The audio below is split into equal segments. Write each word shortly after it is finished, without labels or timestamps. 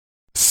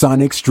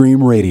Sonic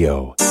Stream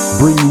Radio,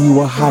 bringing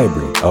you a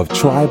hybrid of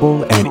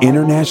tribal and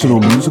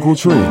international musical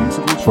trends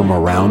from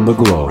around the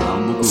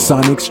globe.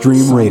 Sonic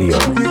Stream Radio,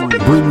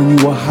 bringing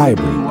you a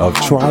hybrid of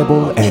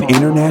tribal and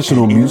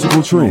international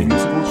musical trends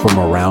from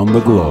around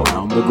the globe.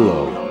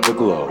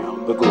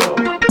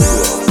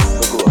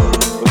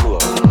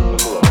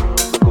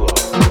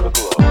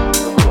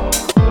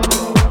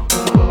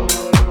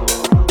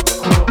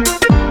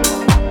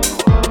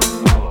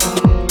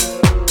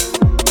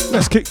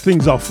 Let's kick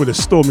things off with a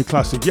stormy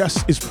classic.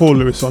 Yes, it's Paul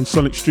Lewis on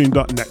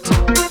sonicstream.net.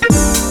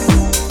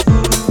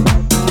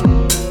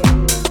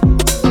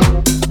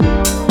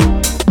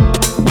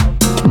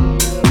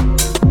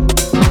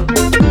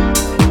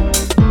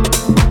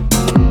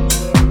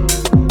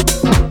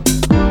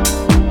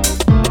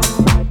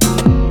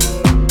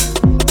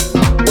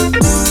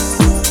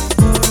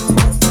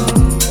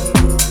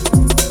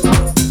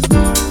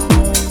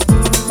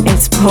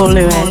 Paul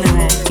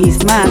Lewis,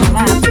 he's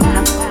mad.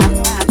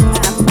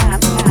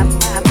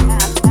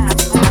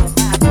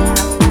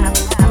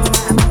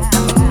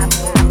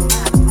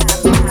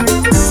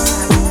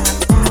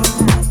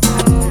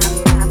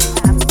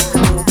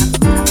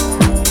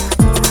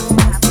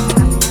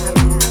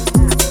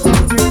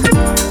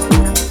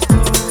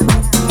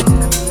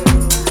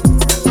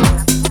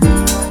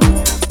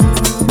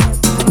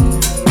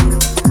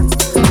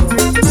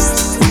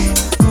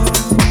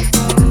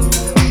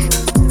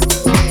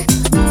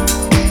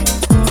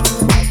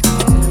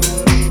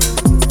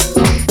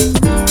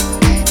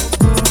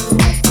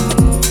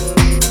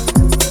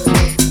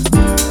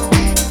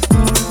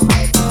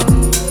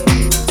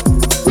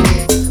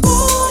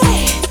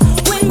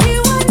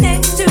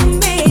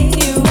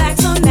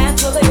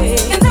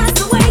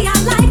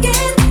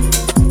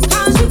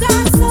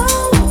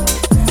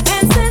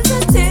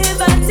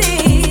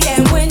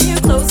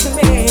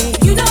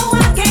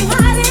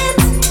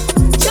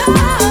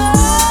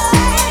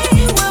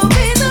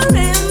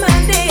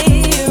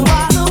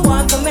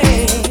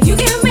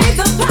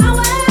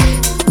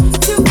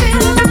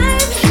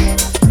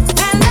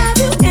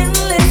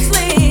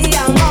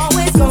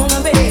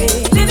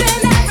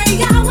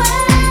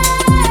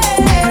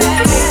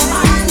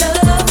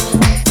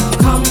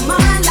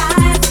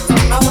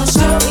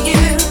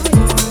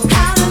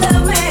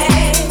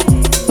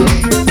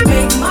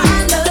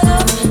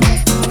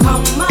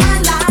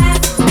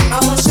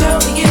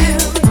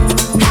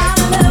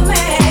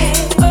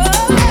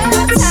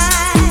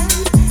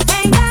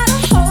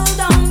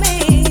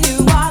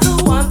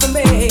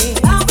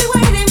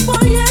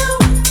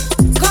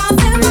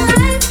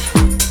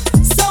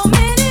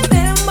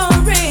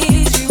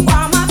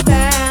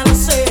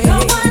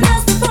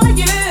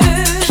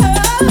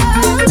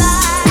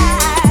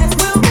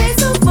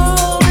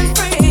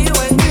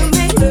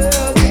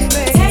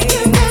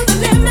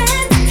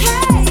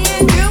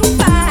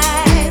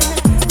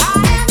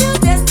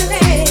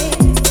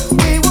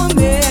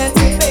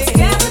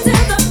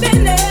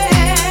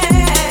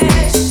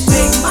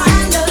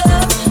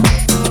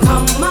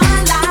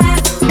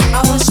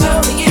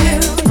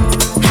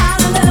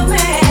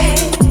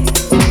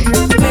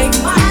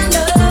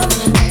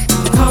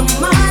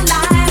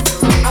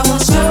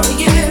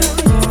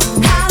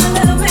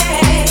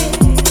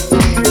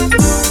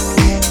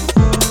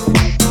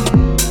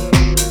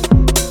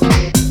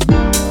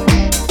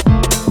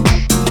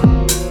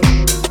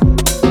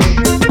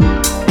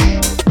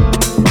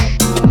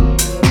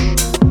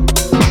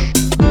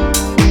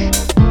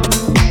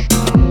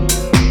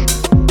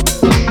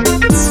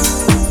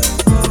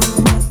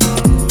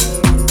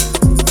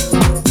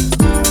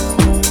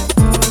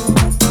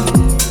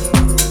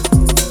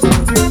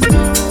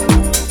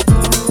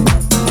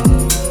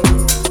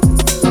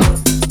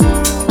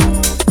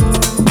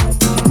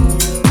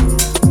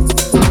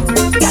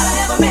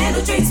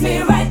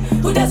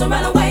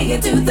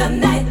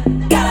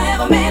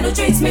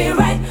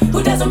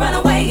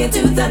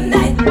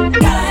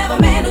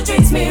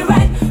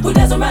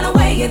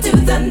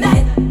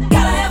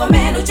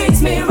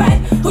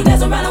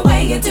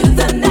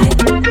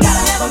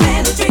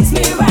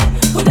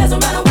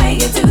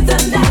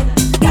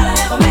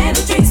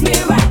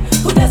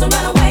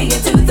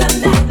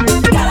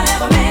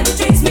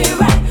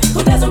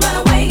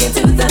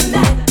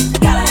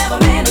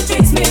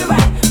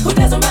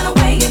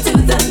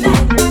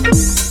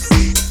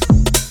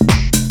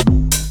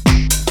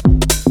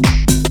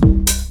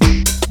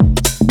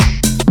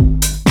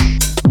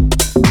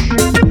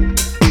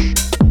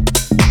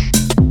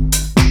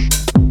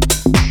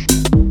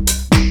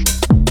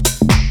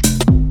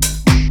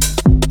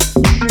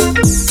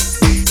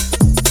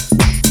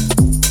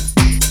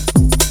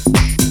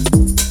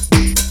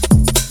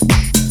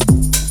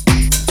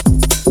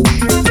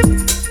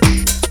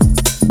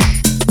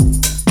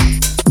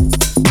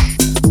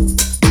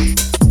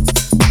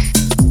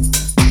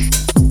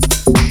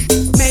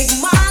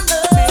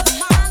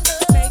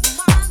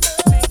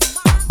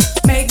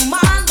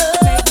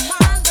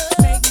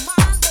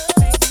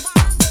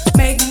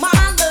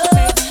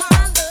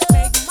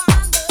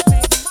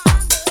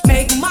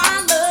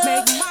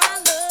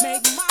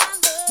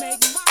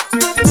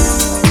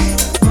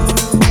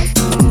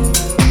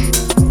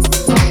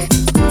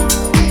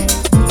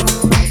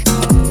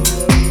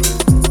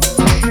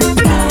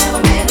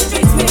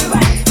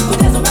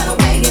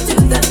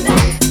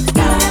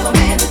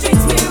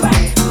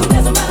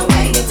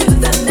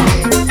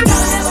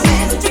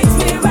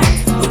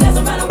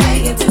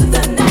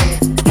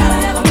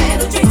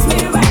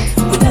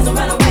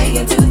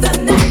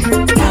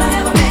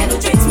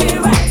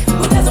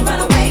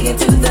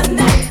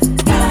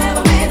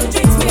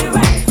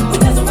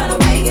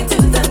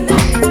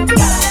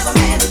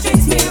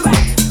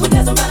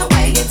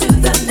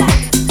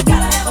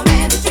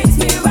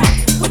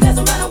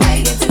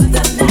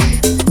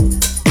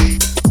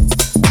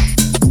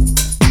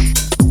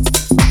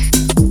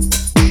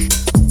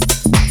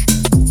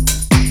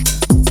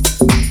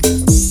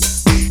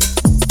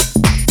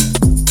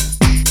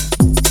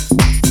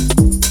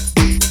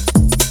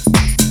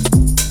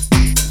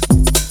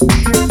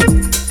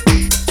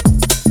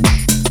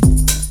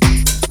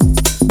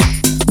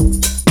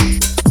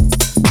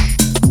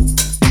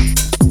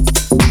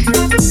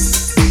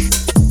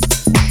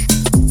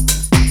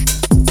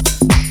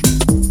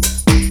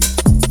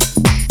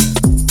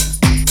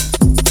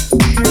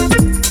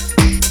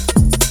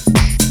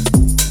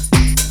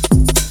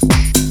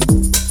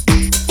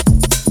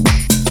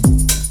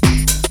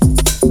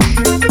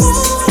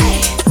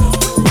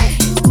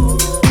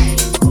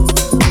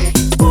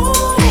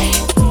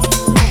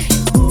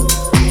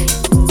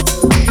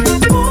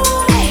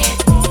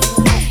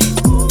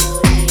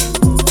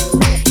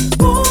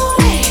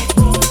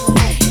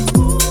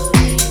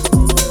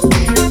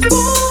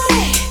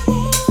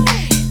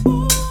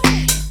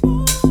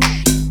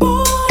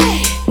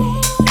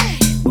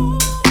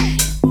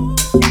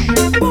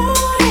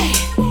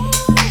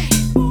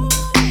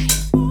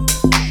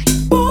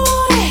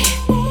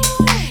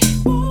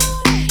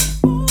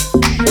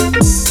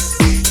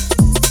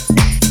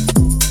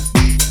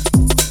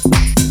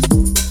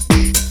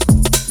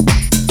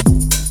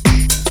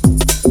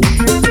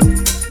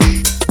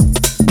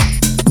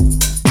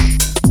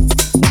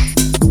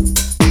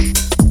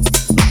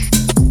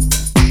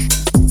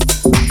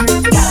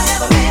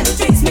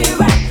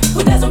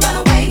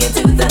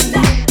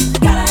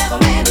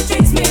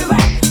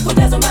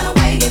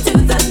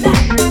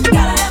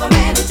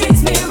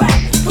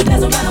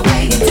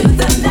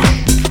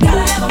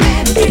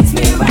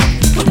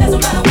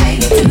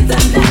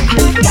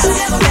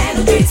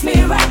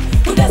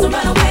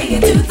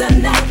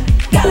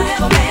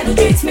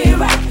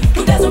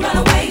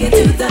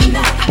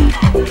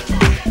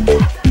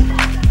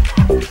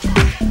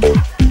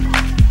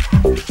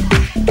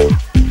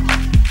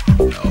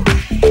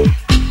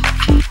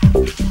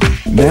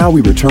 Now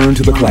we return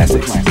to the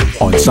classics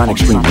on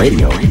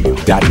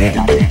SonicStreamRadio.net.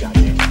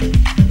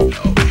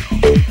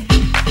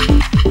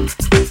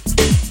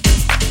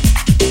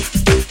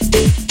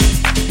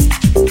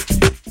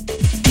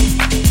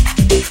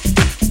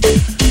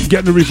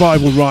 Getting the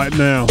revival right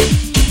now.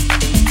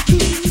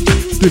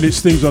 Doing its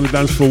things on the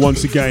dance floor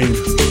once again.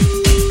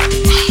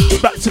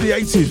 Back to the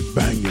 80s,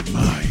 bang your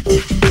mind.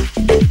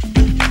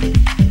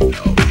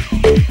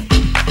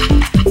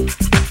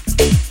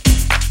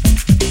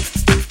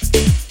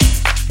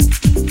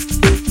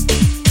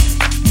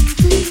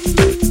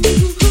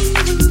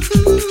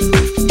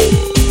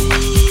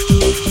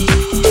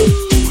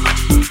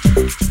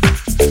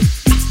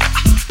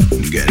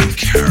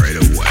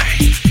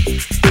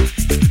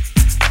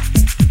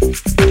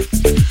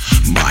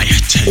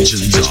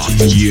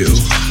 You.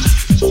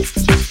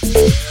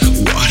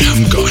 What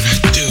I'm gonna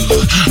do,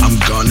 I'm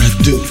gonna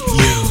do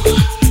you.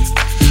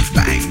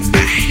 Bang,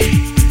 bang.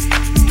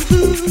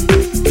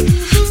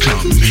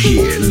 Come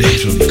here,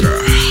 little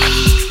girl.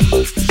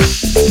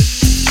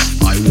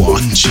 I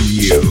want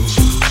you.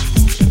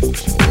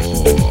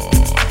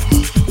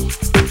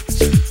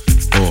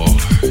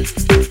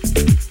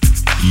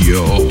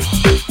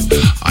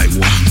 I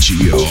want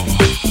you.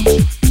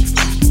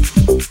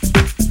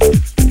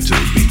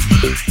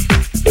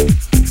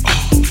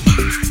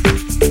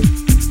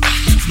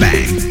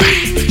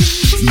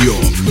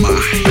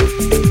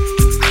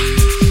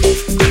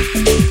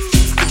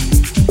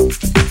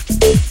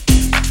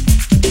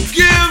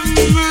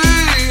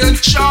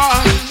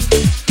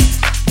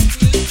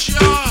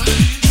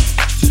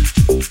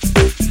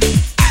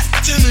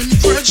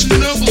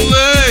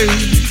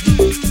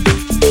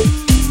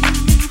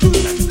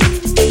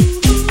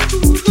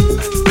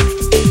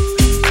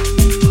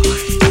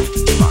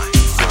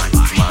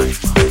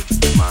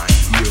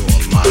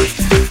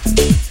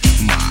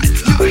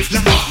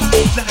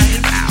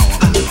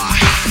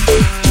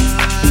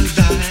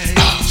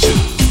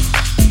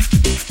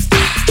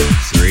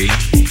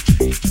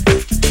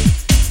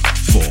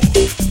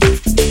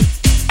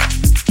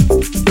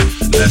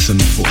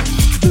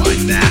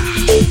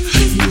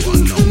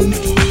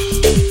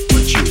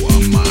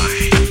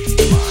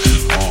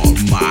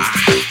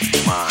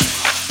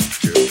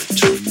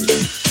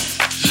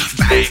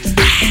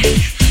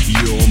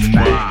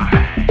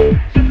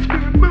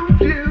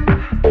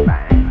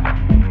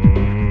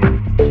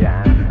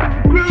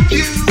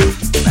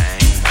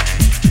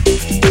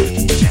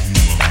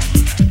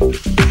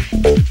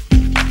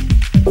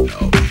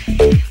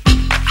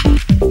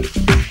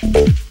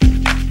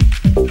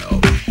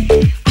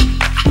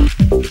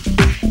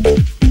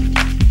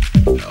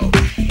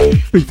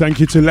 Big thank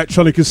you to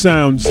Electronica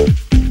Sounds.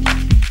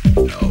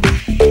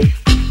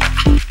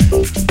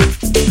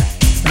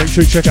 Make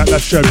sure you check out that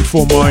show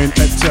before mine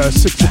at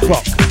 6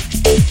 o'clock.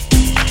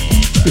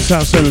 This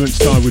House Element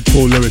style with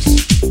Paul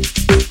Lewis.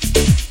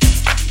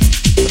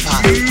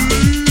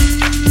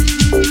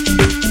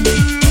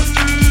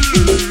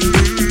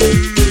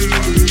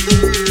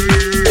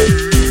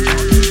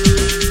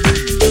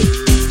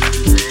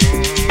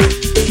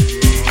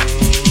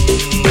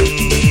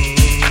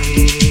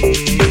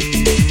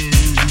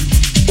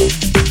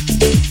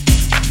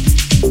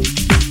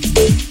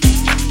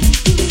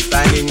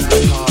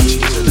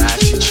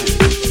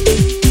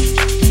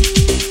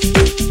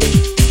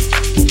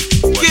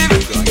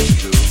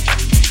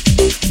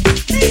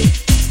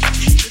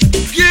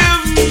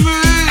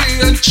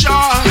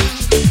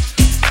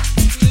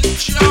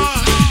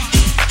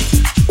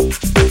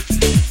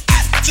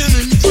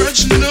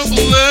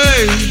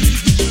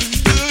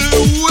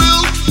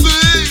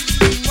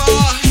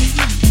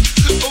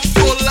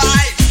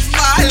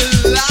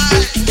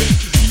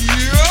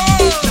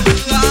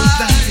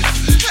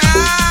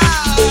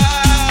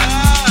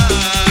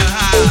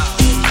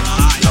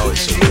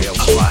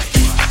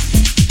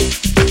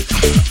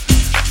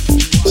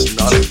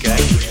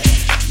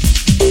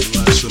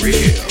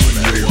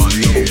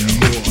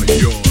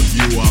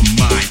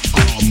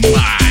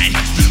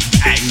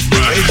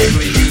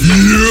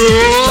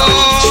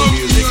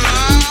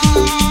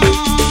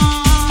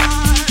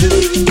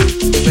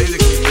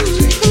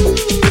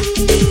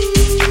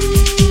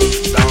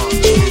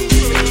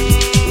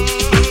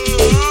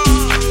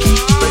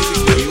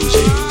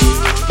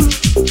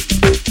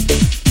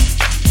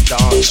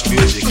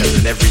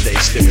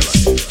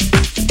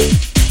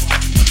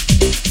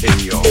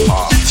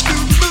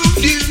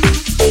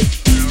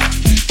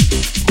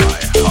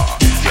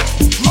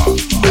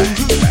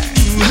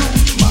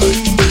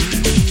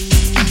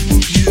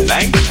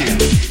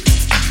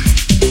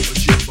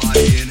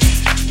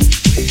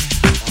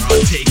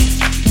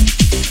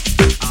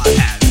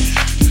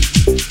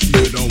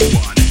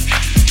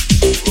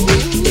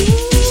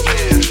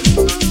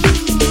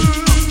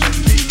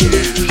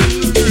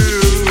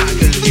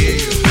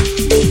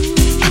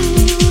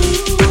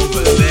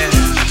 Over there.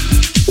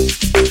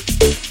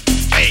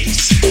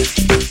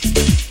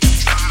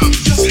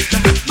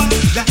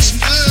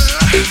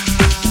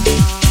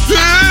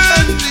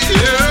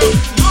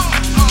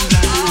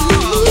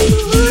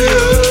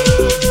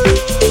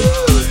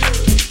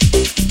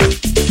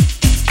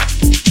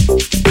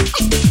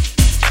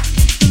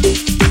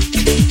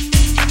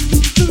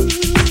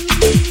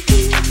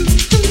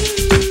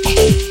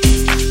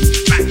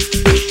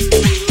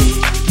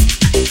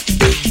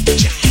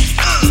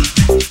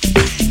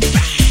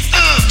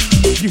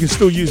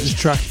 still use this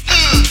track.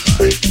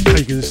 And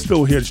you can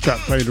still hear this track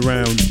played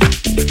around.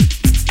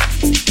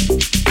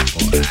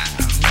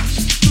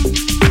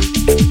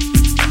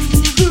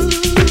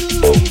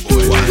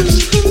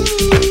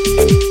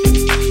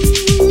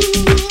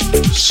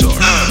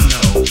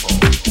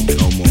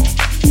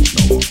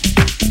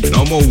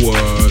 No more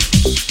words.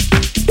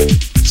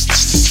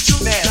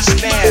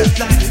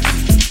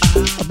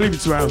 I believe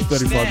it's around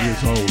 35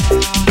 years old. I'm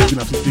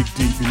gonna have to dig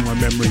deep in my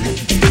memory.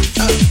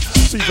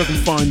 See if I can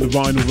find the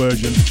vinyl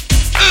version.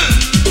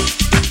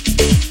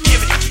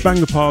 Bang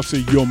the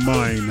Party, You're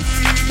Mine.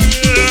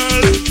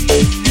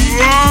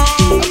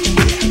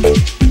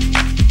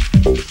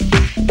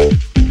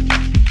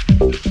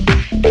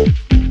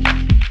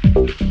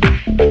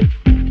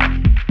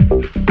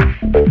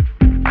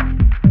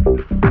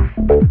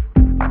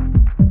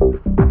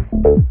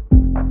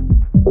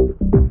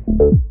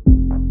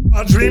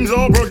 My dreams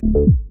all broken.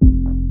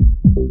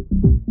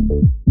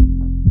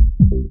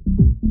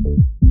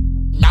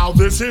 Now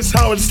this is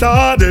how it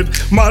started.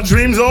 My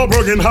dreams all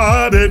broken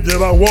hearted.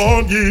 Did I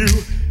want you,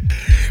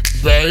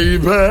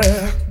 baby?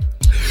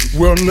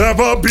 We'll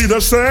never be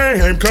the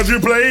same, cause you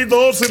played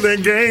those silly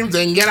games,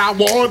 and yet I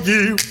want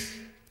you,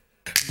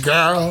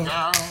 girl.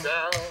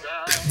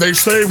 They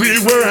say we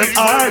were an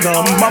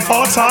item. My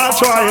faults, I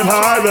try and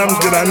hide them.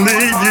 Did I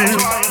need you?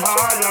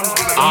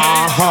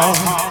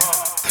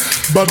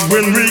 But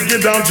when we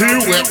get down to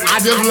it, I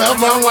just love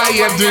the way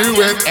you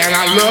do it, and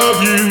I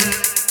love you.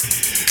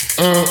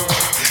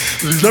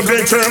 Love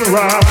can't turn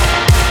around.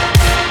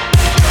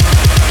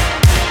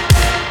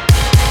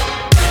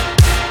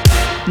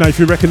 Now, if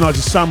you recognise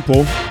the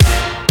sample,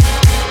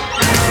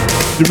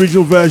 the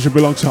original version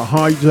belongs to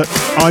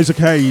Isaac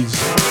Hayes,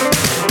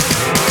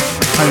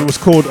 and it was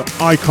called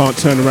I Can't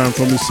Turn Around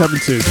from the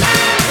 70s.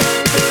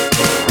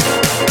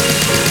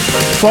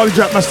 Farley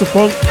Jackmaster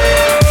Funk,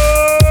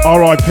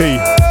 R.I.P.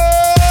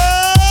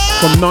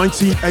 from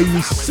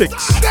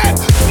 1986.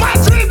 My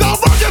dreams are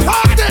broken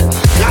hearted,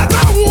 cause I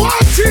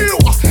want you,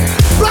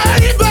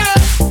 baby.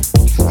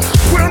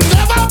 We'll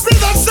never be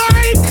the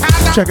same.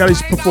 Check out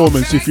his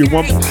performance if you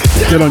want.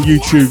 Get on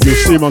YouTube, you'll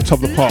see him on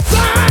Top of the Pops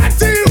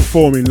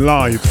performing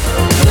live.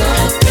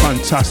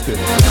 Fantastic.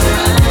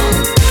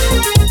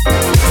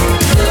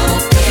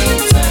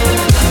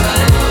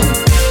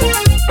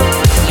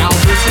 Now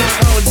this is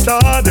how it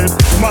started.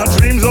 My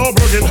dreams are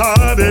broken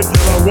hearted,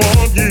 cause I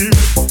want you,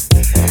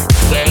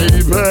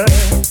 baby.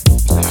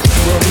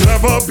 We'll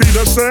never be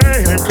the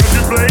same, cause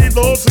you played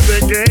those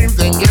silly games,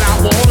 and yet I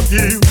want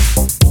you,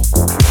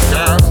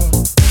 girl.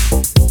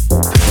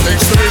 They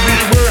say we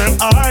were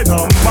an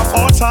item. My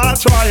faults, I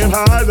try and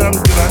hide them.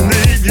 Did I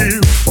need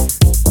you?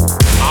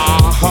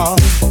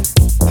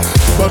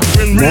 But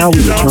when Now we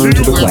return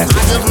to the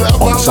classics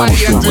on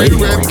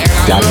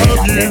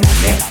SonicStreamRadio.net.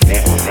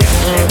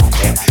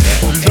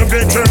 Love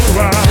can't turn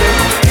around.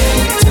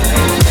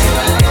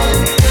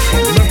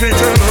 Love can't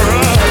turn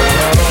around.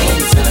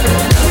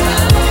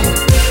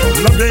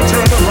 Love can't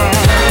turn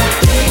around.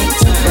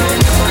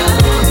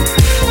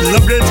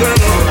 Love can't turn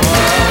around.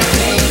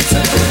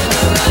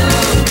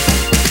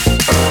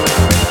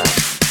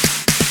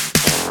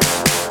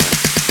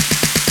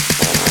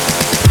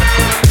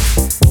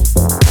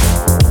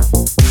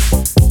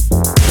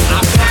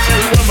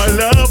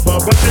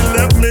 But you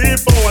left me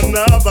for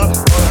another. I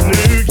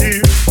knew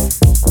you.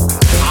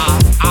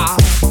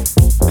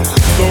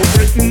 So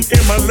written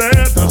in my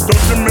letters,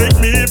 don't you make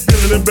me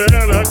feel any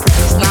better, cause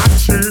it's not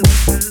true.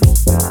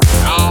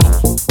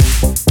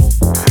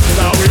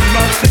 Now in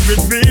my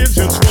secret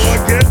visions,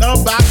 forget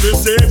about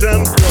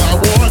decisions, girl, I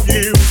want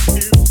you.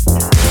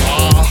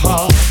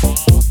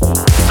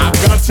 I've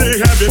got to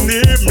have you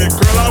near me,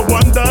 girl, I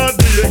wonder,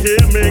 do you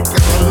hear me,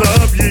 cause I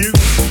love you.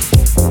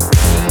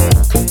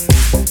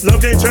 Love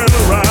can't turn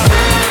around.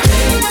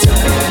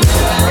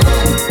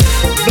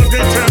 Love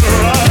can't turn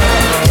around.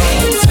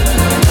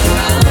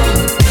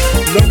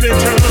 Love can't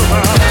turn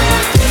around.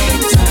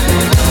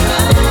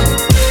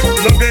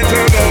 Love can't turn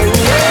around.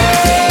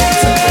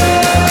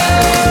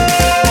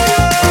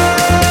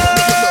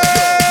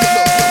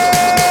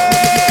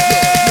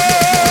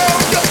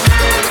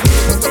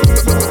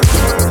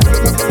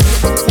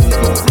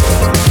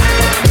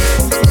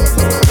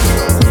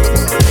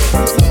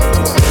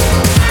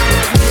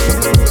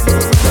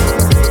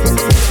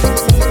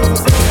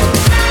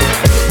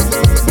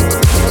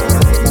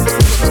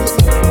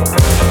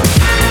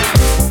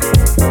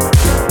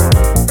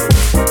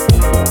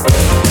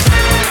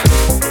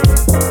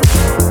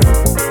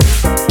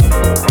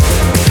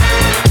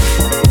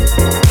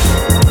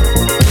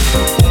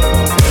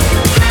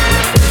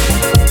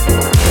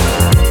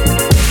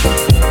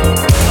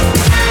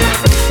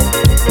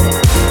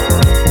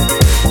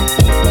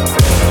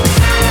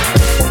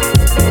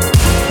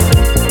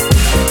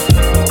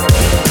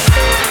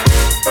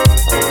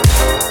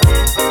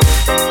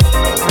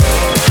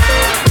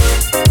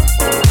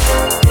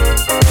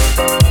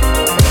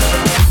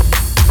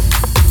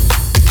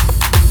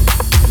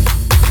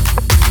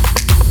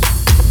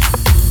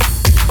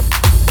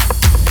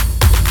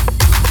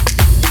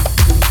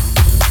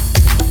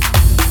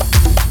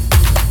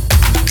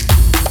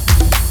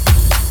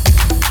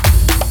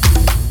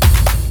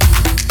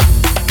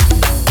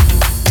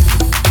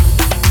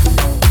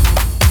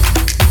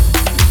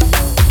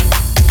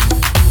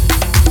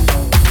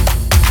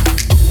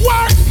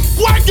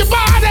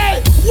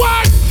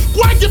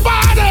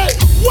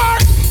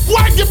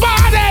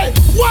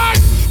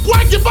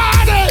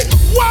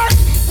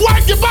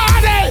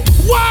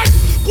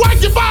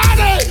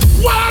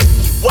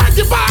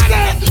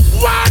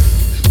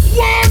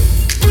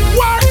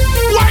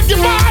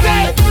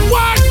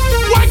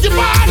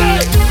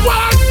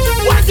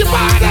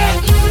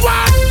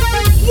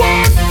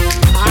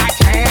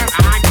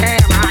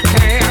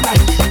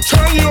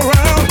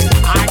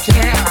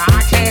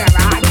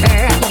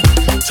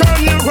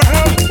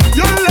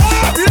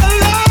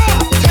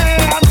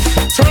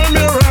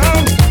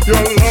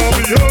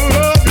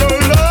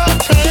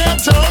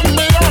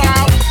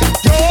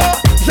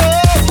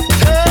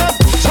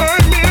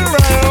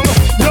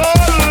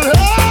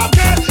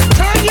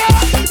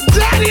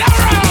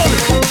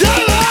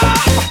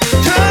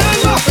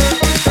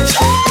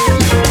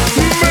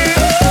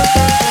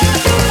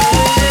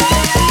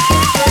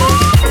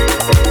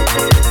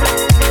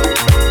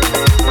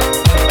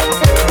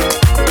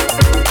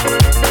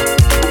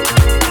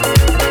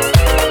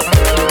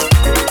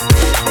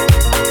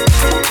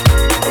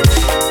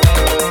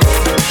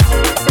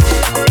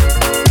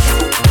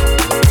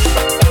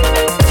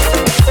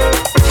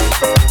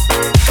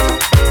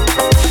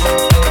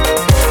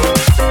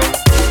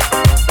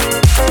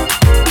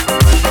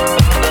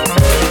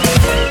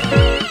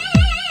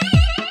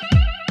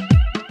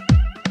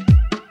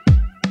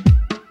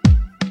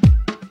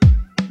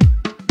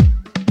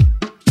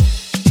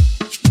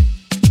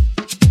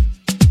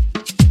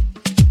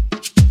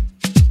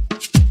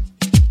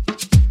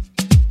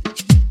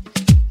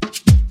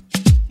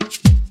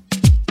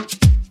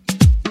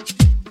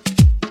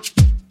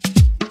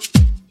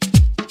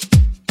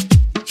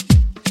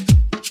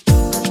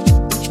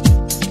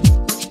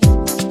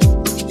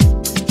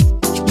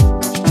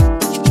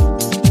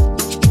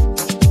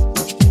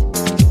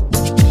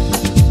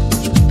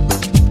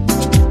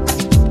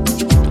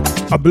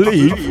 I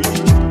believe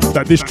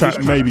that this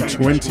track may be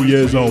 20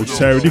 years old.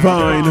 Sarah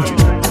Divine,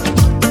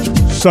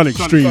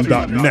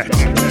 sonicstream.net.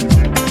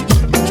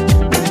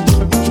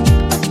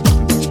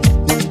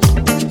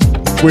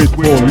 With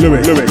Paul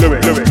Lewis.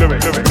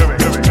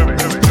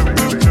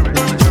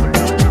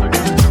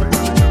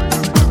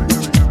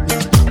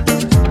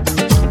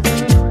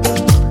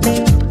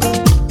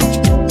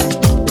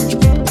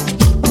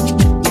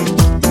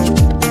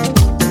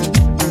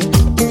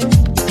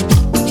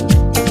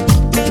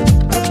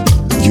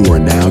 You are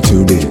now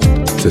tuned in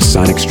to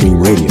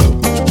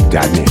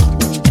sonicstreamradio.net.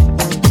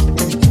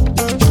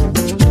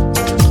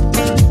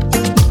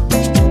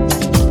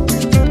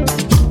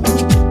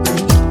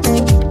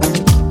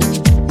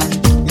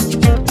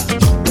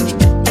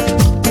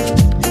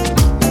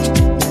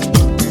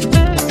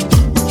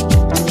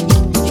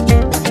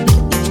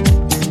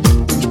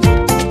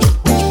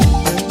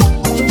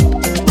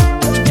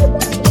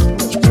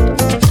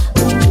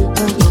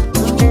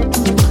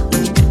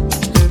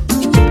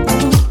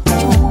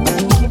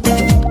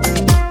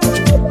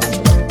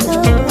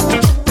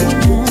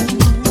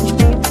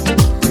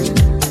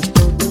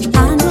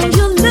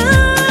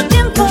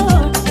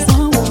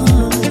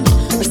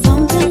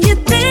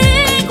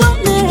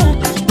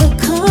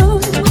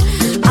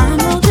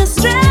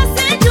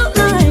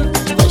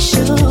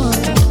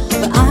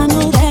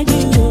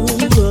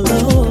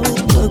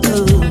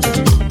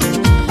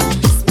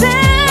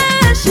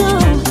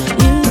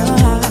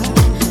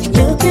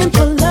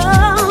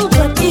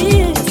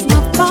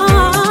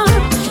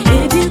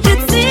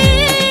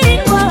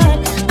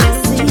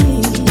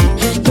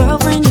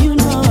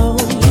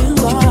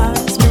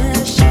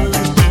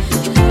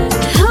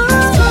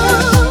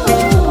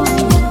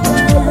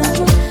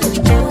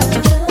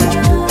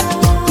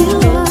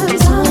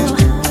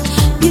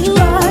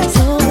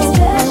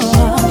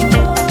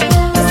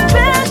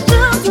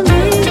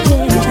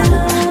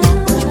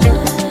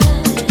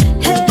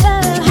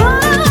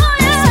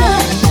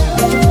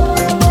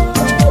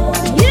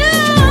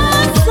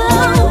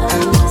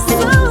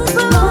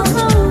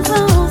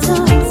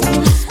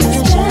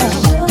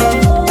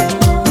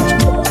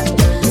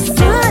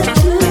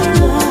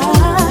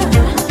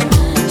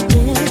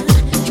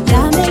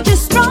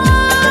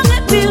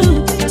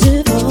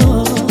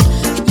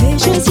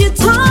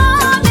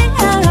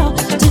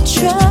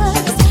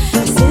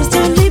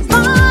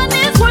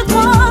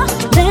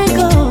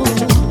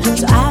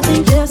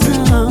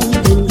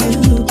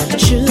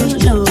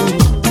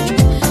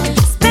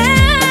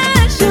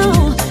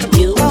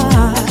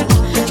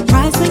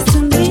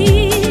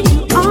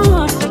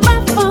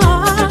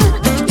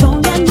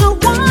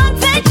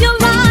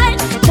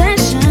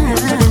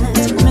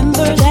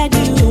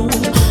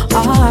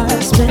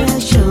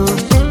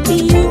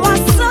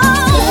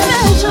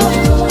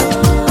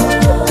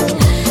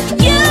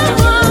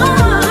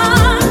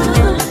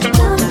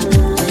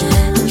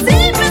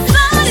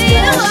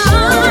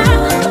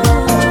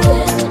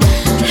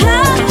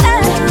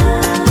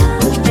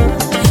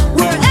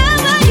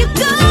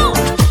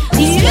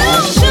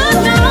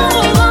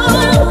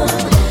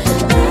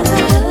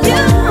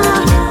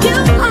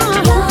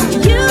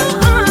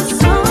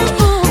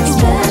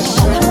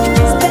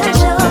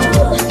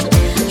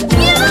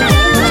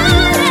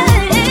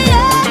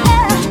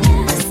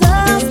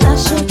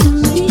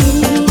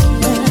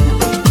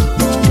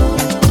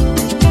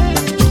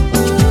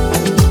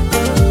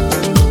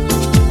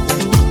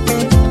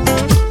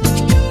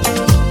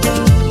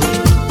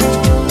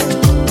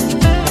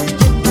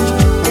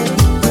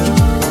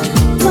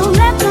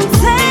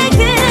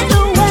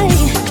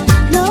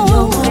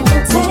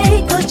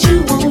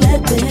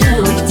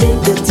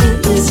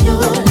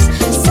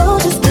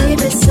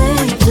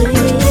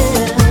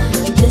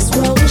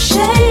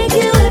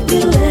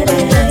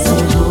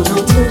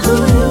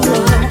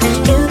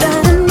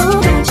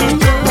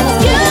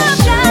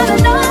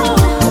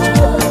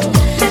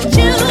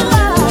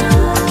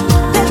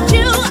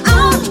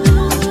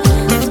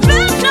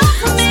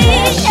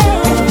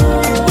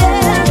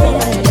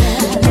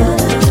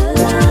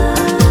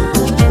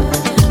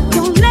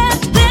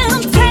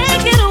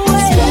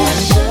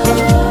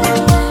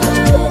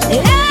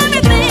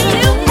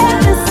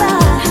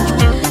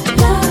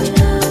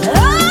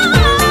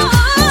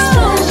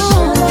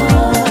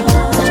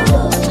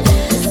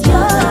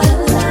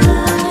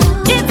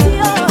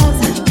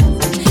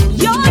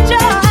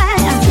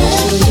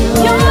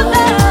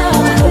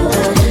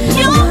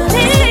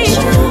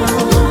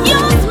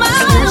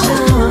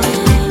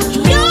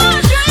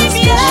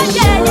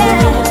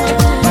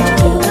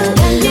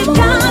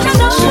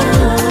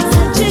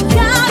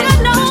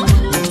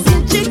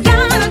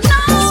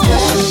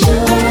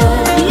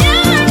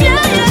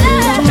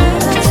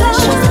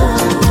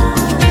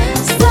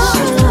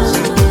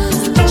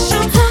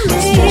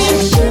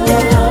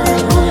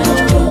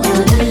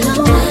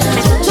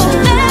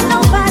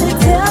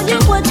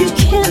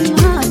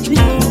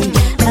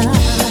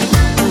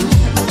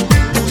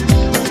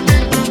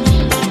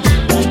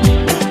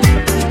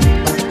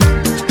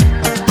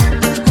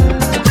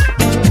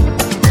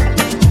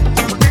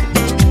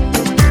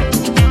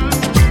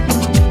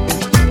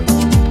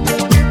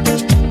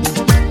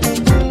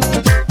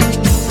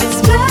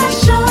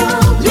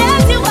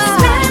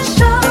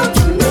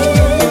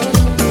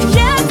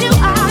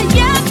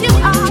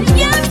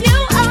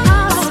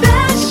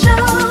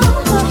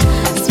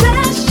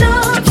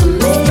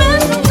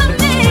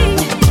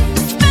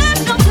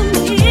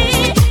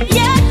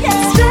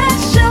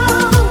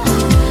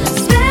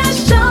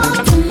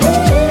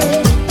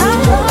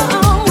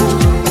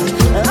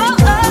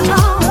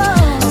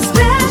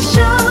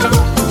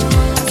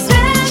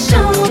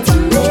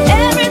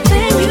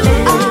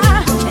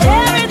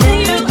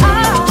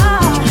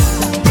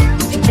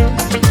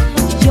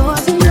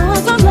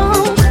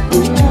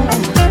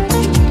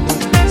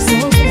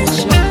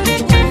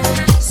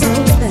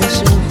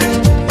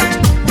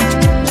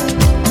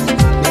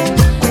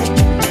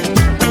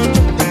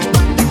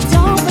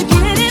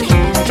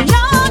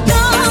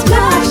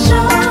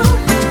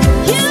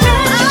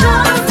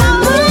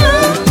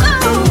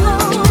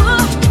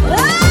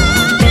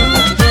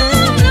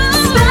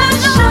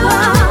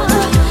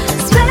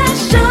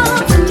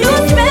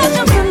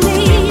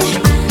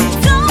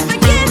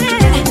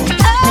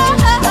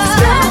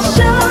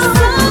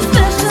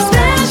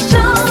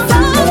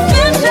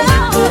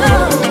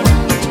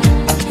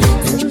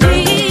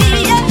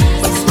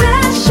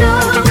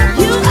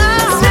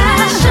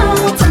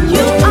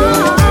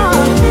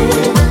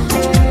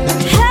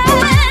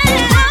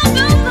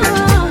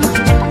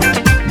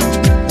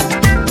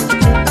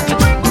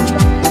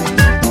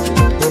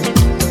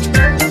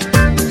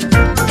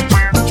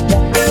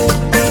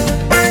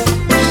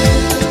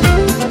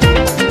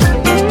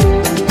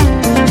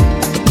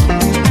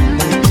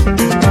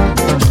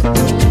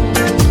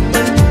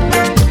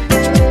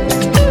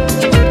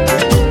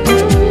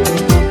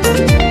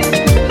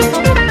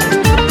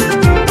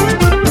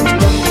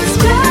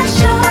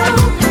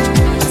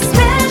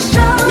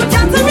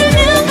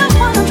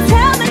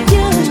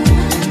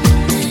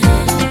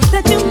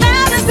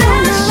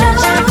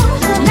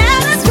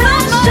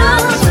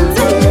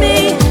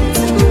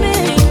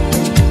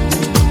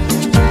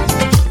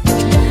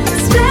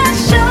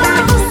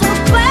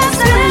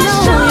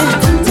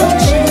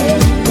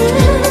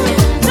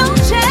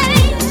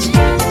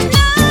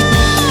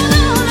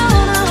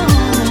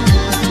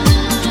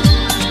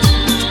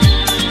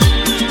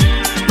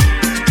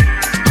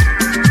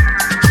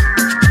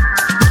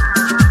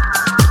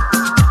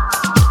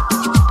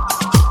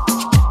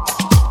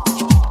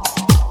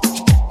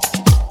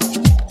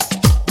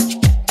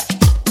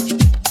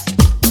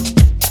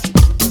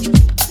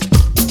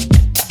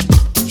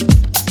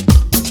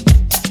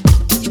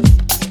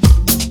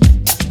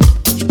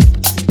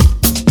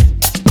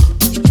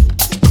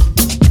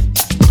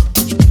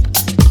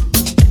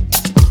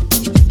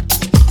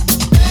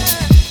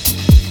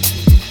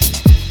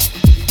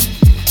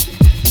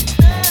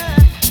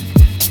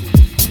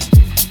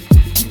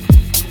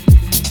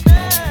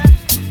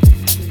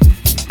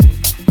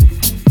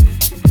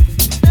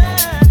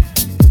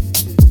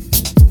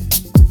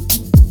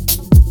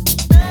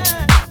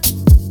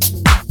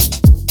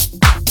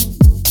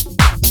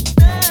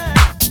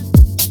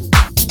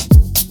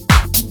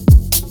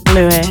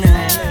 Fluid.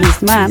 He's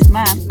mad.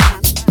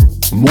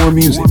 More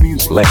music,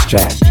 less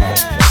chat.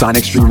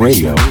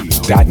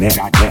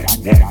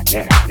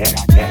 SonicStreamRadio.net.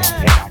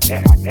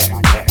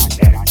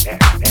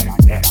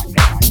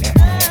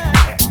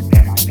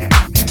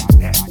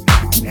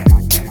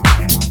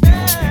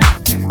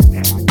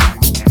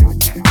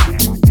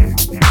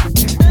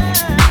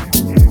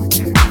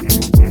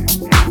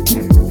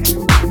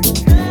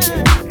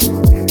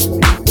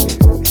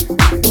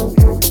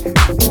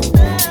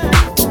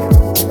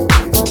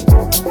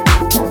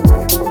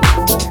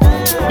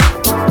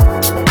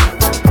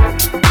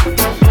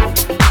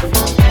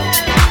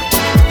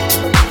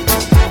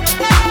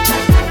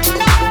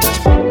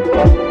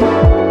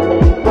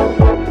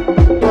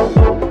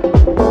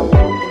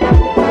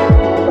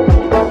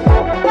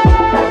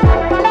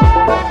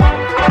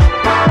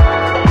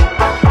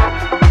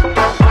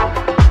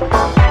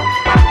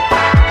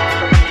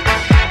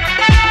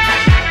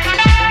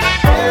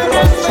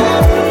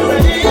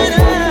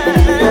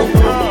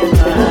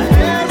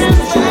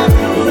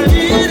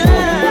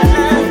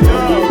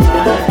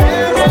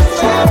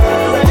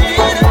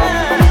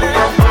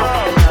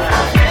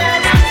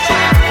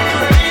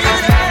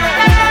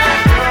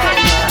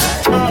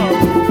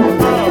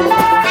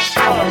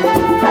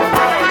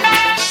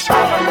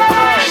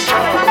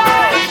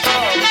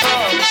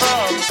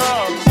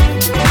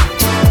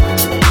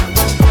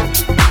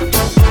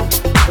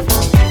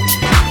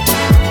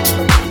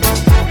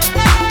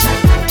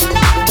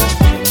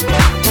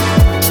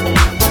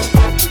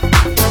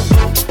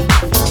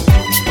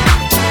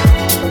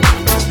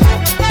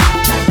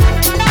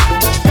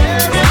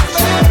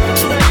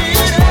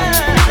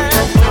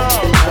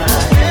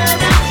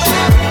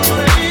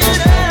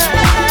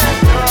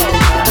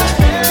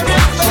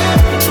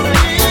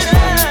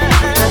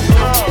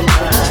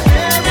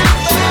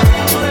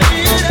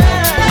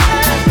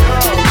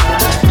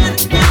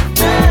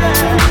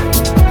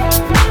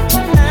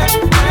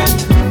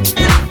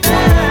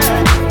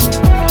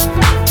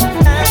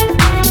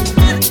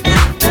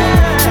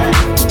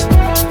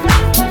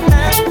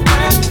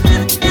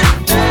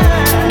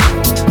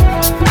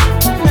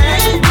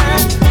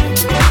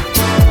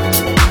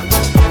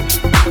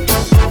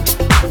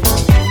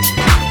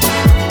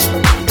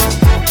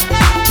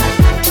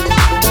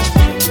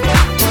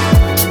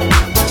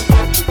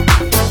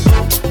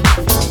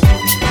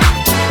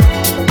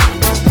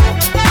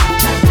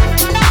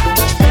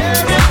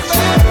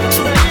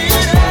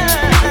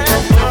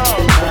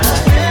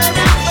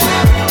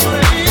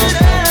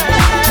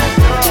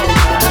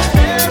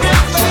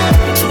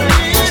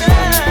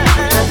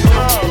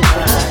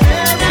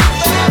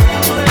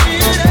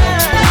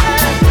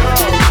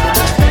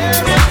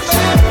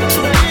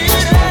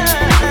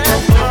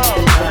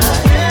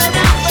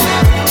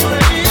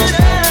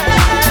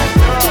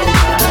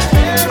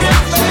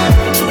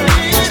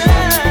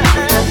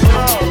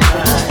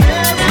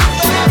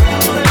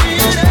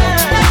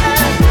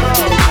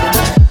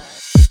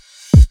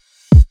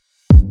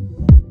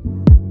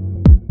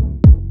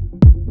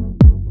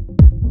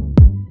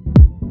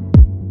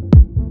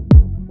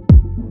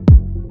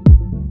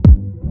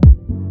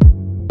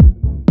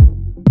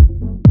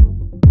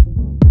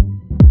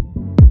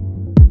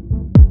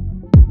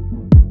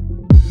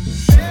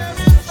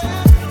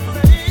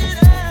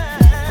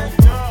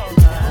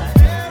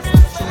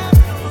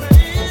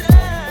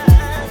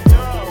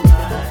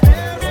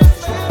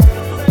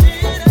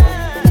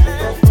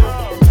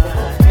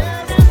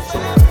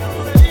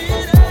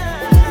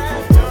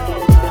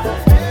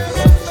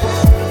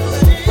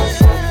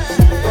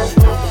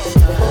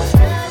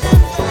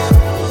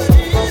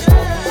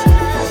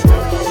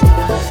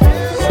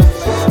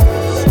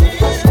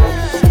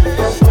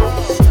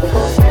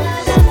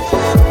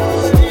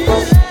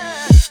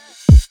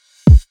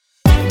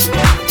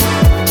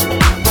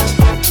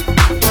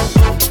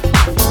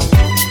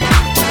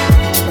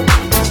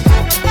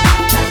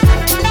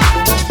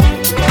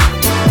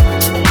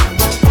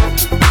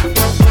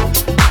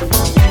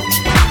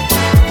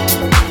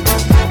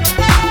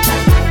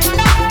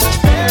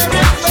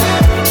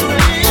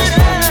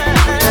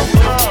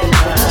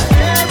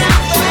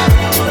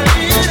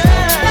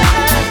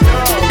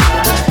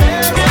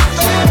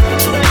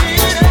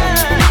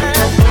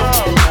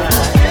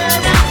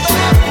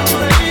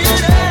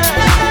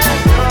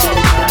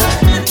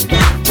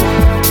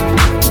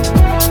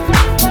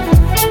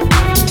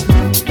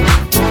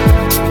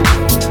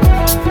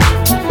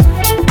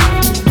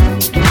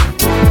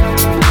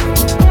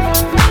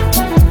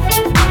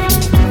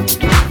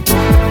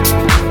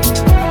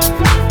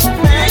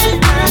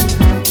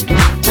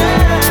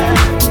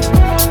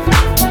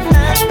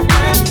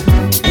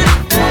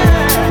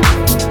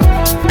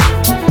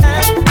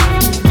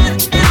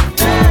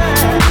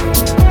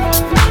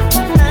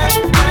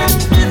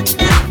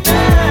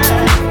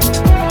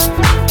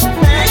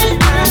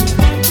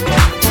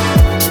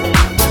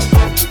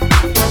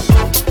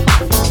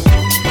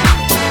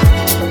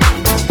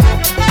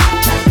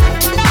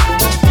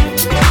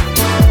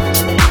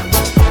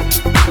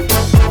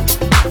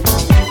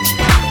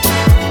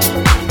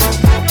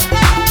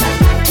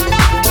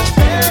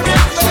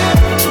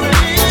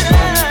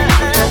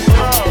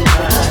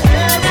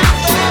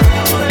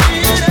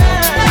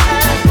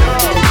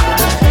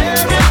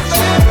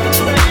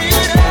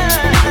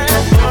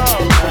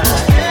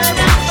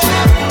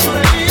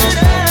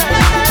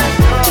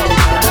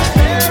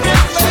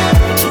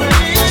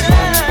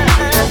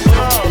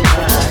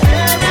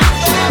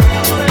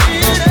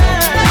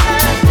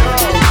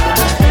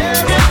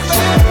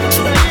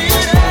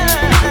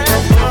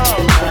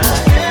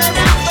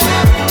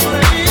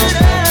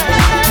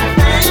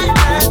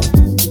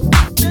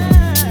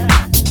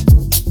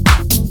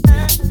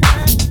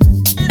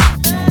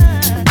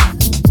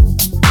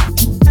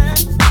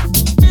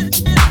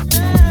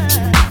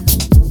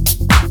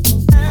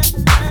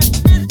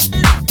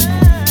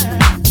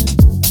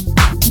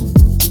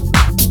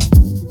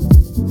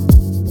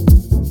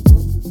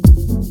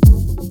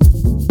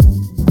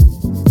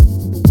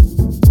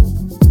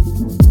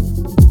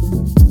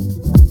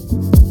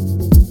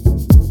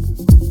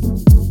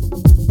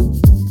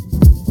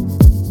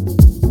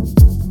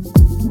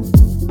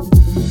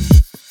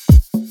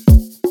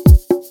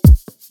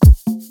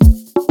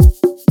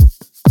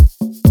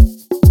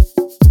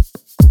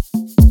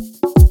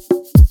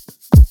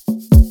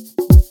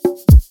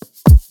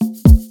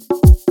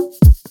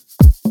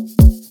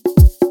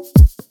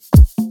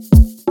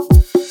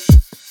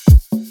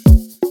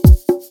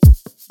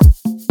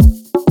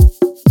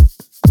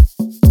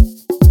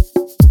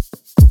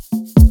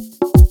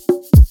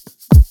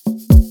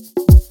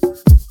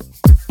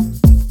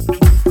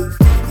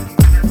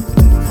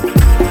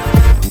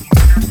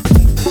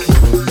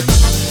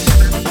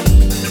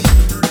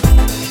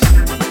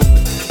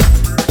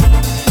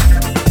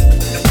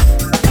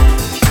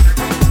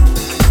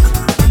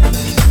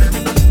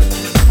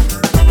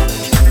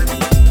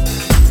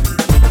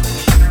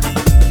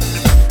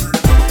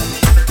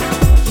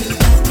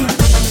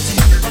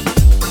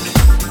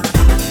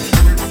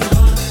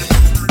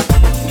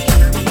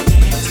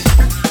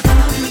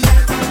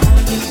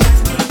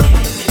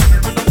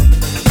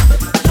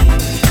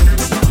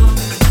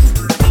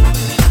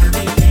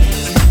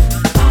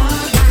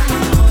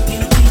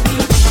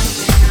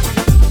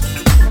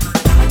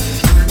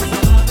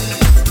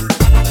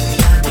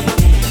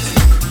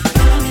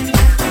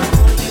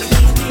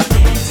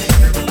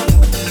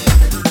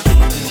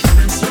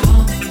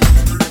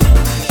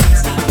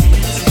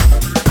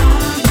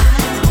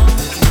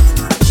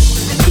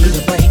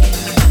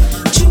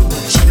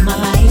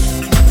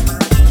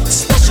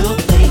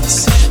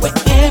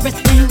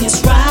 everything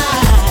is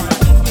right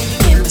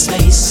in this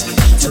place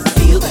to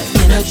feel the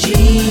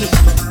energy.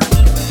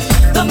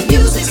 The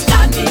music's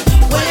got me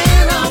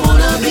where I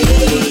wanna be.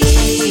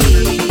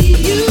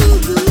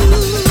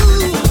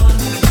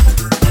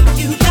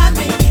 You got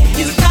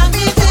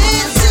me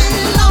dancing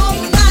all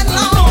night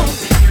long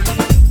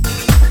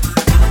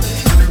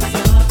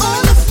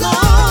on the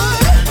floor.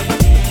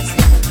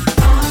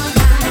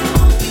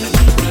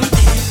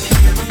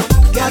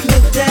 Got me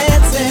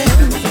dancing,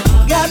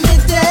 got me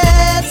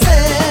dancing.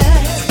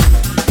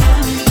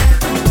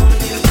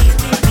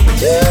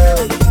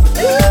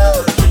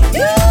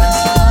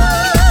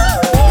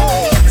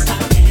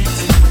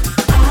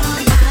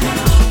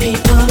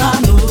 People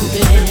are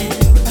moving,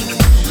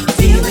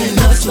 feeling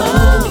the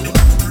flow.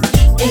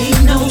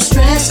 Ain't no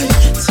stressing,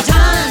 it's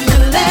time to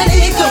let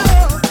it go.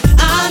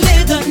 I'm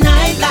in the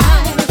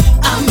nightlife,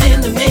 I'm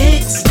in the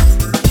mix.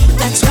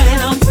 That's when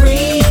I'm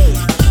free,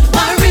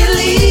 my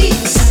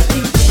release.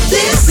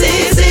 This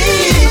is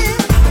it.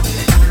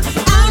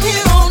 Out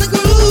here on the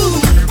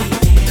groove.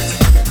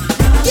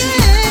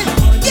 Yeah,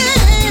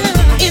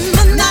 yeah. In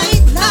the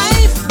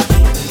nightlife.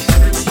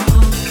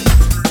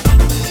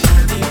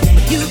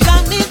 You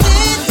got me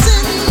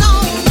dancing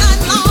all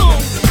night long.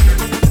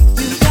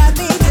 You got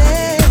me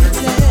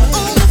dancing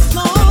on the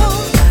floor.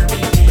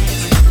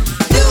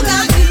 You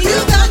got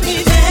me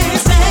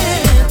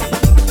dancing.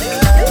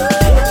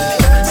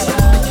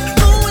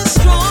 Going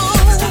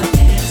strong.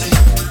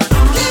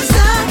 Can't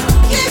stop,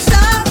 can't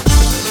stop.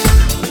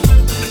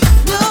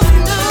 No,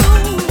 no.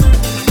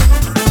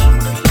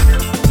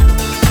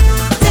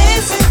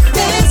 Dancing,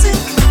 dancing.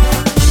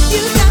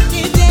 You got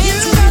me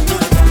dancing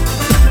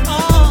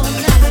all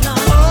night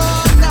long,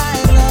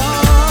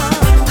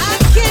 I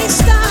can't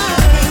stop.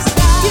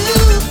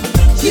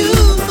 You,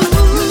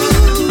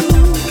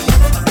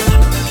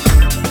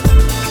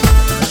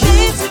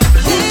 dancing,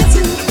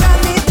 dancing, got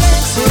me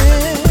dancing.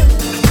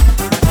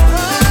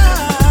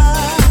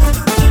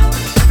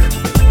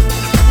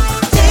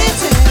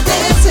 Dancing,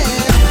 dancing.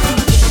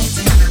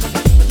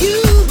 You,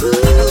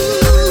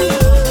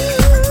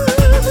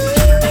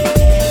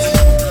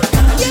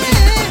 yeah,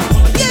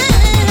 yeah.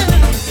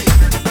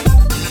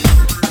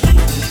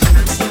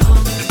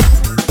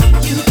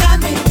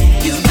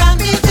 You got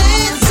me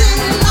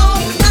dancing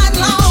all night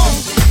long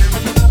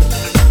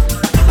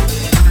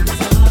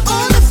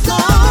on the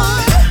floor.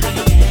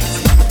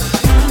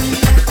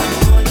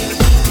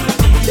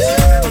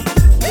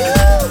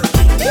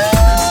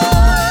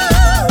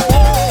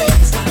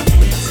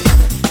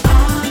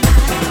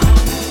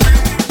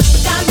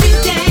 Got me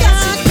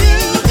dancing,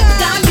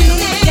 got me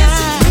dancing,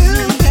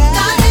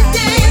 got me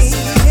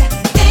dancing,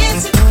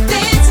 dancing,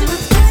 dancing,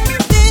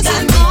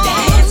 got me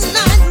dancing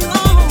night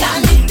long, got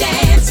me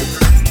dancing,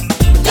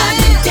 got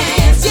me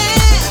dancing,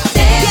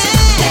 dancing,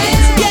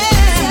 dancing,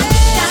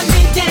 got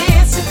me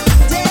dancing,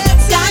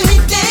 got me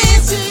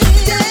dancing,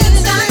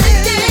 got me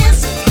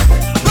dancing,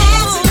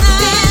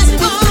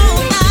 all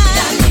night,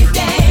 got me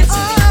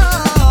dancing,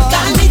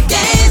 got me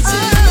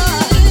dancing,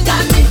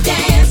 got me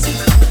dancing,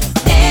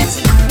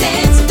 dancing,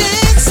 dancing,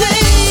 dancing.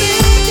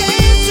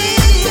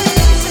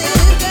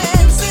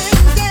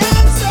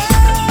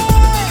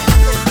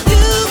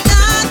 You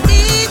got me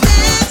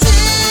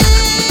dancing,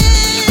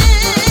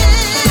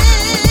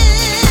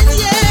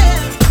 yeah.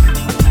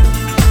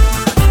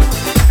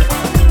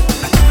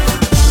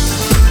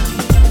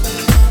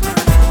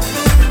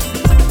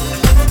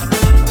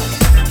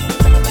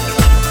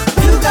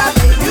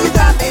 You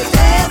got me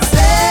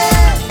dancing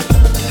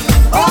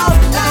all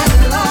night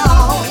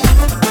long.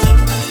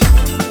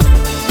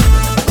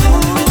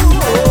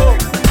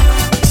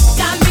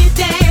 Got me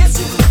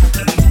dancing,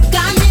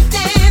 got me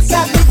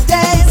dancing,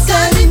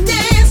 got me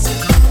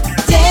dancing,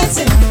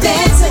 dancing,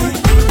 dancing.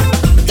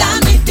 Got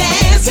me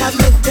dancing, got me dancing,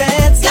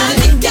 got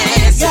me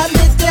dancing, got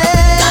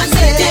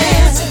me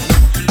dancing,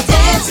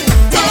 dancing,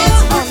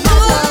 dancing,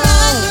 all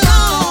night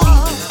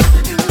long.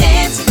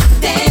 Dancing,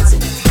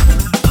 dancing.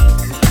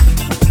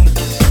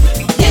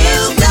 You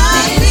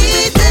got me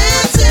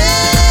dancing,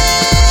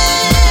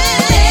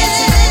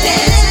 dancing,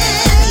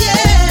 dancing,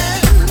 yeah.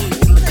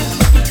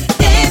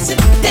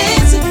 Dancing,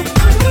 dancing,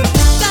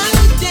 got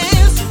me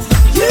dancing.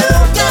 You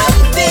got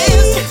me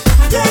dancing,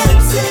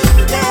 dancing,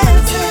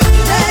 dancing,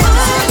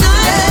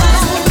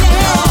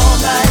 all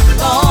night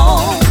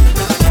long.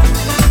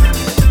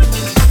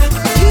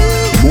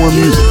 More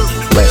music,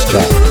 less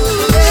chat.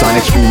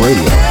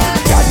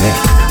 SonicStreamRadio.net.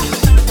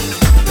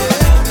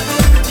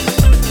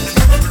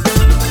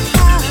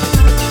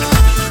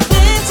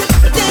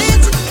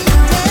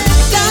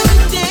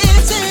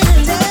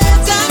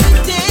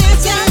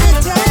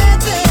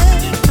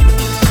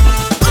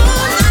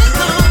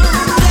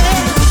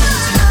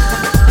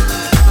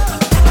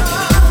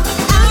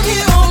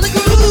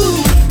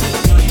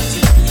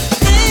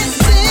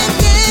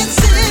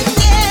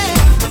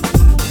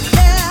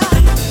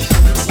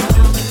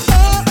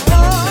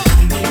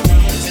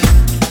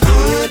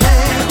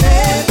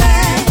 Yeah.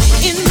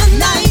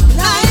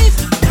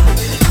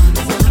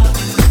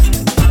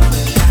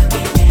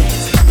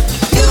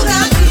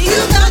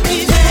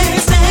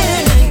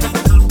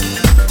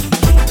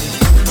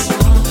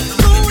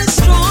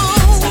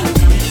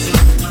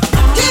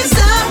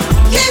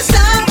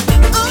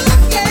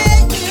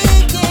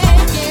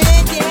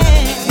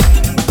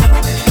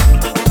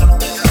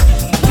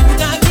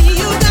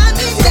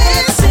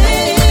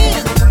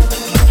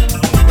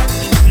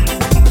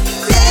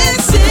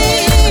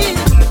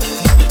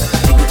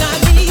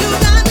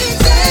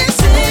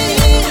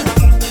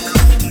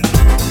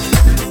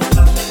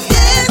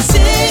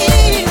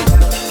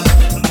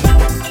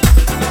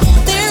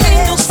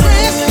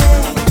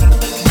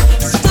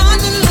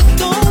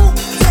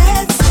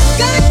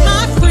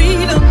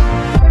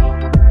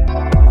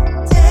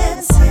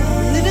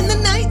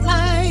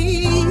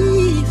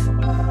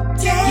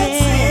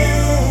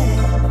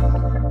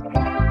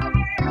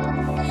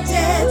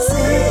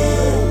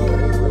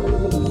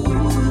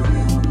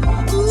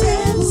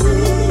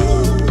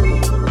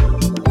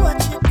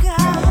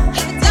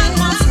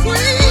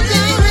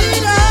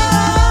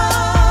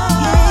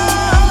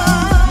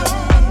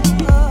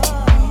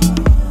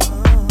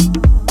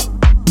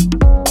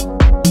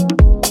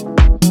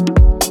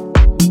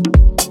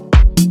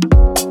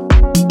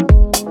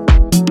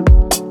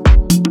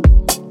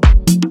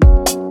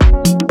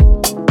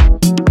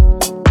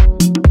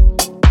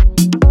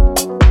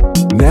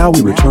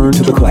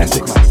 return to the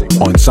classics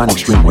on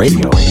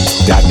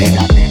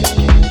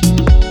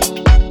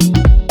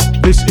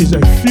sonicstreamradio.net. This is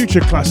a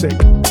future classic.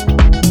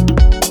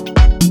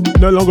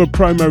 No longer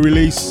promo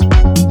release.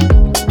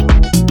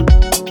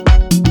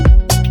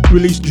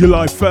 Released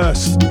July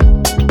 1st.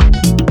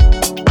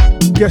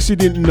 Guess you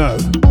didn't know.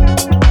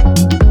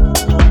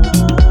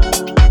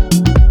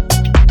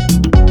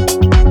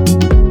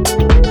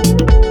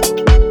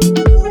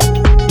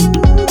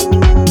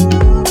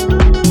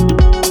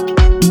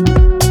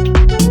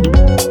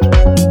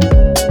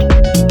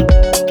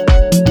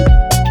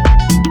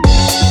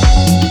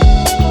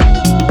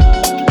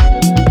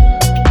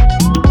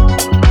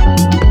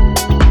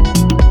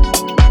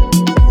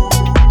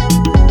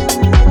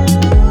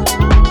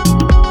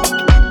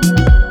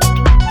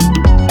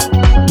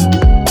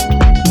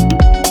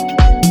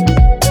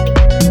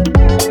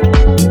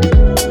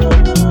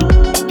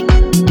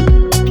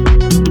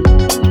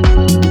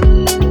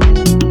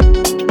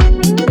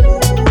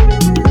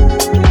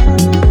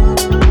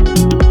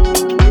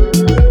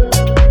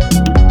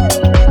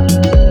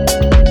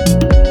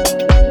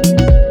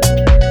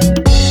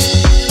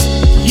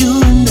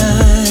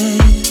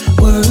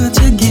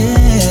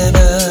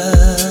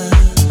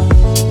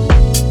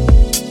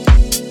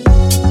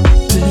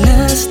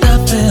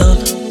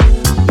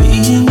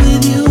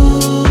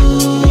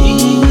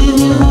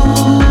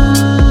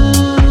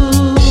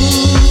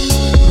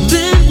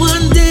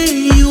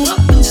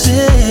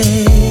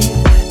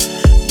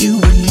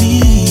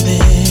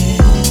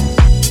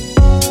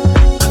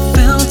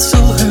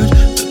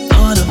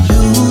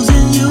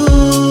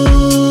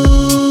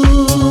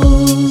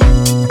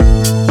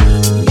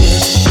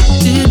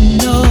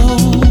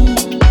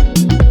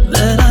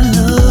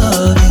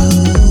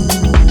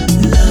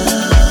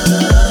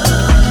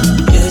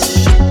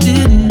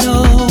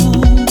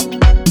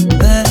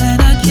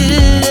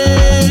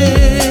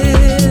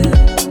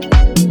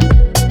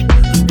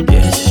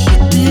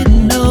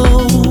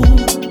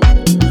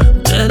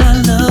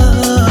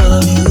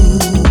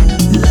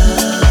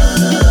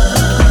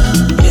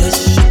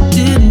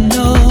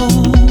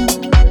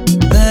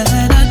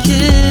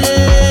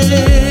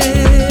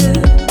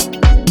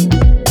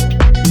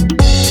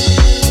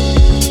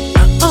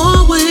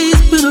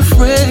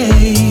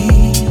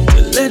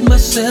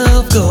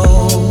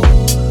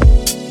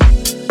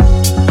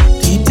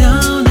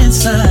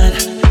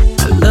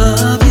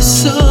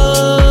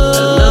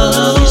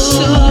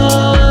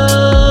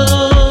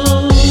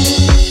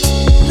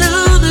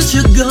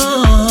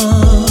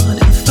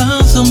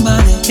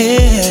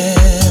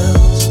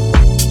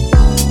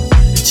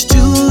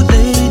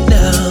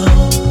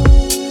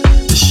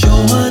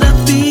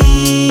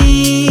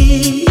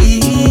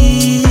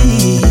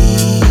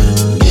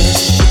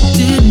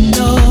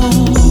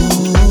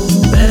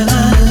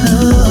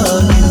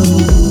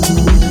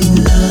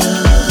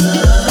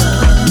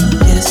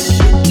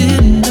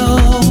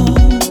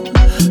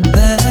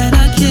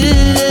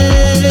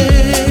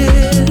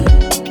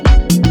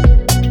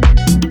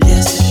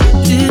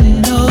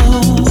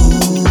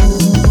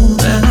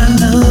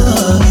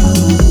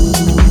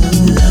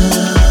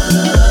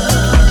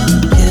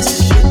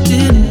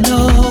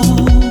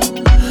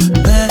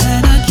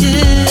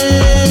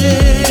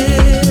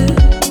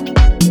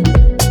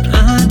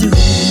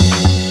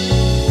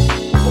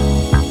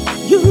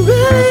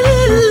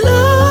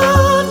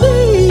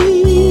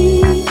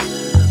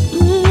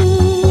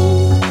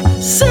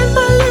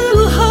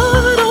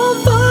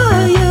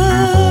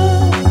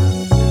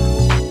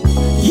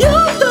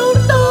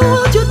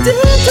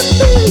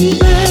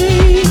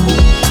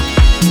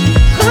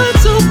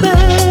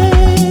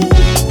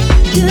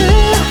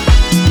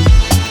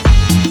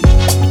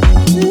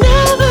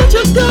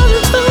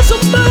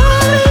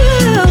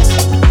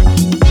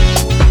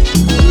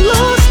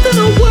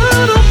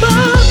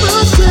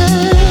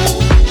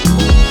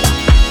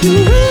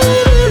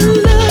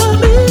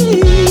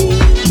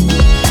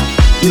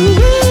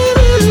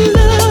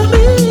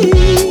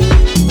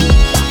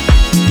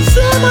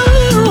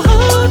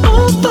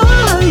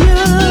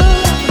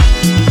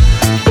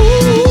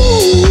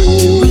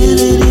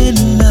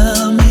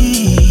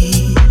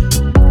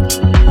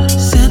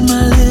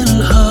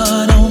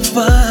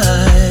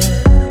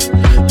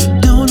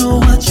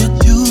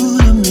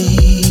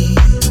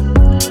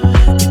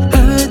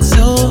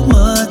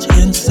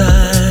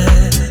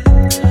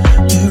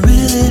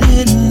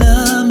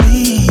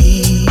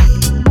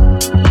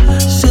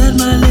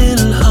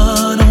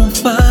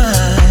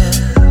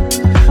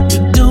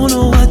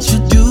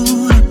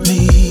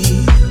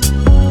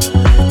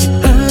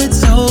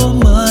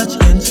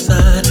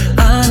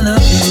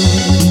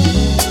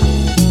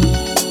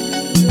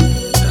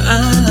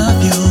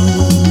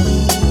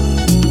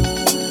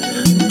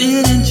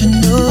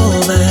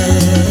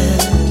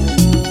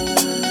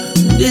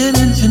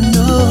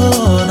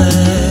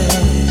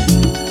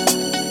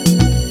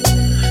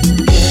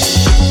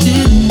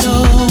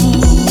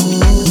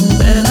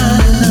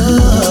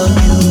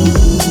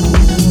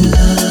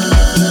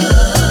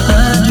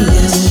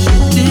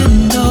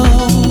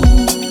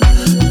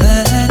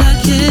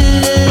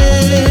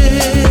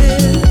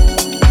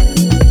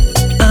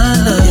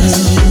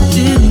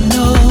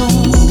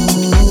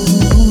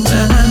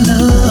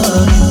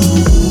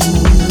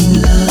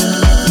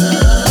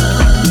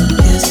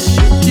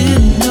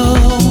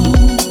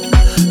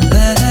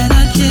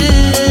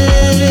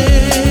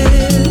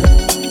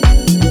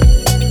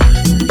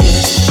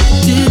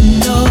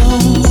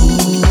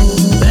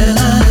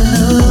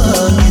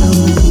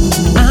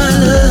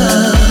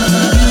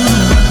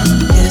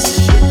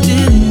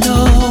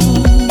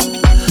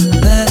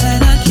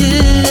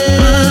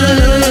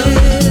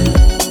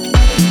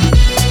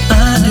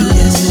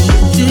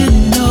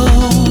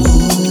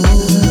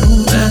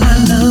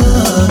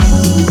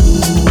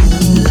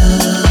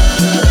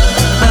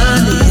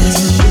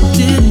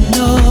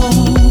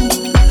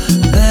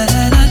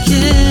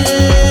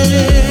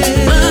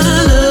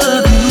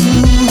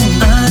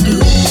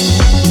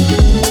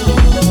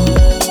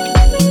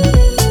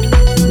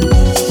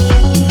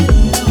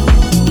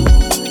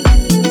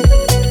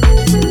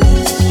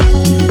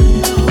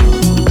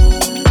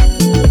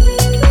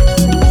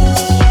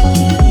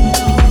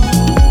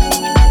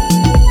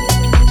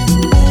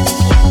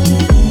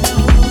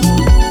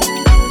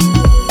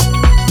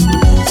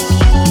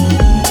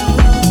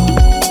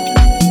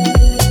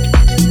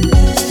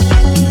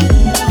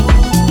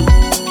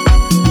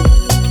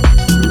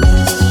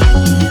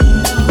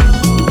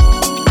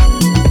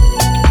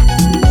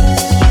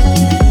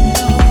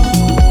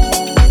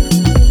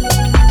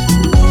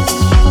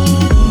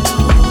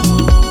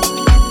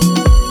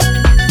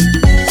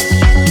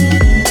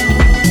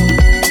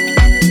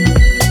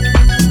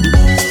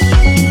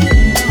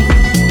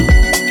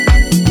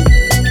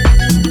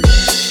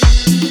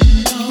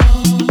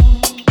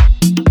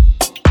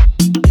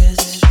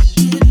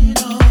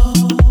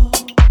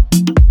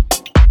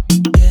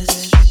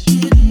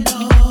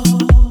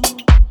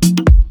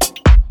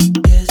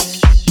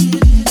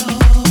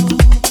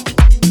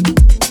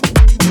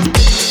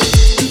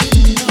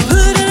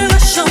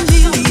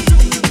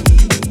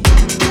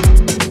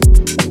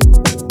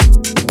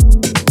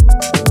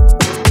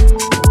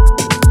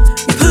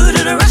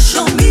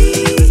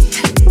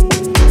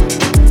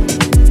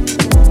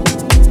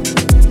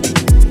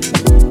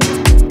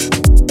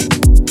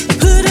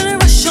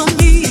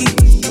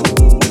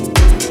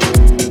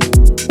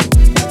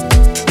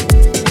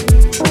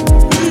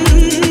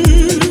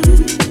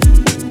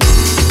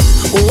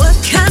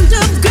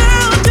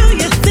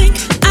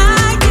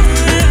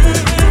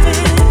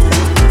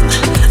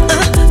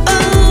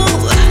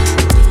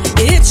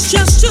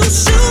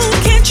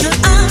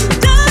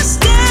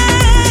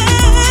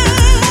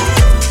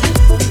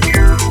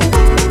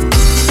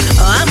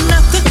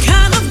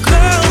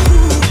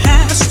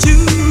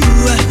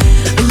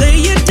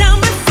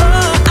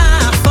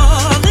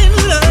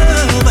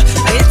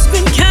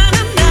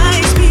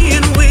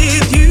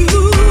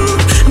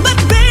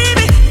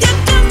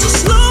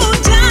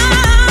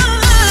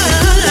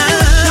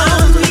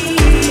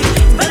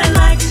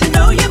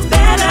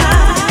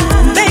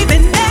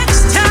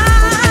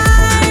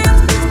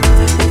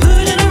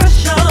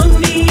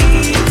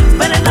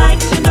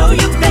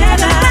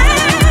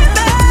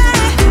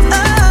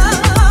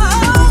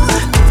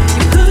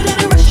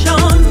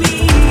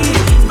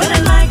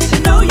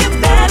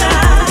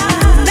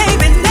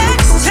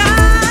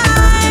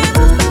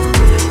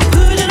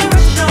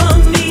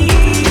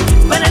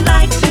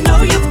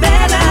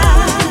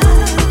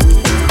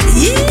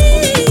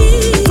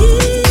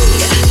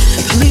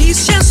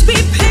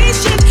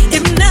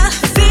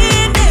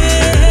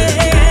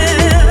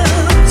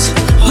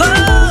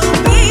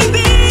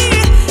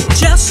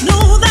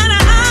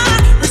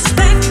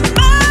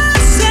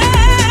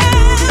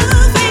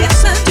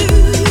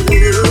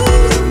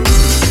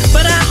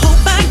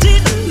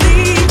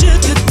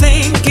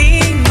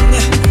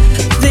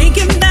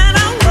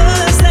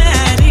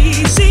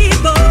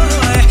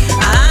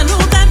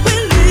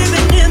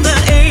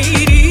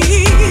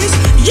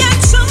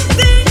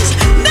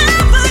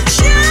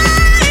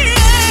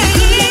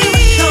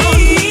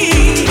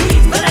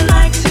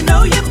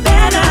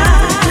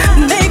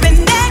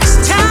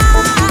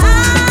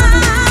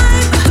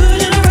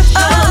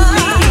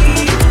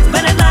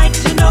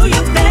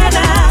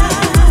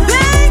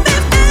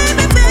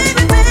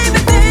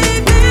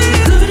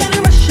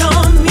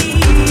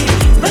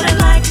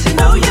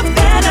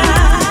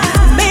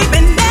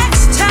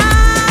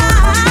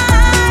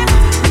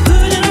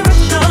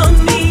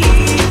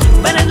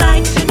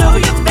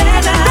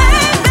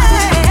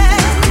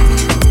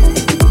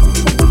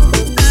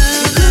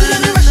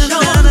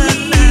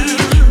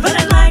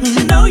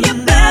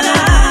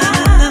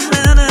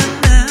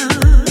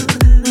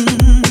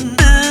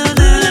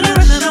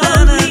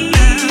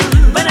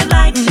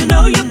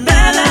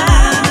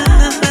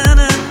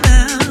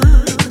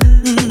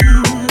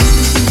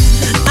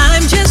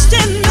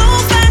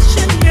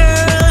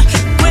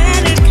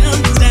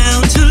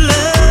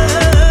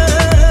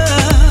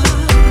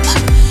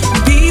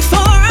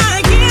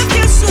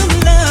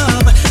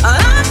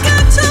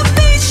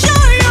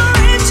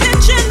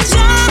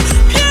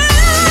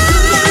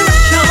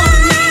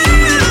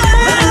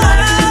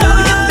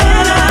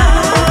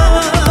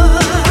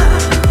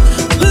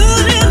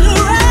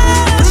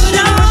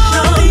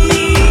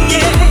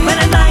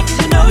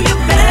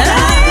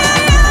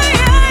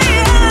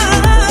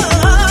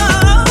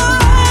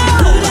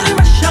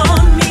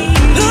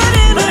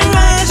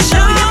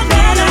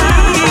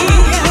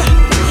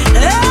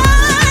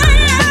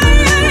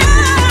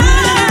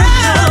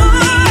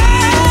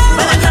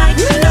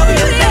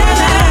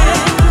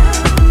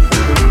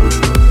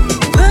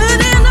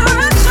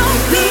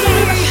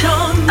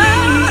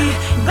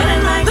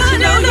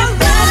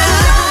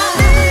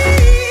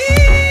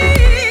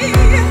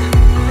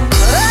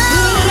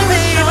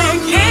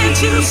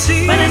 you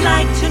see, but I'd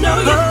like to know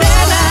you better.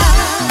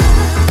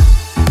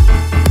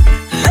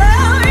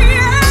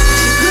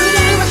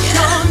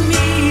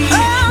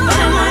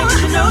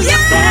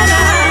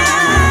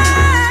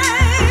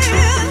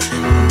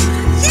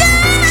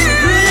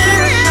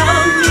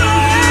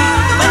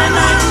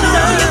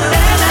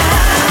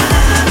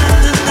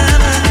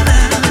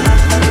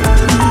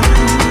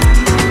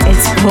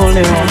 Paul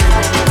Lewis,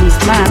 he's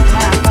mad.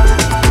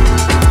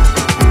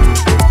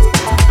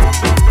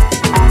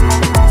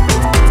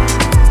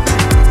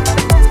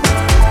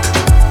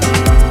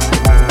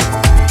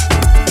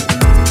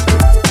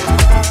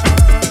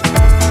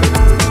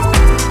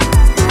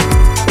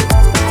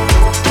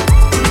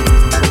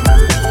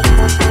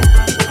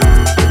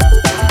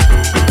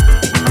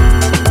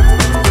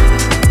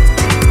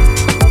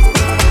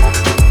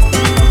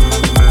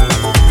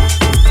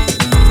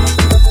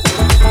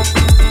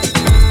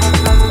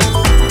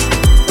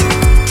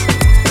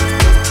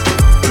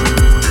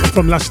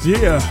 From last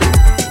year,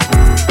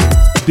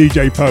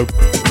 DJ Pope.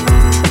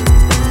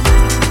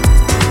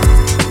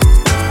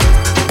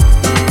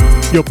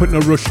 You're Putting a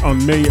Rush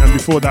on Me, and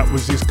before that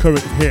was his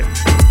current hit,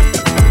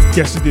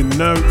 Guess You Didn't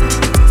Know,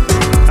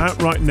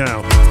 out right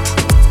now.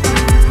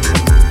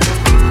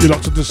 You're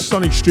locked to the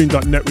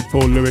sonicstream.net with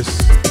Paul Lewis.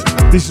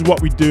 This is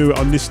what we do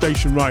on this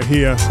station right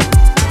here,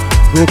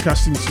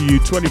 broadcasting to you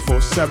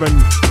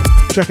 24/7.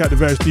 Check out the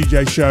various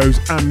DJ shows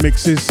and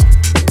mixes.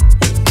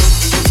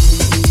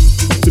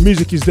 The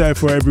music is there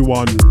for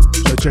everyone,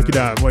 so check it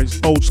out. Well, it's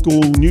old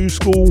school, new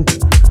school,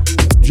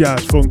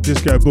 jazz, funk,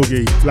 disco,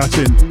 boogie,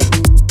 Latin,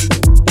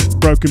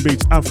 broken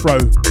beats, Afro,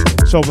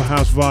 soulful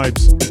house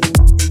vibes,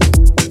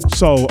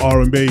 soul,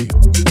 R&B,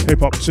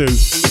 hip hop too,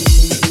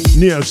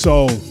 neo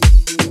soul.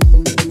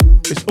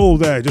 It's all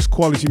there, just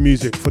quality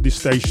music for this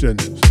station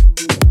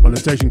on a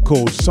station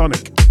called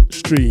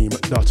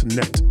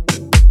sonicstream.net.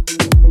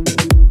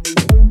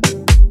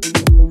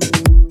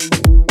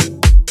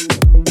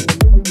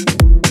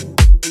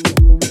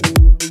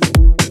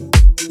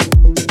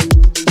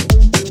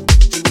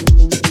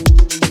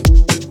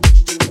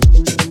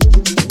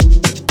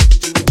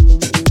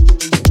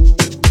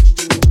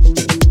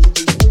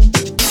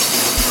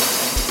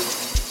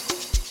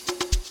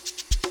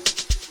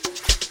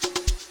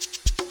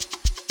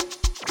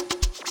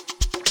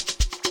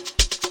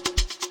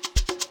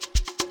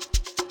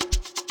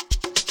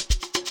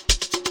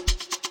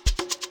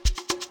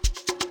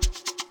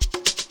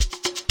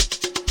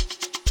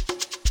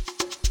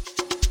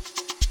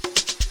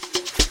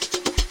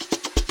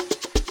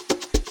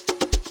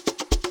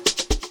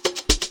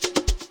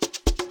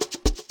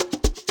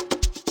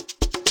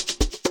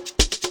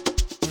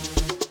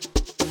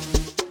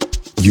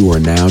 You are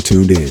now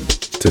tuned in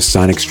to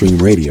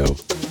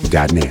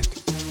sonicstreamradio.net.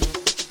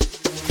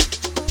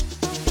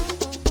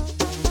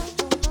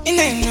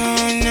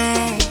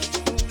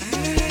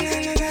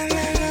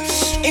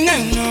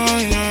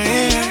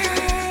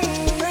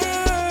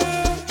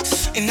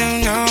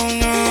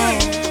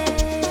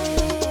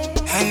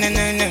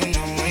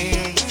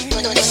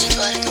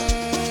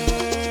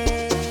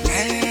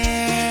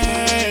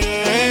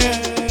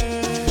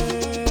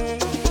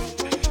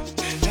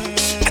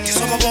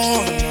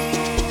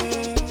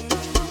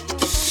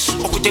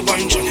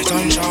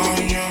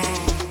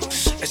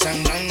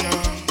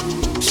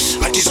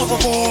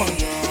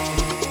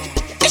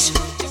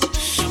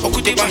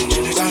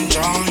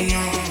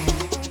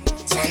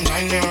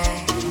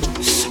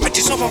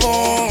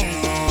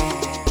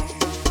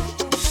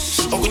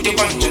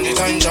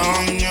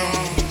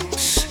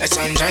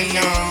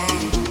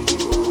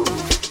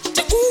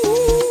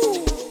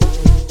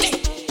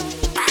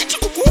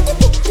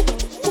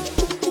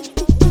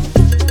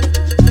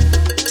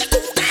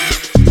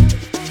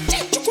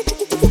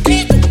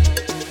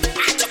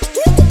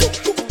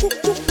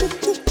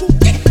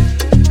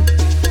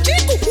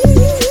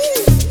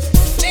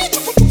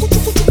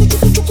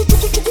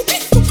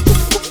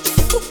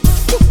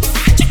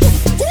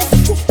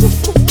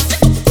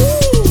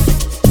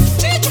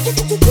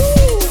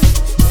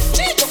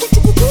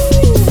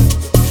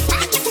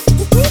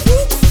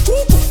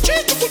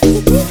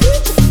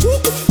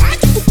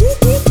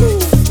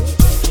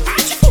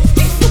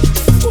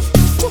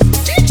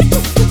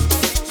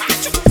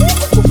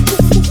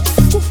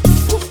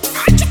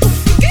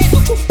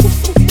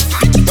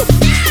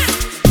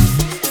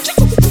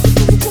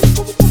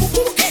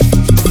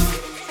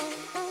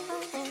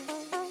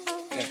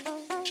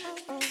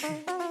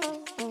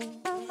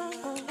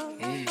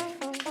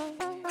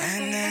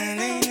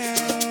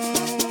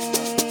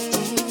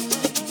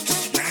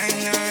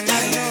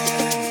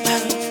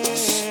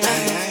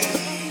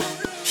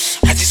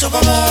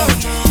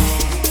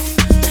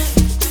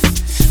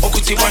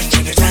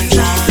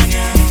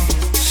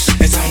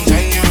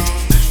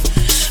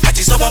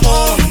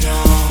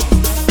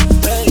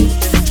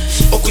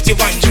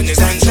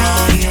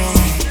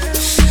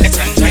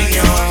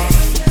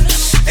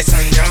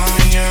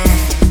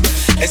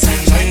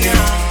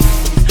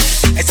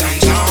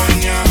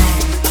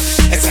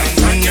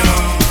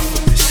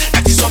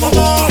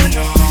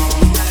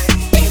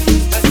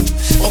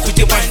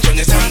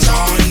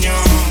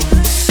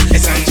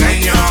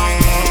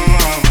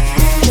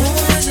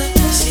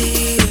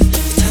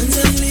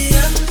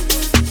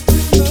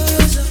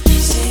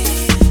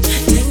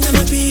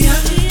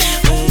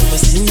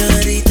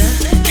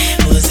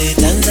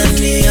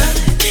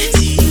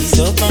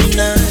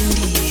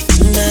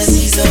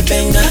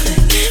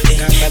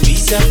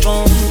 kabisa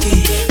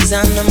bongi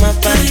sana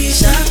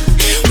mapaisha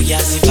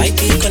uyazi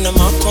vibe kuna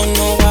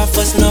makono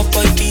wafas no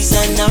boy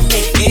pizza na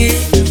meke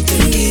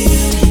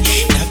mtungini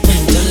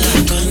napenda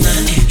la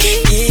konani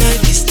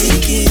yeah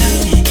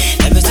bistikini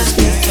ebesa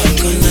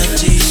skufa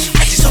konaji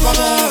ati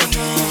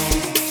sobabona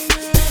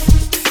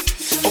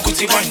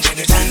okuti banje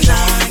ne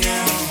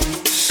Tanzania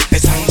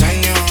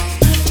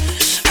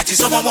ati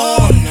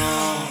sobabona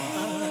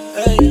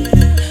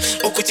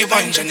okuti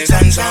banje ne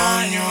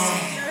Tanzania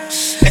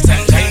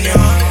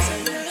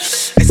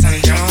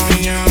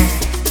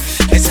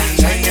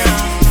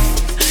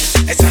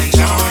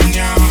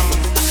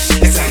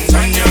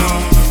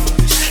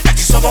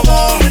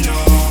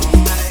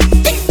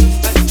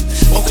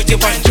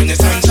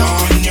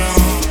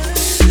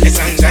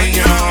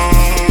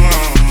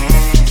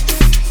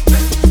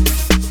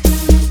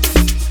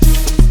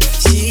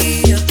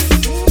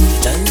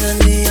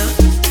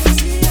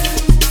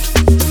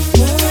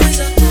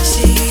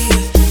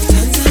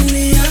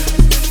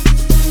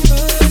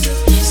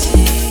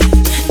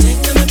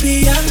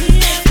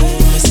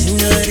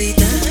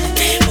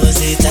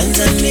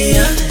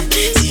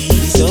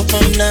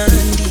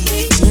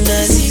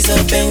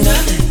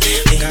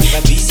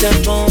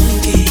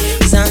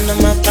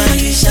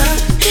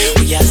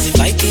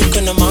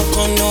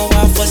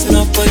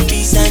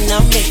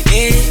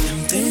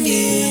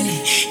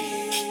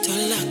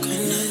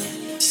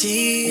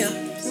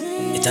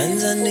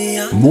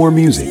More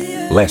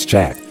music, less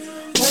chat.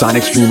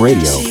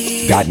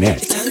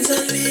 SonicStreamRadio.net.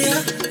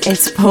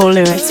 It's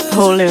polar, it's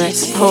polar,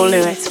 it's polar,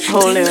 it's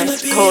polar,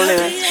 it's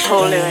polar, it's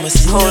polar,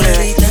 it's polar,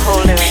 it's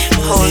polar, it's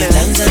polar, it's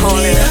polar,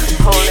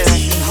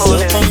 it's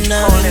polar,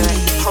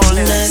 it's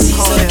polar, it's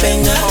polar,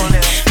 it's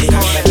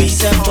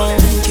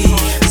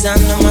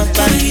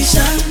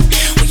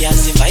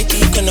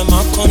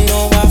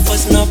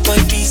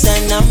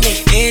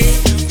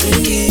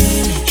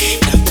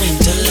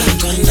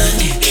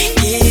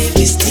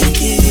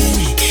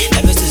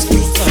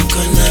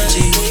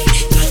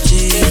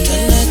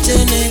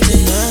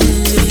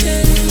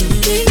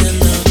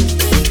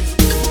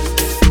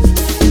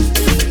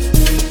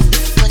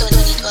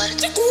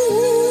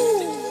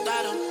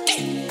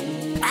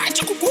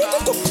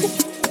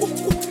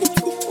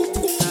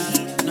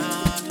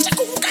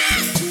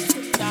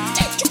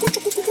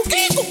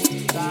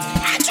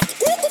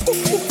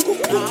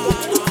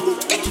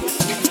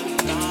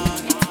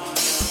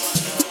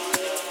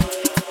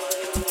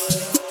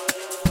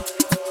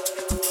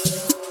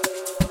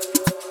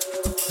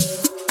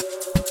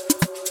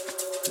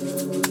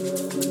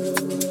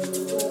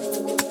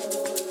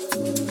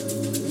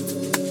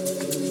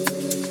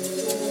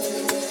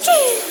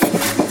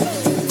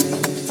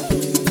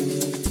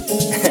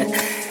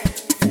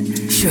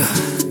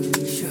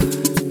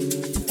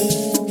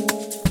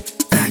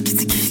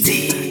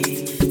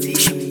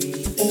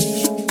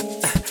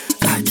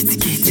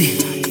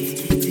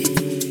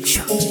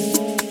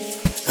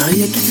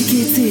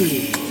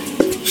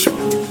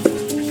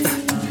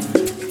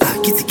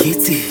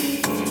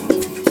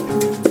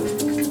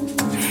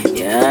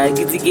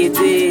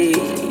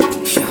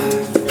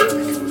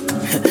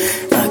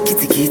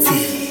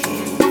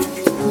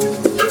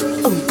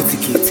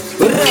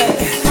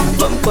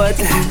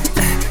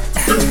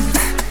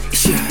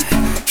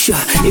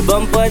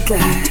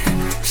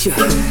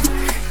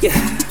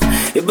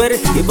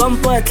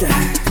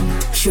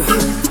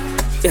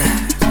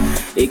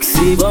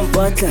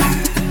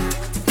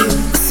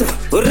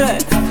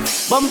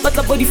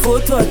Bampatla body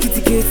photo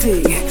kitty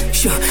kitty,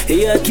 sure,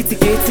 yeah kitty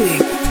kitty,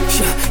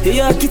 sure,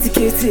 yeah kitty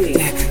kitty,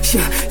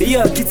 sure,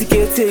 yeah kitty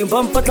kitty.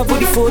 Bampatla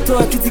body photo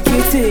kitty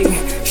kitty,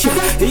 sure,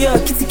 yeah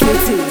kitty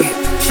kitty,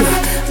 sure,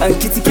 and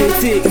kitty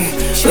kitty,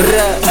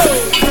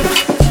 sure.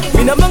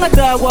 Mina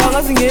mangata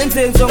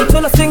wangazingenze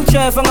ngithola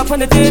sengichef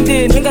ngaphana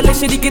tende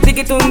ningaleshe dikete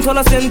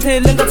ngithola sente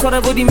lenga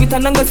thora body mitha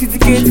nanga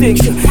sitikete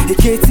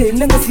ekete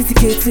nanga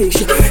sitikete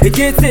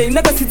ekete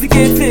nanga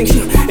sitikete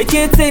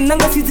ekete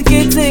nanga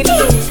sitikete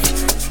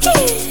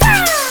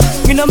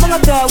Mina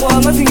mangata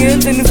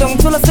wangazingenze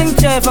ngithola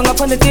sengichef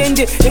ngaphana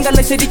tende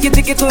ningaleshe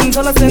dikete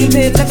ngithola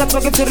sente lenga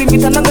thora body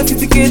mitha nanga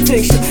sitikete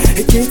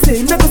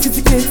ekete nanga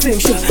sitikete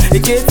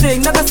ekete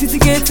nanga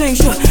sitikete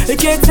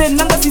ekete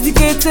nanga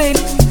sitikete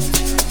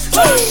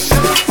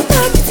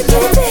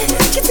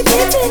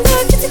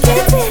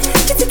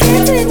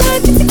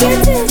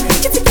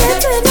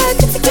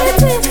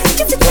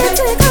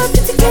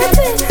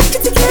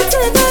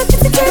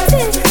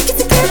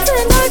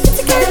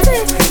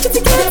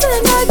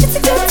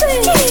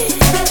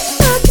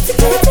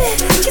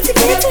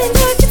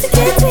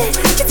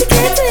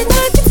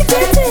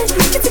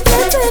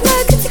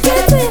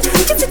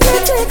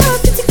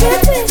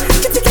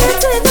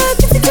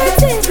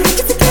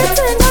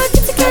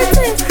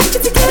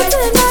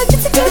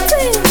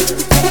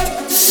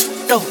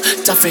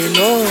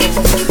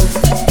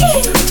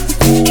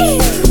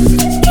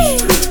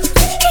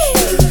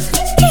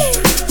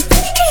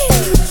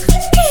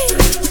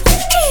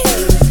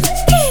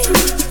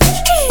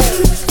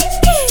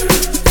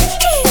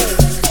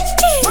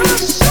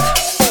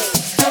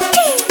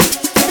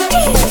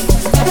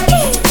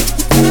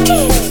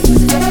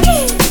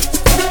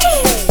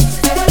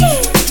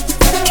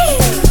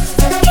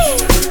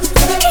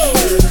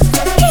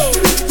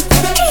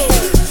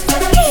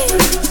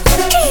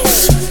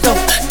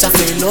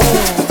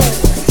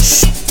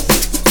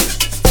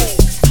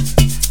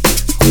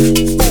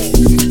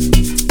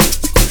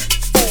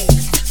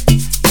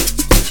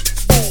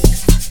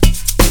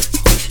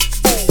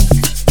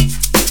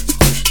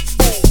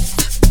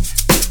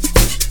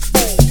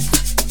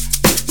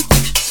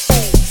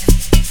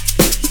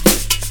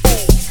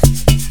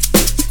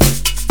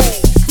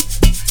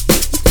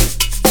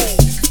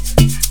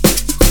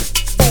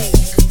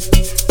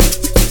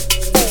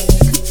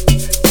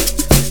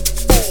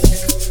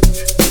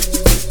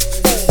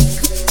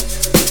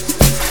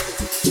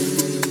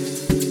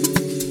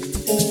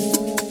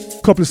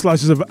couple of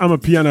slices of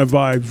Amapiano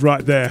vibes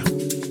right there.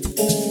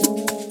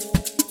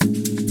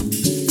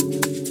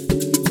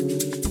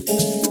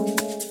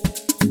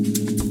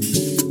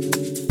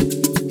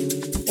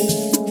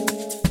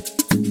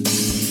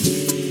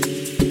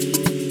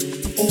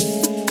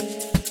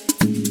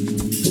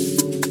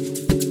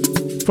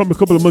 From a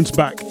couple of months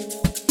back,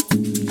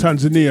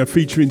 Tanzania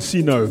featuring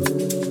Sino,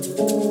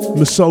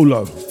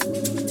 Masolo,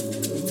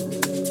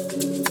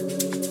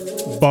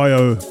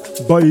 Bio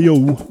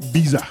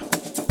Biza.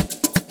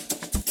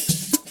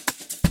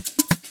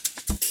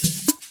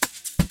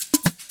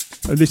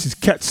 And this is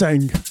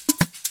Katsang,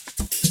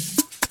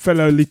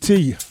 Fellow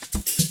Liti,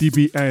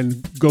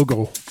 DBN,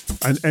 Gogo,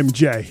 and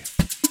MJ.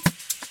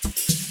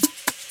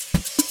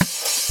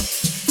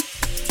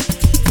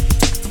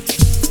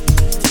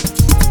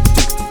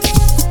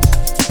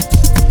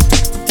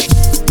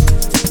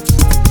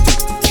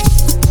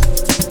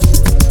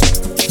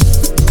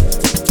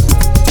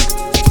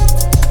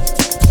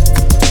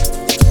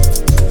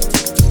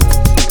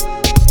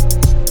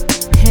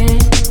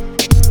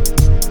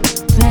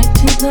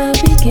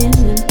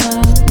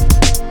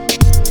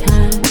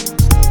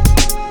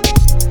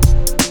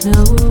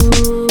 No,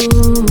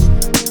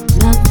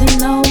 nothing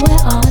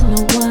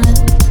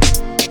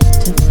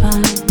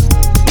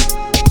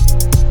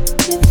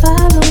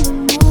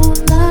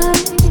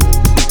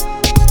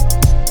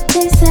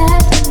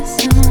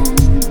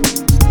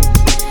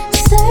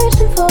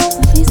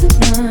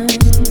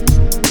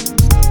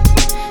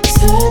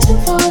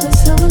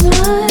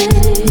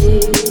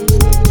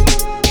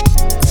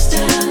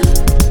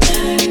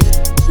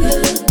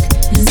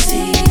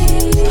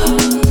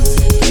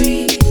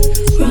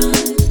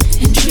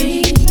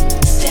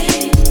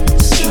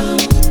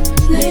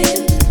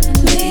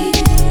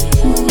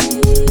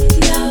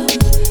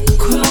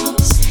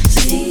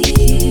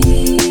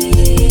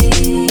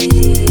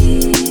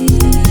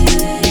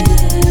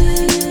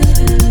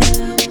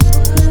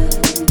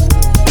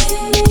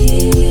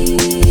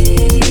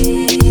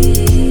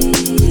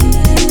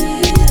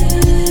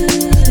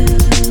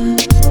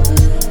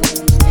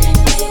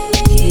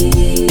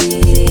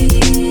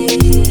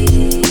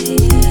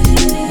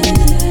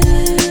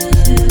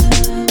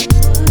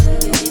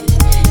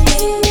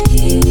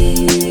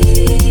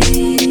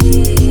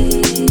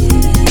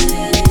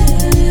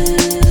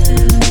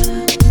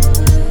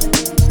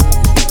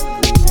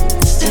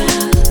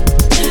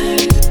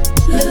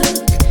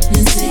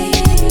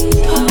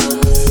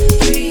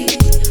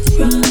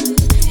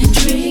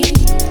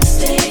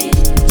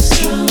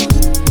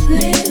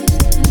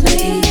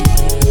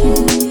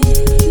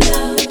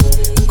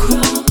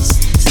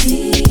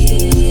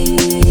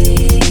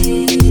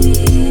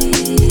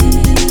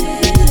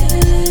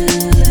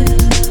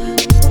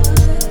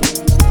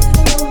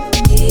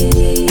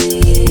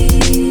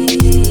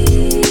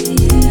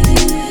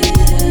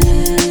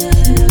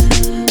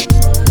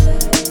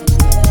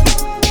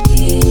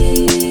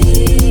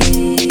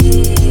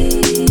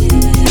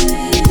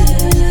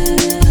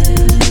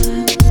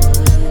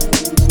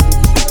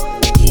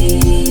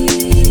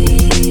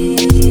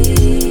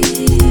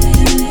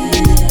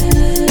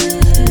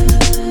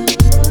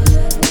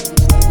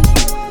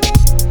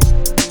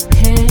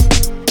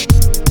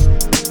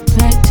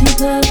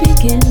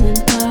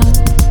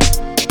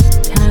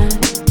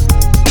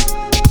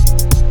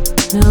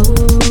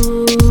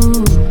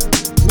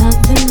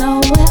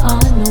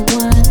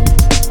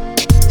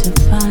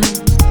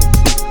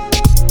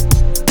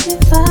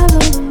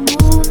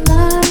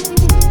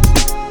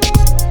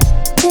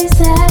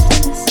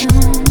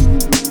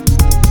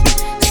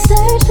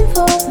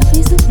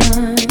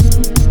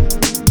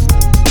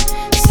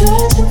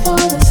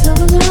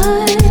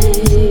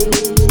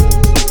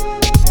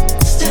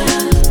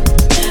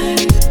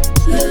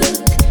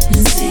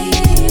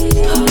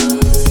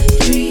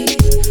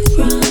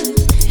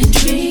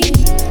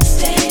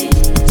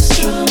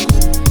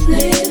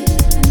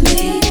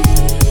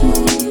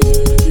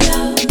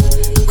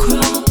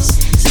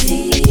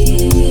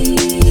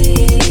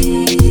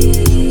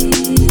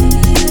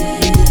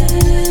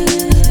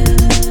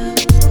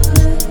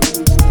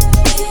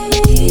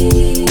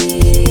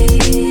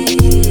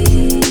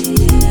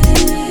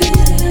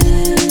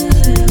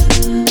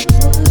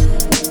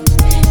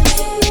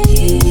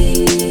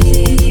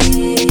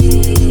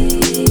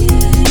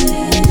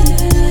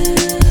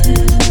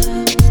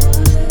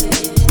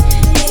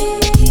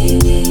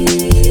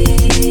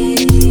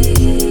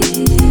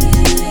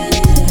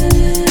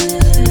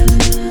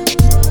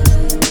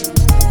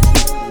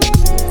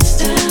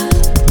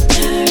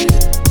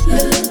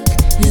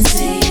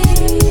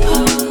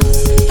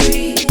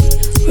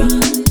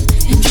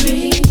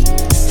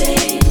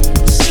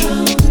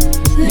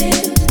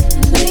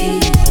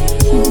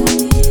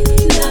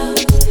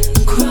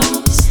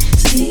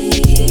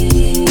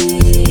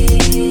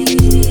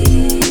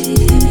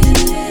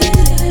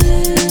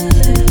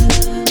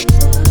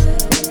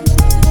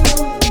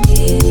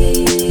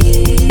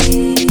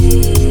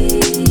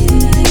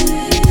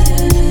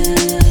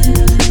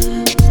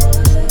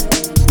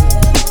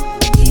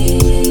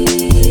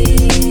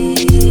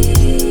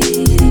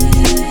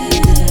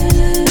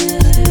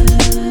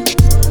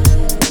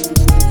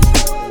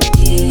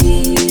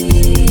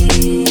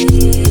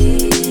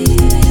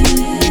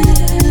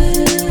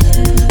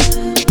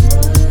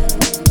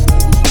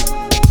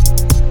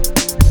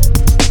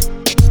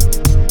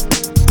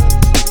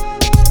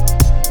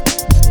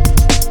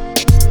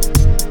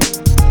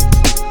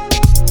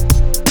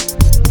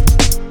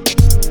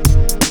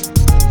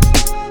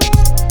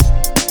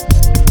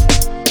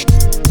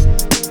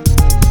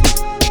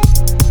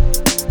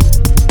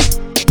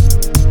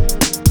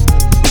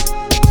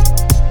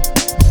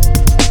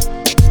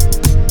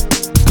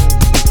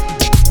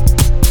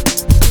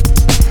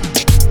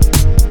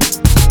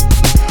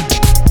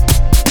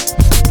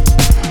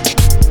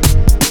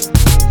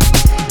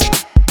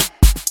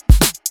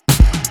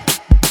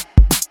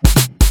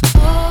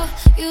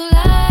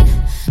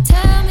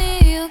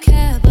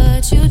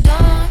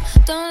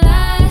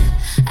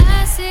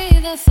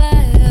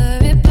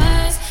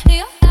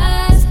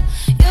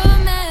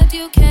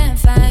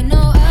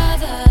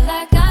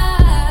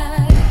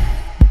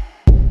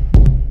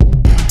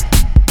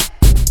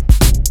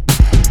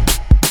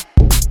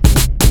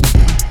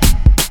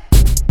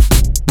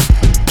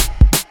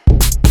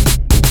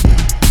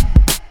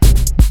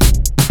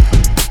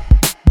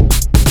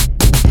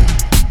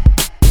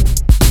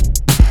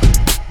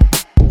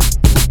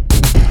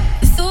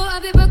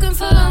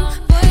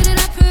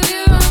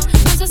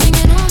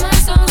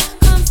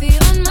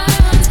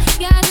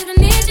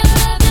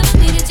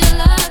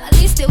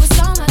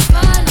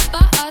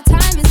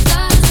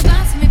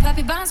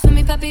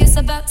pappy, it's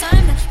about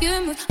time that you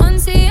move on.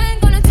 See, I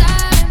ain't gonna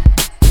die.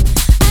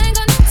 I ain't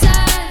got no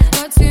time.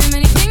 Got too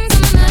many things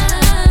on my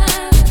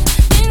mind.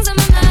 Things on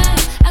my mind.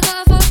 I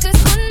gotta focus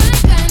on my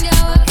grind. Yeah,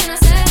 what can I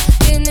say?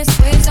 In this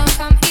way, don't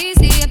come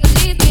easy. Yeah,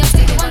 believe me, I'll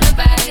take you on the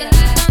ride. Yeah,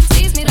 don't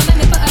tease me, don't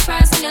make me put a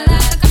price on your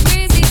life like I'm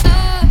crazy.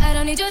 Oh, I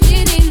don't need your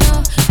DD,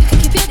 no. You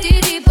can keep your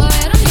DD, boy.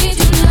 I don't need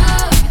you, no.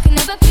 You can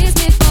never please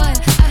me, boy.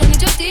 I don't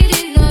need your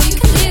DD, no. You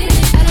can leave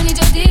me. I don't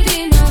need your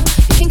DD, no.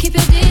 You can keep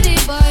your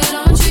DD, boy. I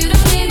don't want you,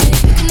 don't leave me.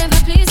 You can never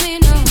please me,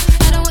 no.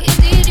 I don't want your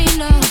DD,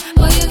 no.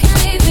 Boy, you can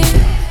leave me.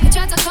 You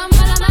tried to come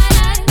all of my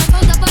life. I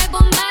told the boy,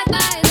 boom, bye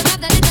bye. The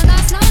love that little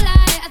lost, no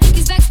lie. I think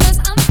he's vexed 'cause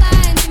I'm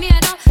fine. To me, I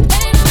don't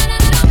pay no mind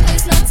and I don't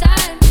waste no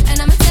time. And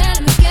I'ma tell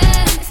him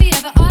again. If he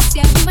ever asks,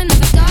 yeah, we were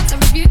never dogs. I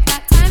rebuke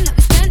that time that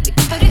we spent. We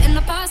can put it in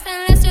the past and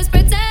let's just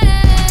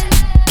pretend.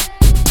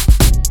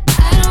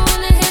 I don't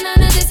wanna hear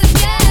none of this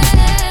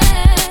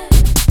again.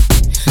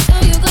 So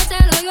you go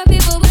tell all your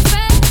people we're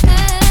friends.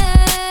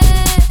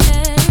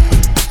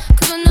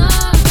 'Cause I know,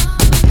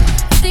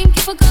 I think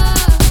you forgot.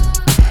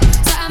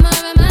 So I'ma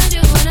remind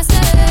you when I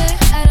say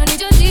I don't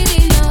need your DD,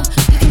 no.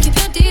 You can keep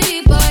your DD,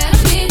 boy. I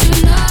don't need you,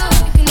 no.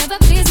 You can never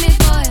please me,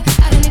 boy.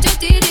 I don't need your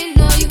DD,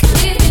 no. You can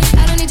leave me.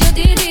 I don't need your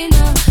DD,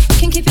 no. You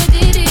can keep your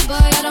DD,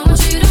 boy. I don't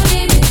want you, don't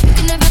leave me. You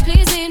can never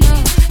please me, no.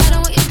 I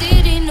don't want your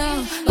DD, no.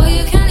 Boy,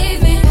 you can't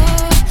leave me. Oh,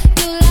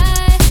 you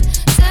lie.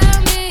 Tell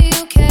me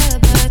you care,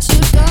 but you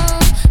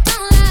don't.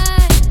 Don't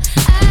lie.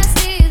 I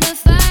see the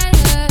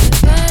fire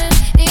burn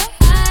in your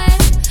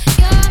eyes.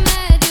 You're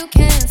mad, you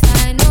can't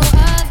find no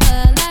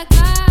other like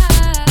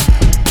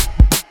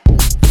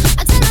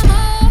I tell them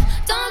all,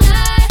 don't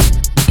lie.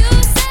 You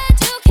said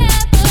you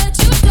care, but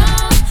you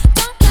don't.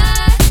 Don't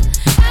lie.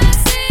 I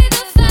see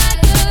the fire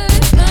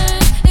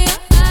burn in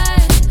your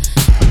eyes.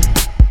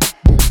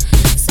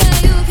 Say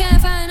you can't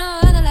find no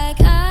other like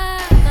I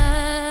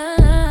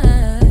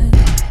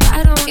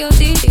don't want your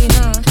DD,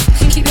 no. You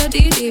can keep your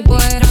DD, boy. I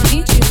don't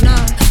need you, no.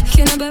 You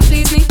can never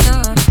please me, no.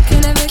 You can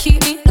never keep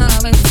me, no.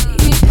 But you see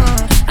me, no.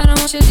 I don't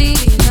want your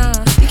DD, no.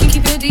 You can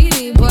keep your DD,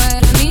 boy. I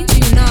don't need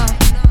you, no.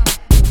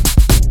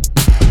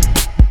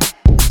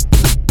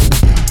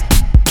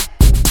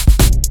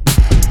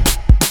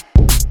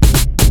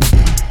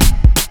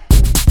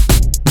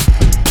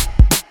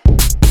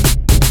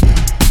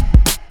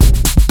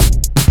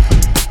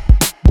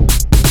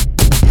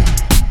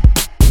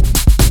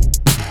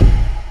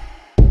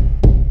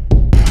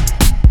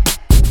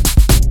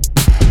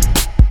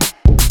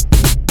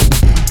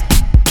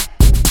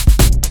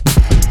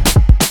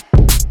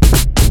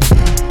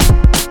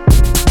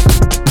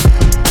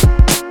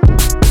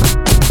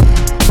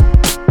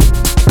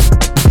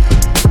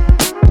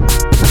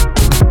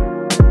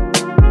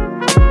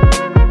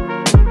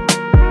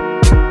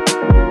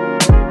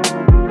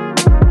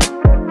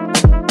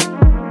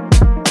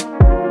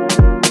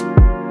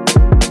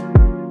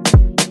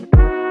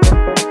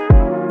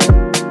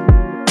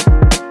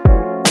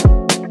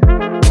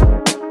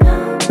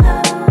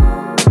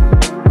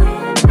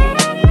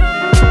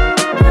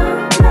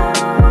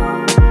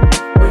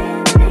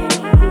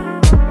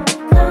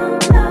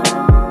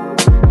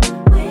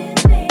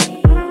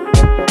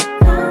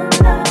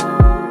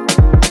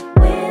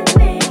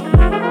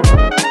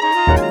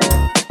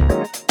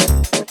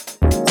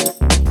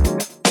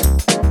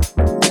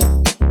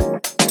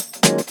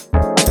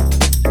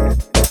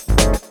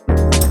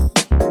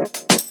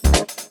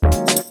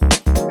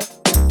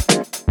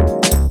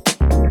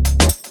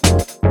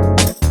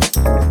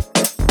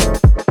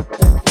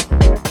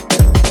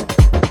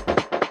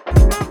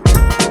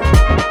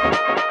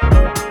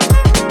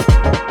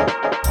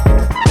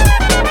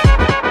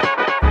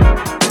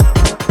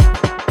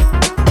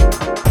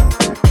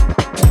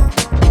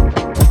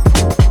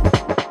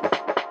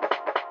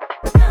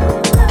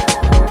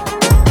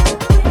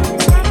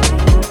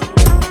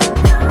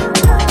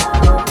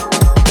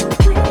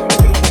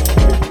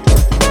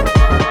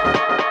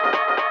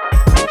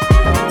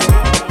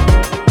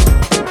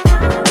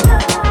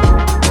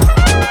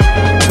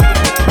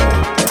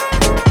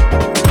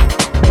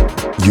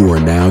 You are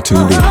now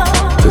tuned in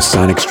to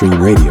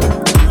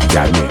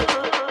SonicStreamRadio.net.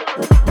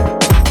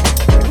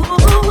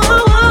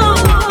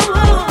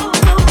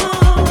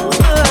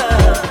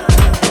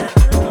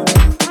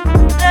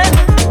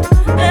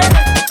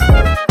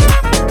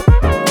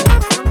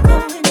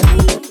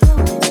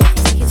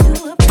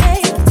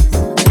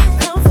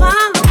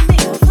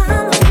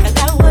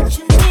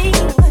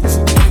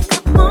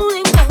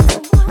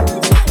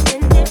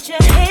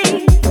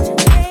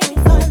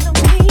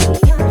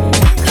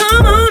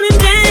 Come on and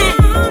dance.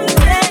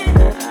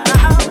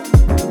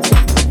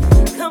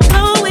 Come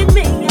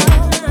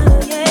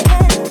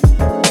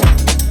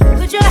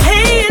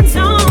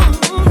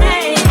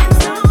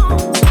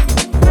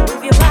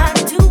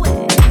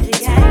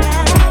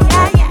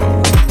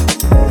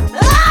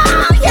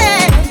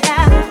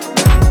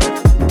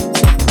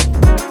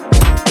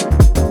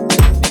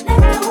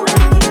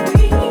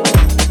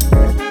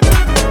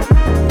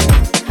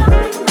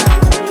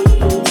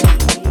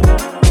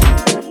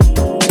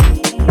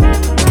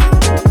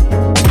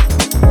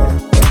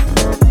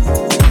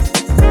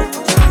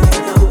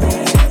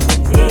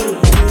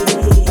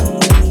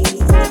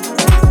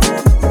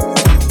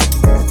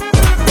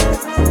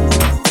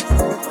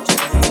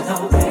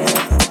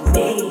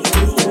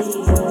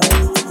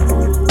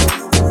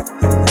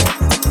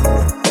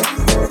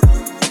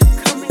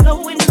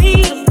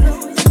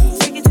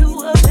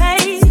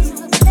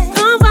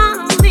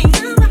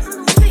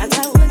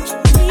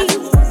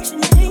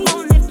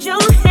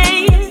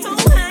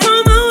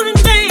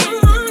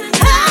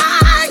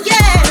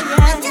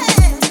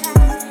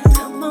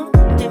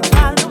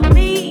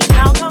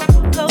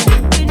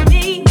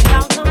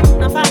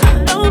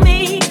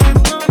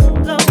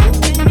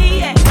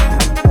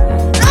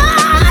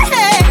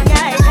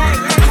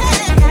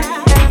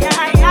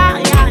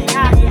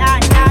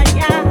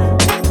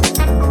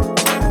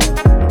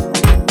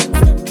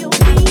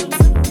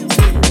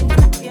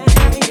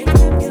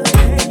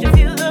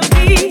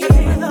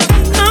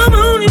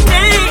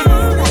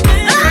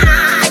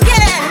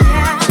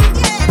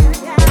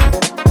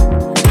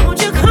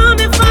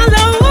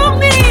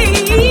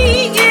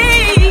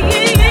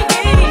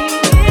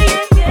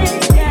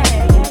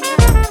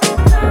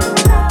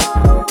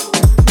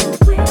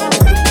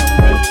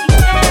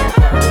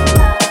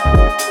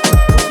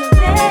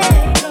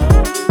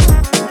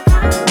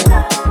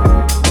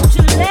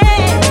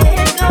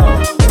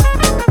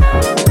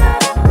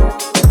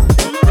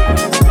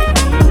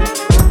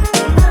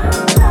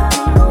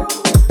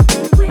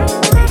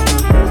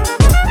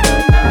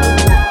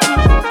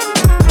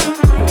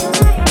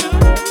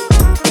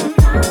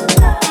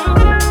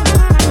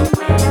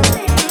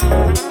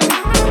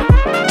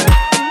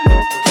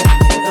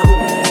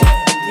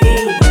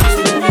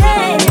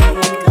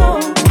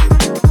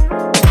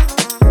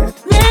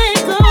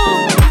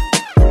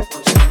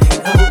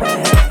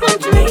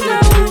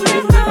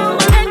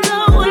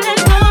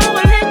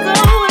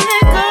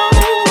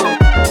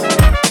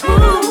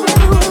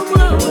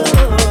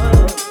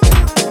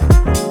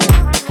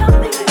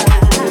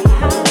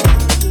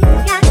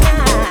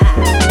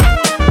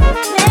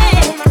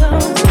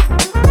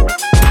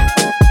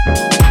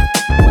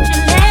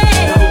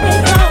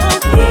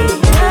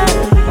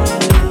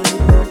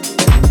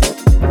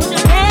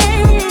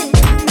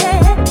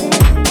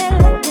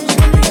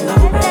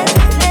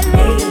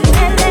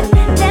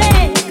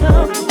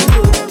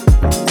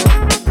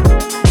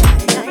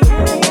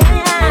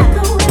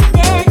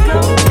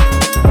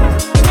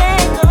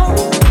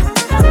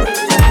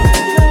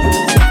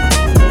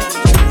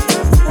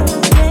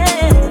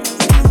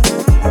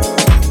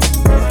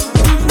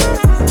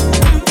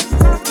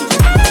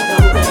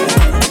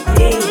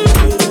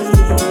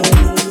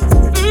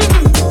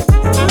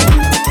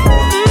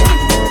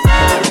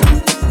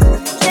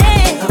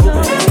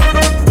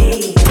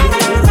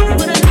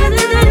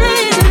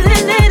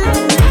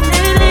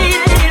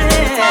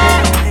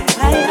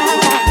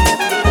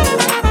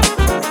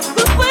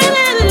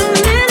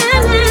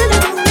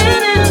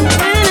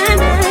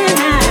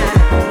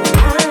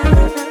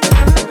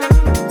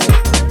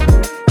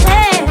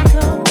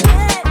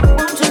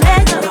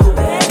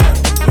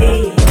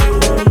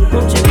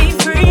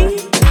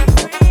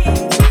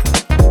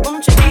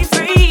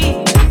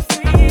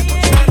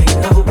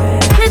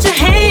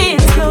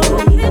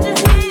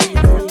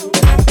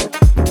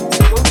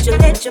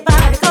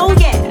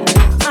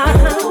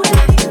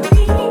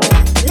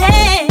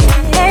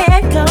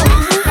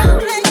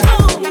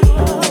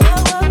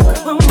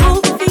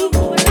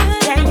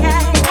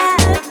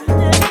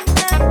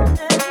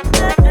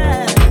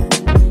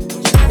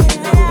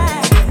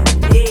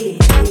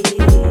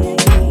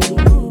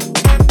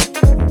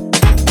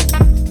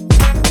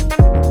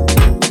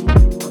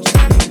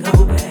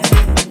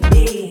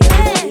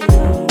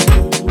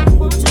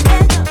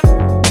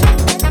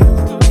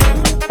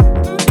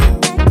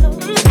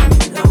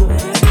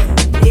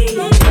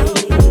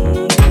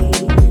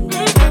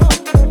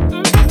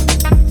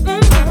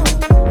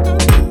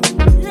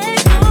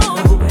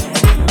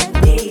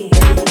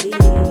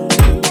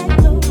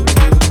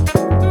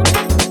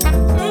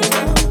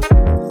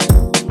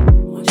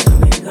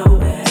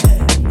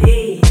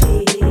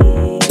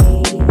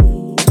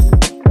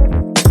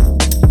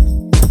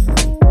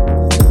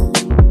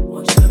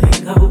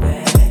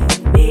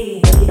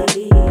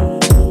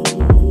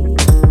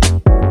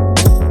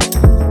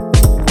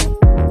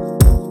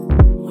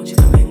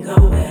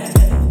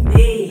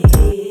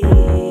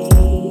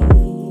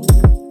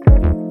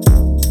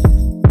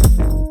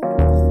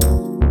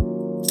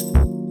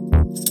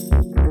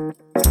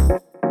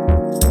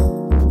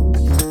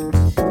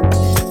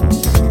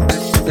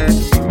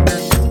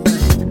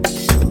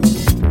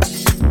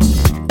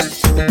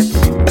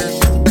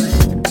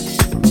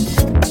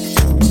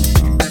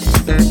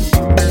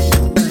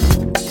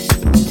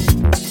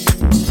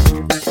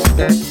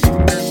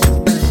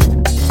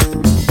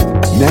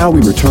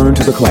return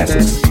to the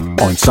classics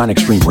on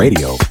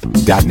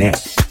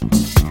sonicstreamradio.net.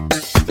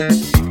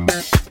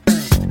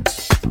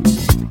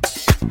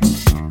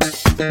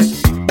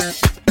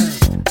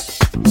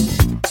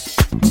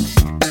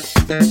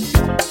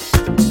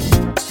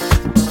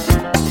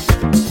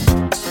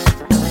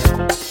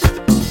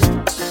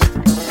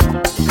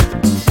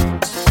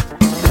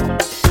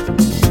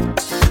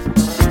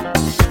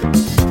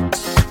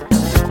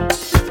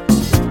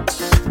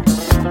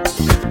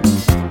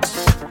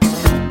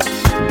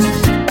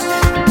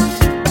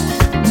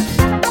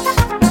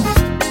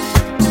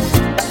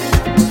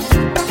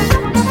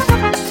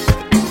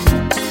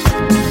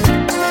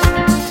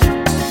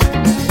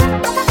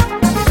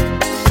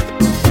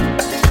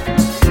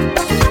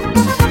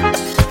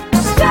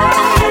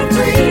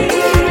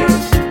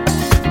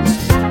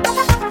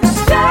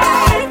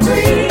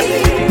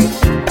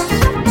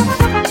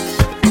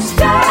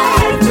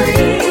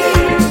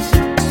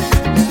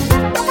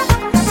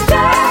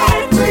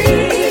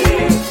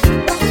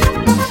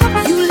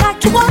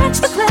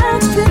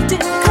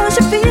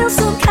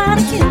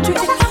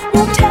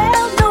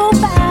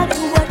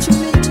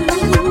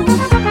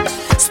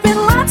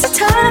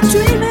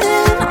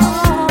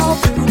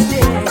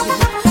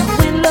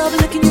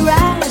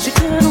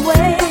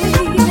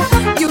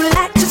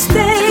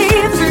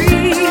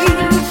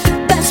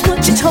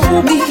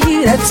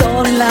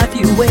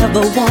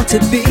 To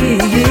be,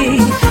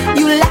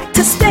 you like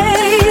to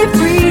stay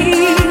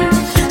free.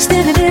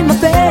 Standing in my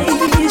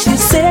face, you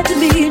said to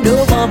me,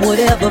 no one would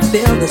ever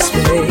fill the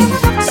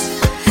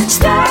space.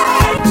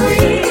 Stay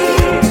free.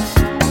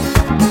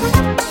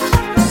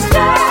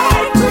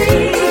 Stay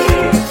free.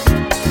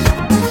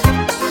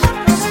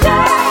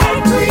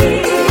 Stay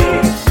free.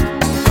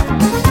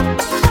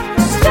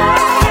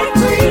 Stay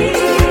free.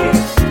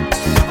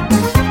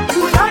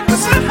 You like to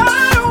sit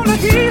high on a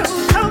hill,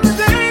 count the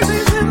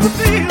daisies in the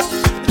field.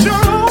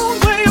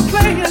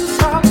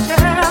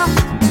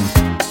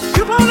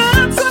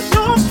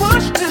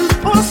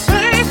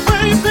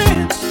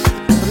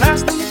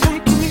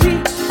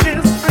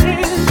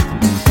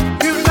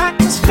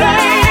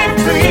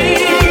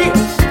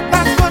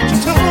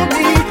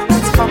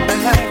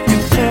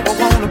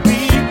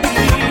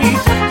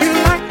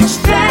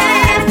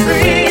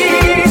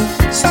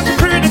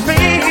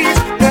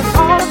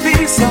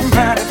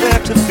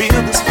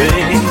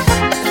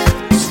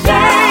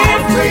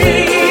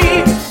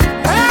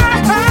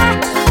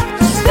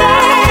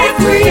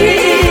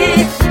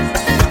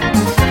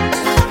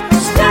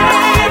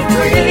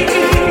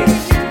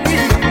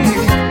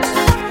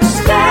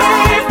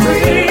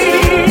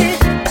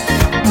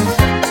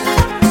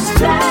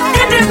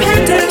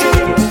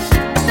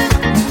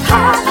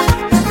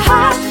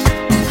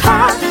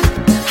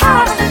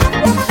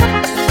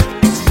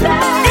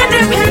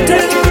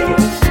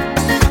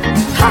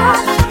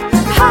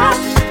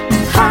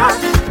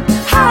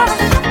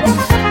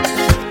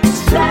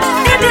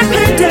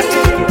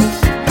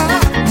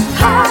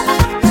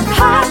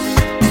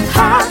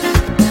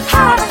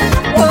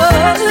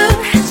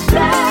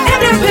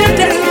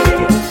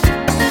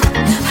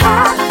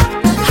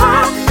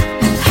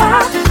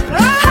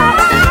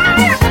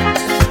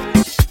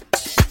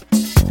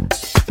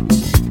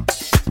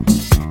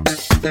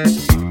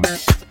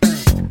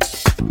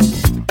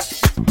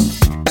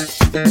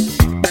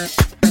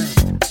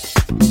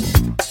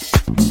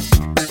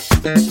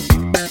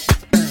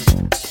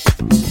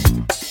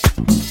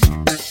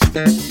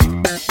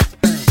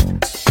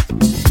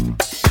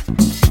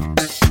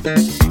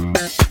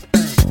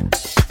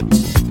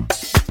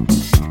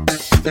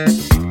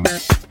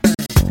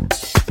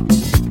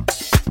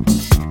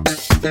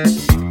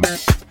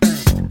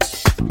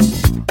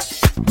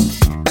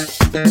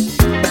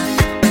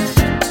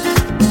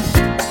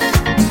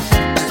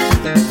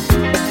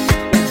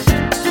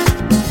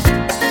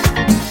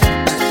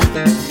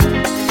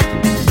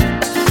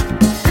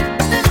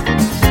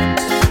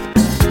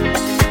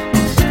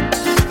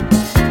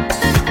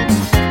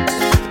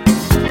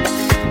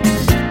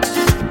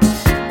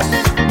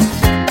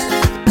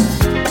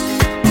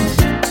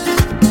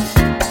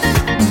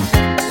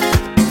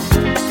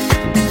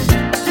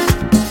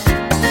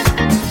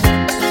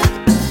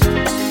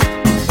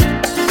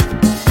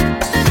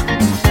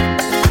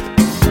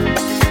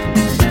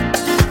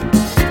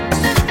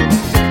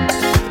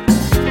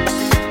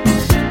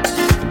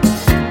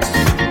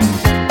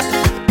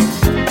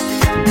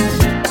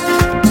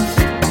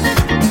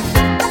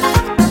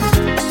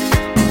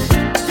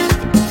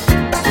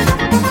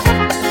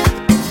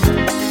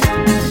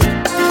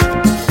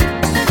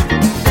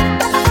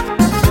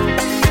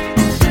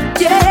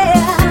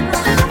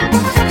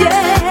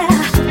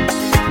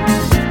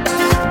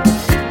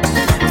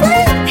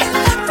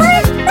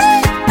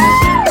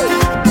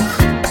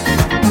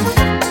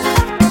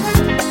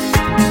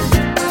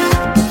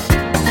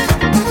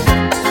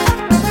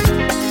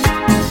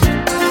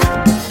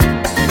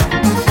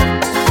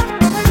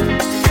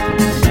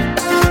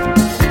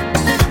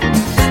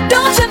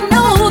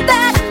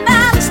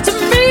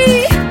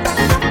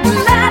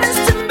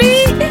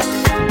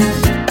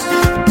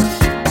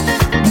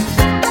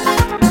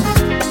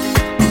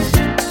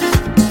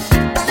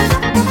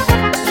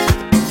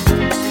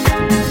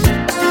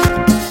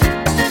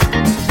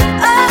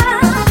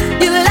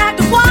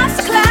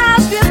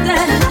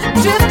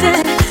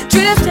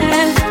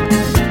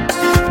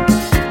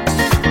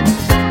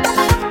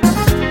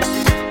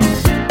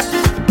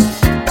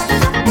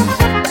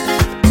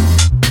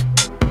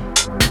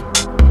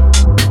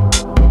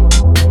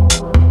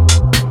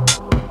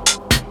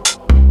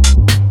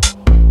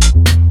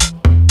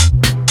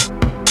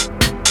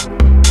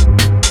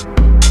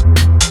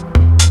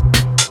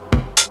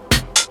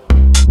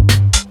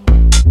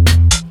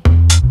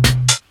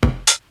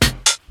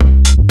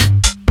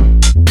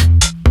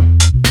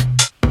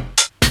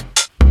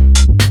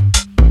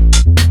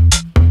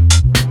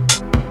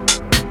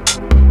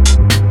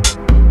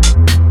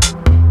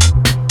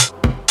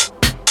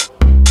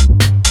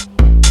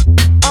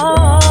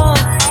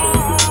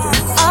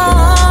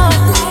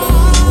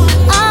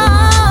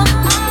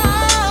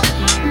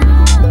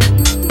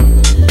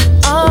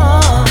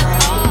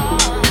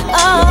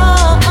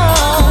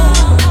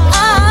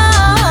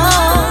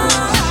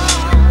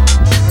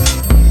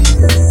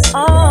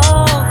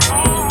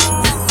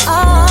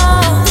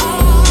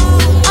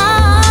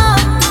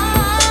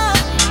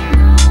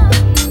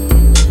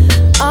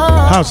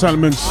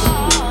 Settlements,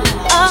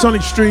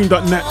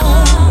 sonicstream.net.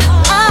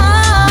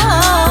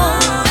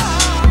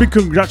 Big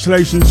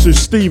congratulations to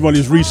Steve on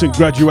his recent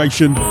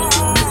graduation.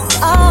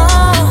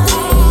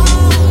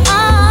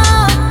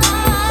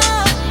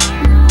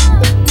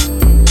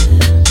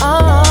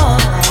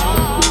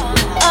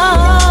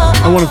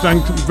 I want to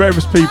thank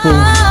various people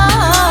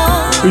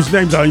whose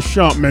names I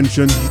shan't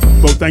mention,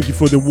 but thank you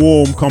for the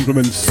warm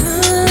compliments.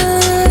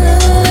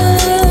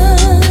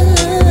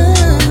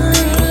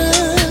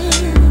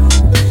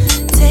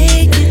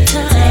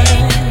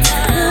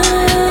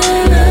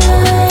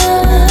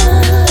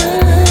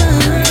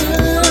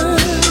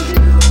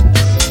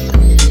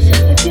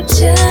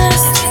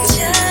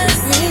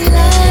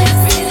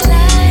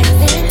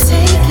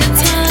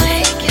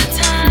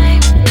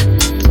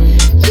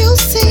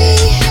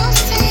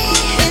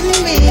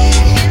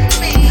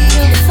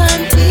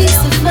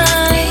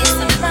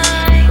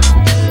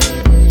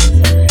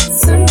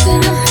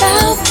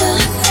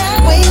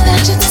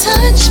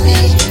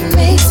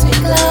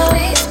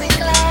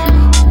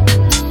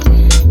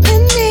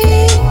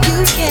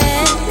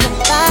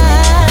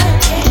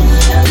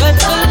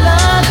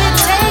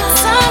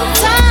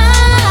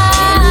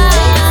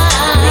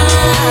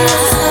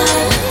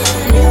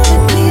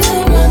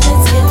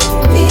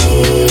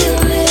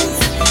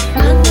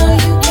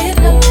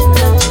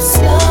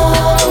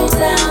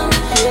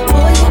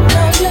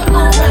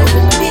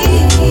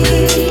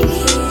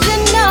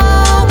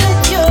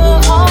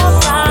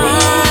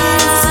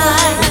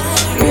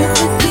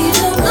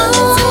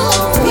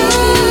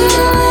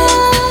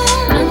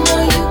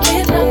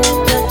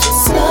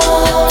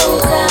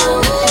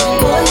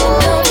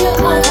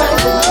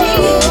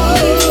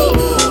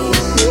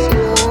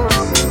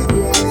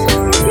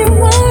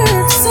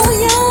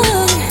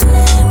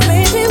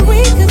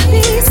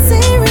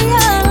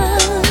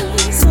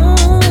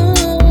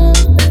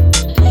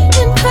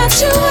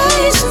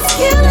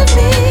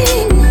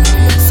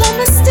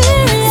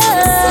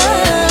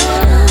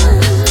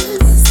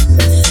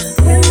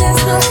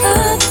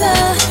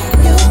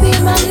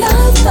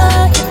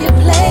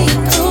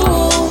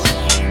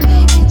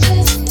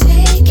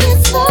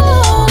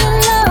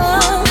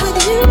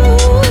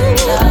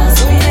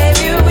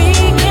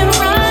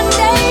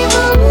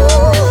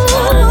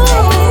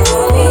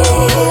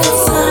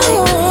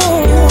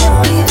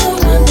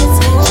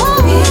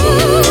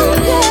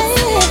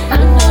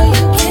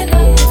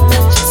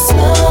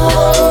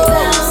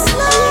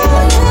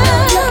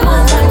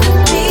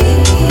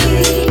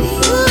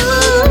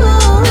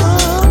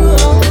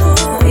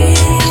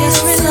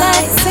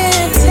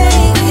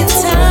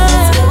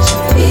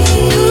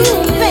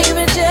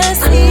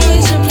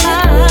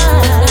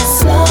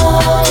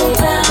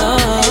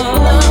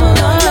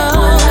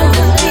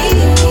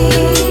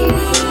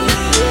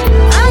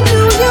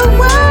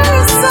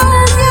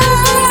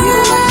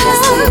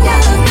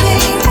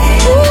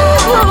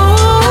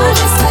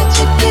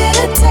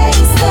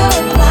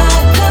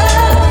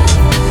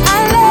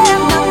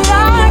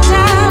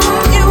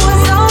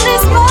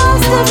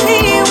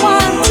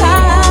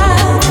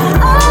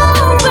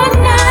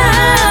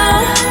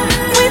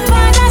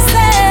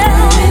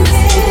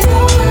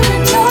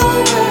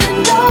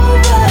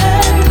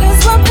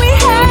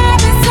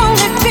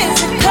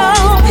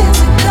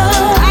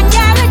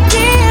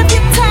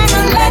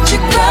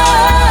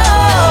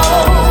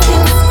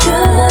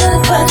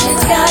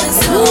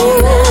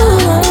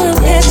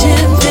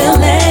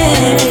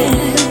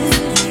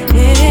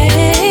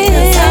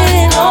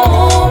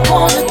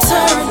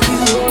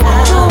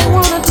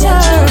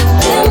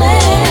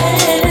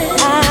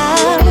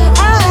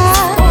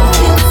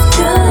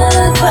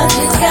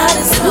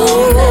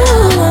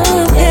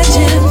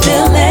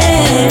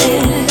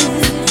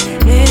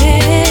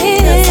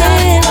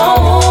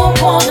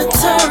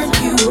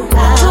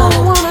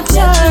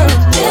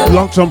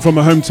 Locked on from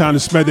my hometown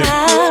of Smethwick.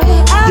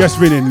 Yes,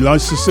 Vinny,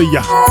 nice to see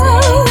ya.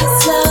 Take it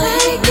slow,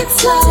 take it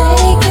slow,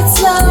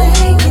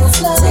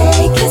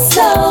 take it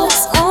slow.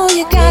 That's all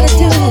you gotta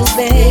do,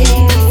 baby.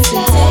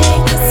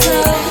 Take it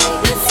slow,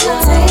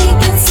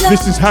 take it slow.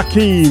 This is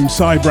Hakeem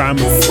Cybram,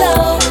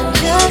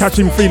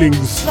 Catching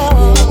Feelings.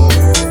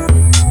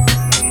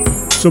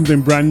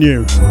 Something brand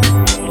new.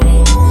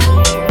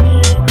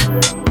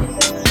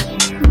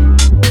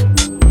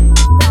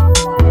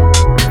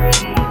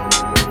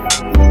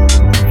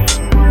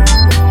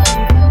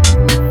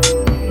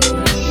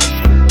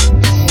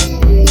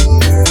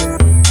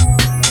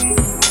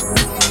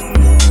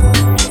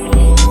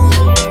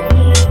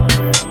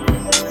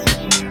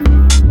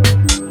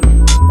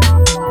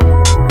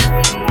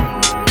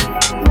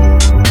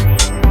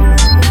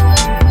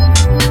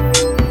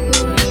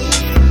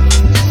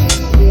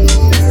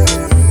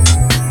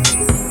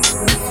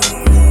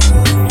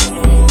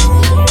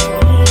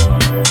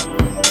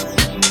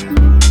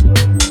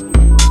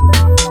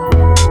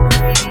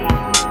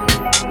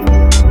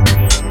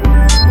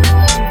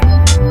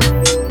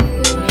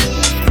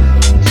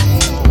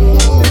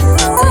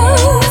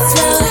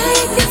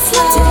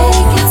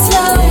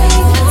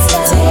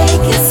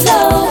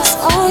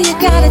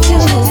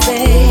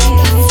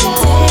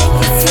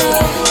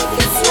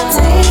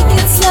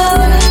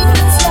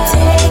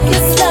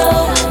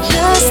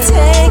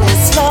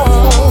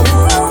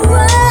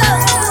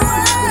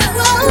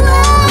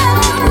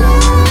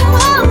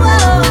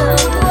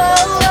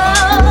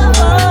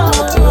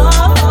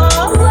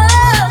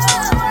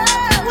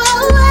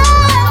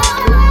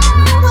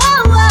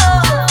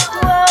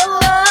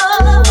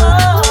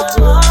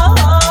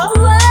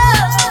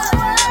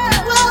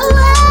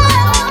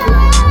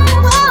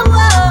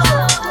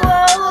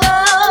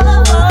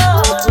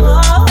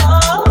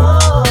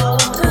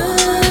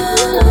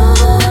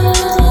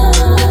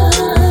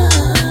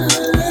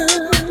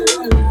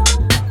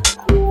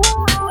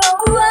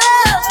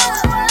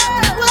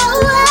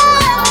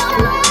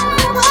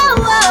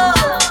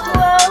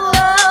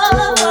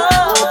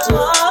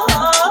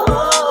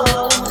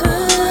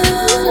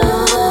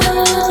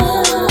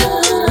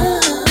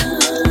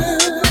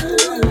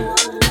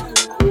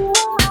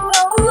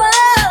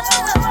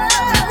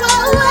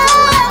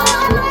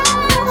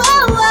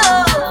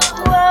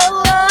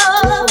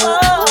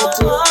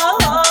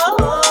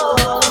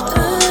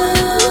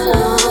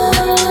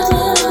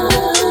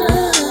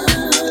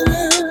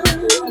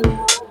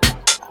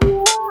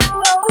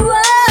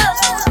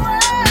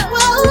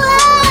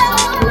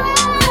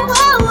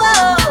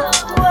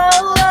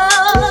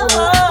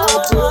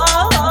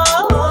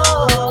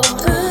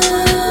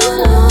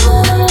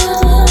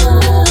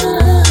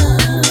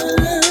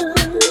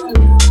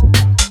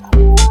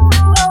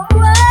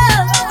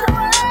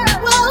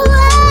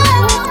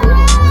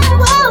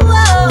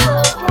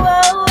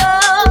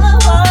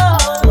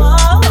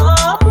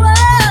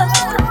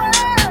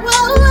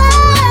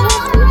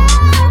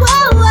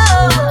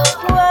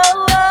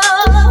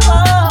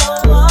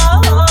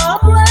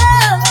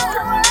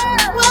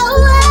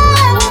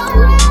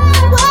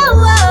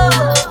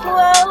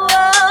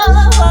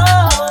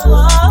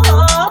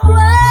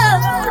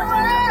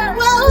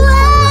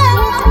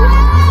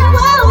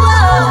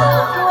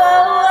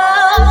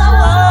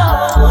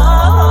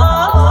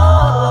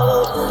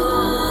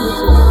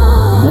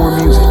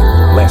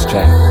 Let's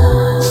chat.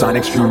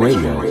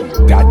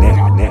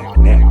 SonicStreamRadio.net.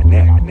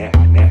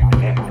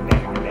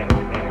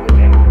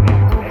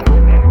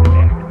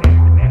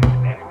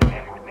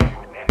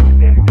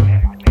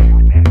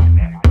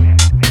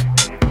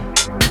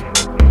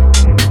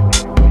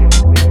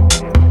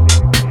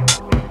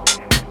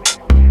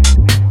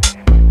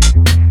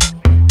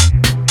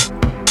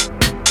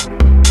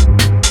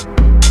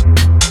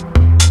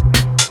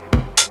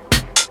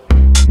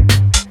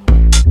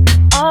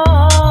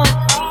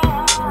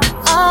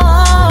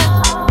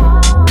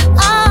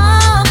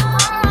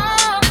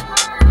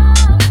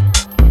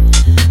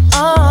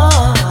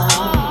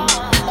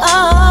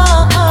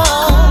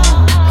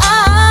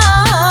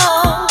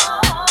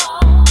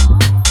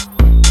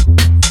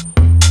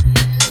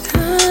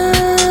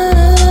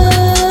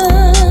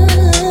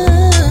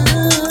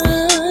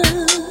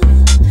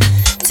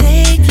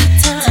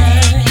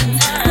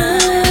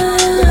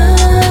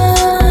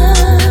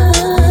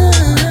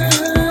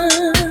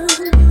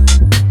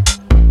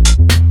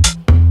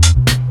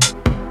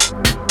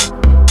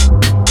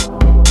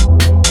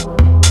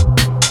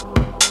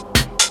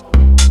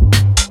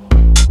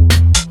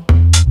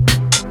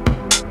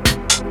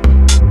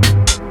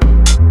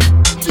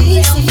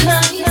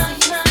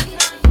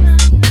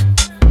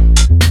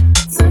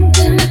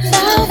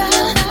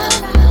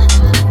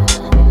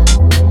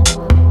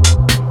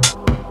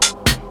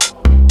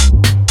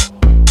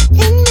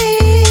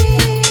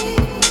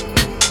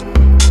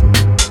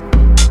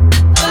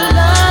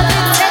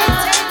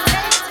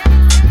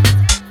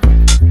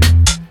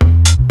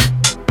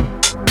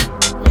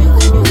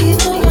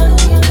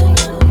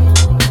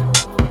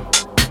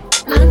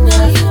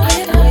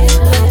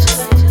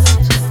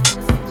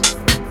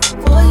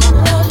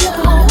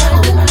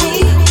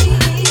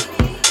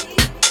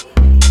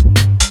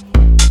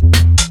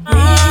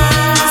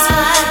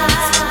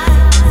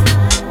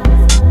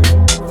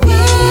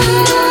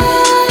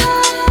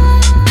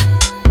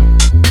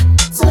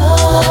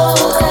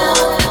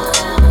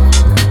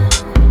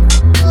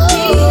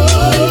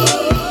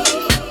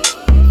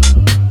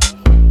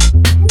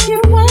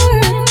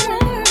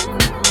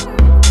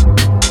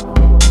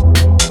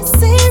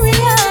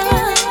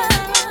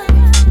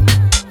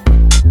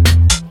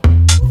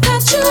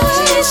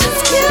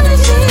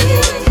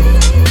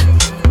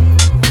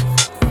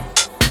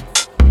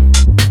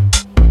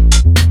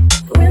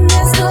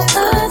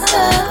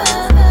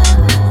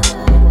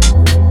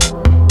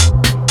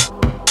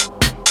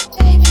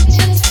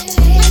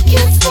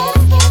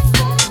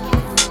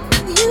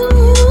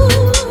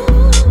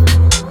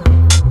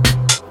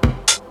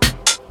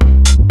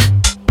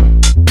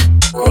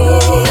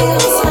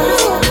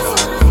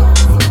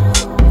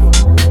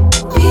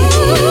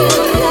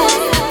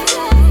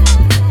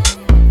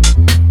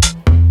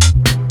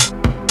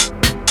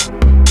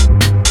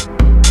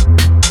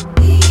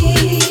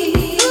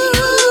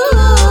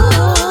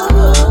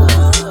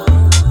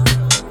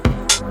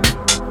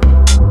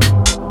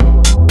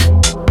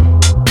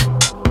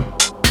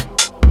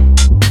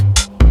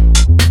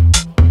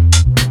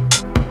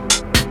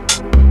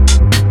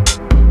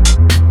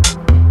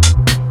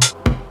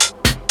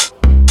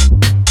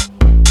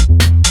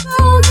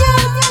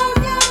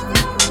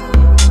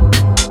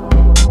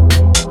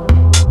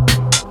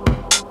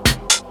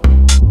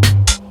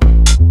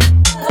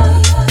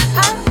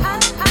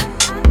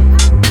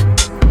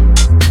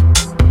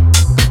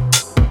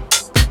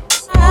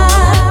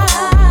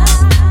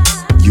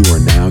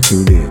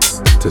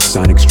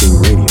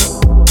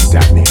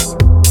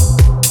 SonicStreamRadio.net.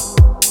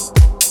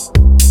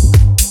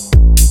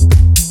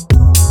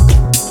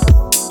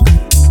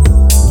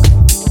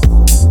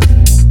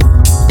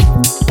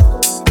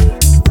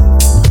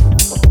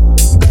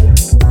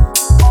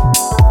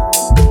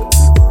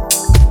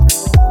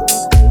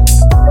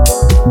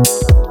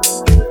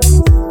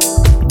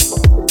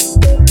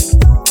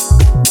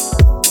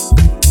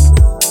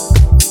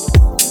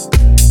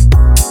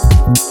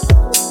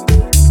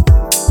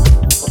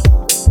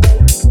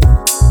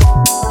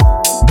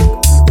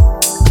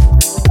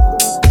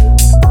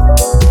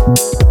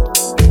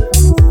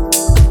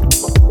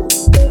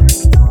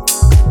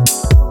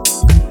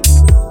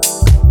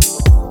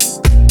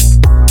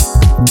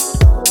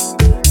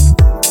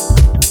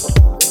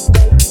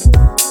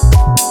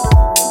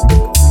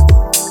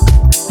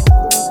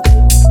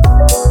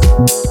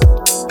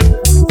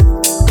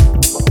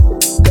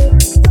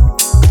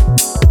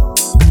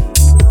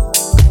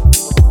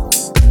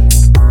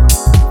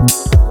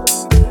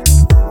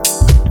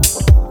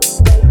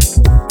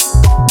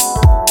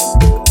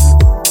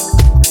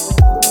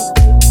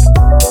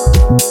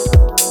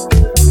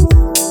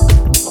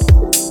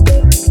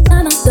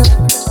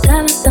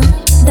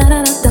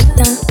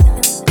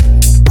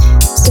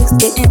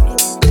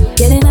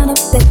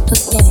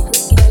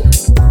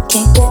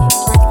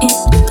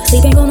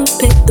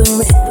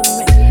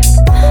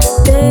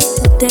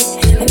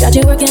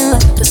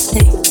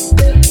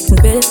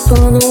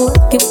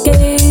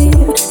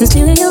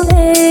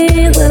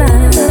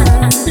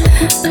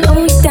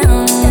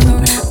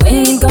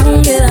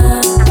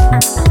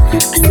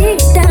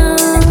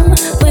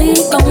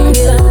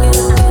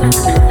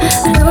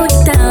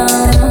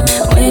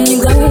 When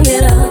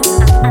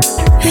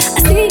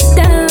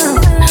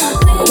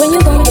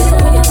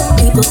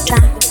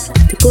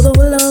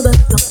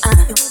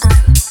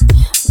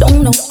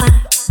know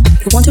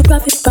they want to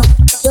profit from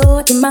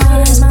your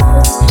demise.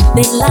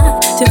 They lie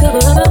to cover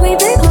up a way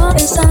they call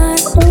inside.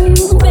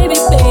 Ooh, baby,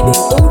 baby,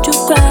 don't you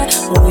cry.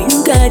 Oh,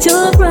 you got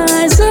your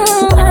prize.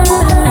 Oh, I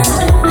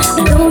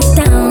know you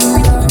down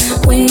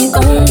when you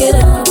gon' get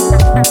up.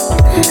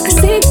 I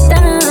sit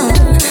down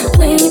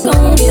when you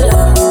gon' get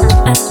up.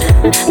 I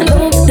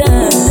know you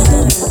down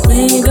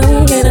when you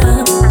gon' get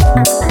up.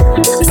 I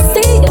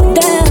see you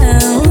down.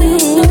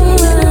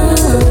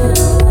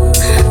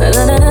 La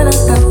la la la la la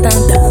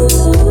la.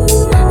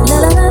 La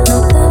la la la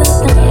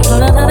la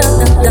la la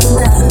la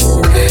la.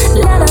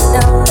 La la la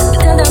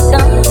la la la la la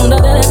la.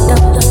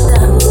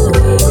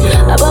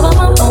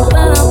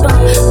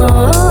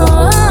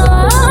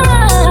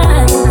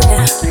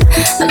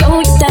 I know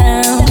you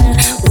down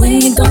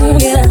when you gon'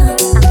 get up.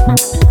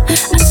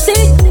 I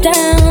sit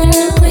down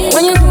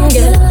when you gon'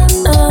 get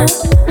up.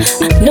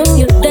 I know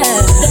you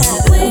down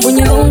when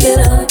you gon' get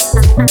up.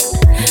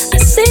 I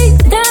sit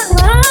down.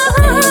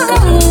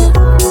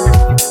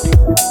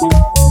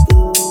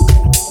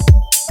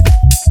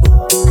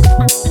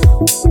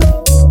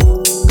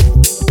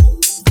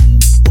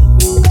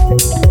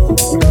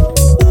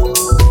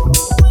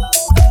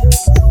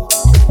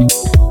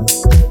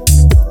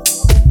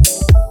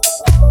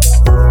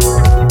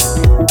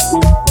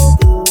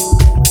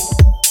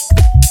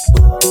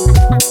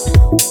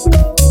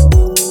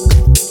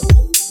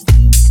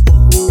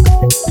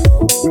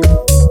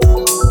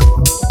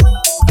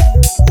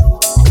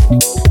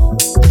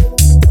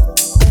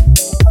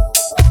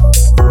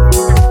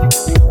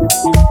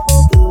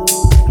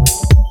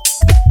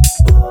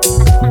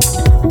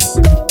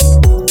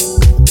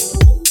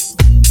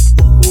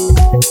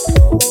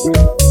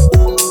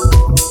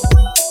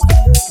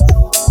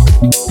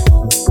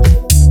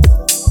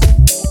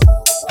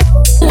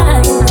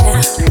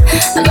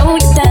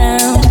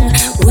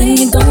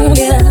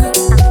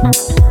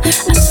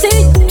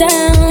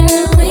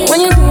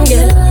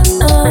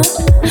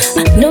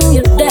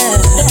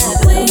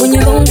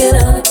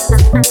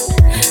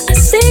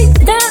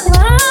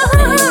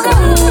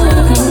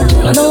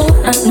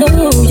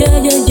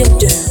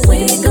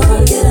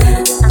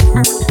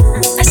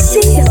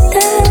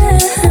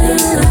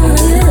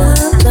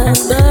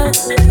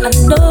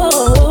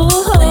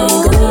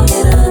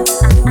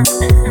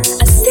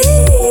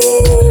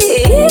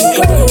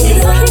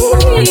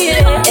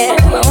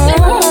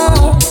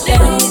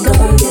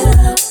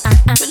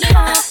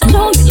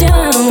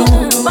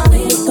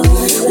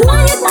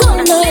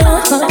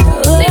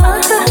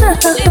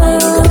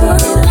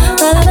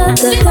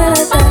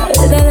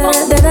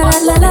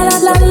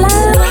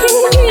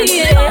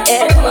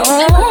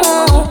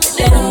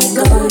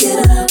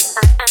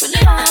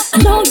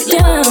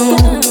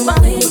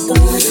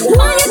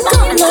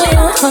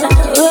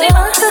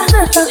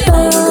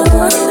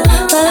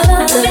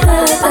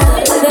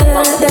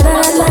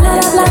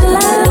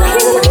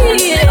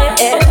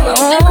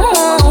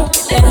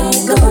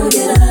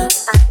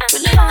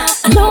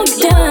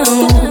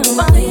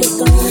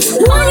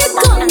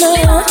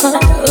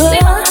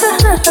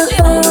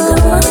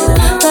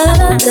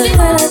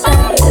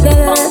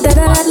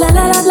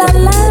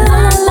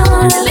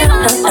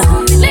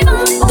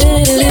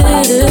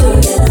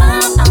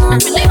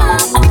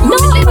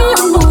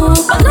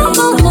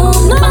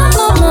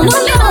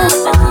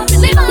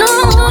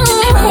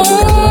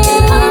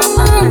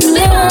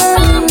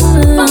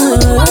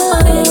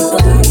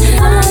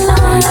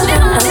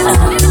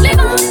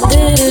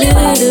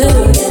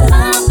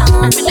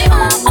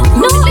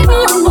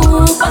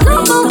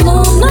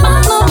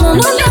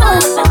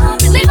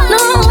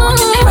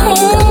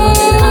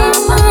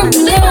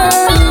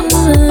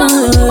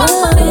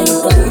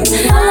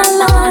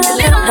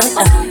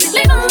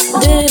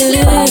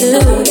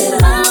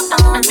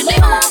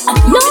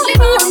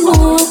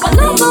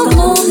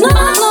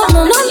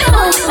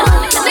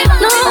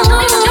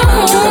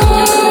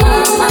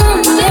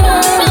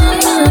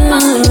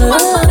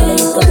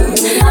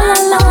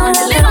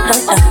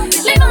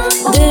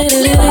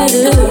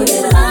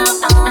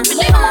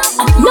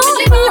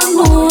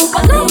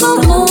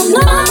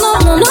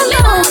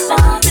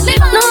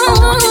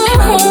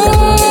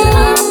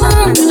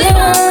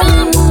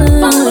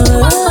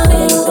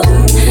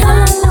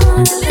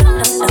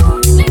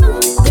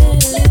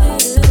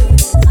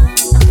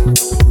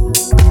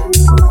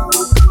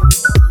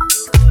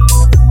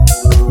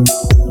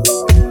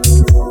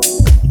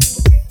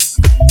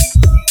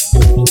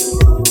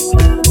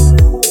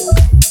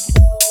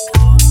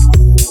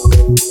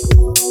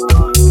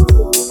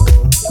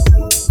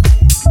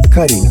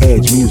 Cutting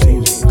edge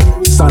music.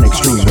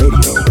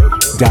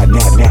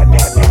 SonicStreamRadio.net.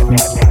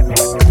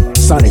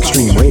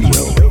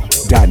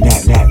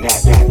 SonicStreamRadio.net.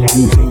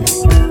 Music.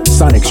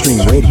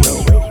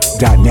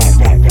 SonicStreamRadio.net.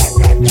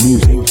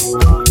 Music.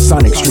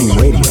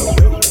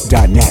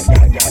 SonicStreamRadio.net.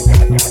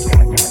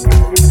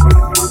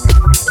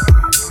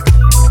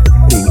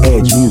 Cutting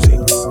edge music.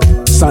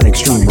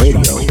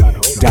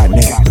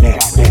 SonicStreamRadio.net.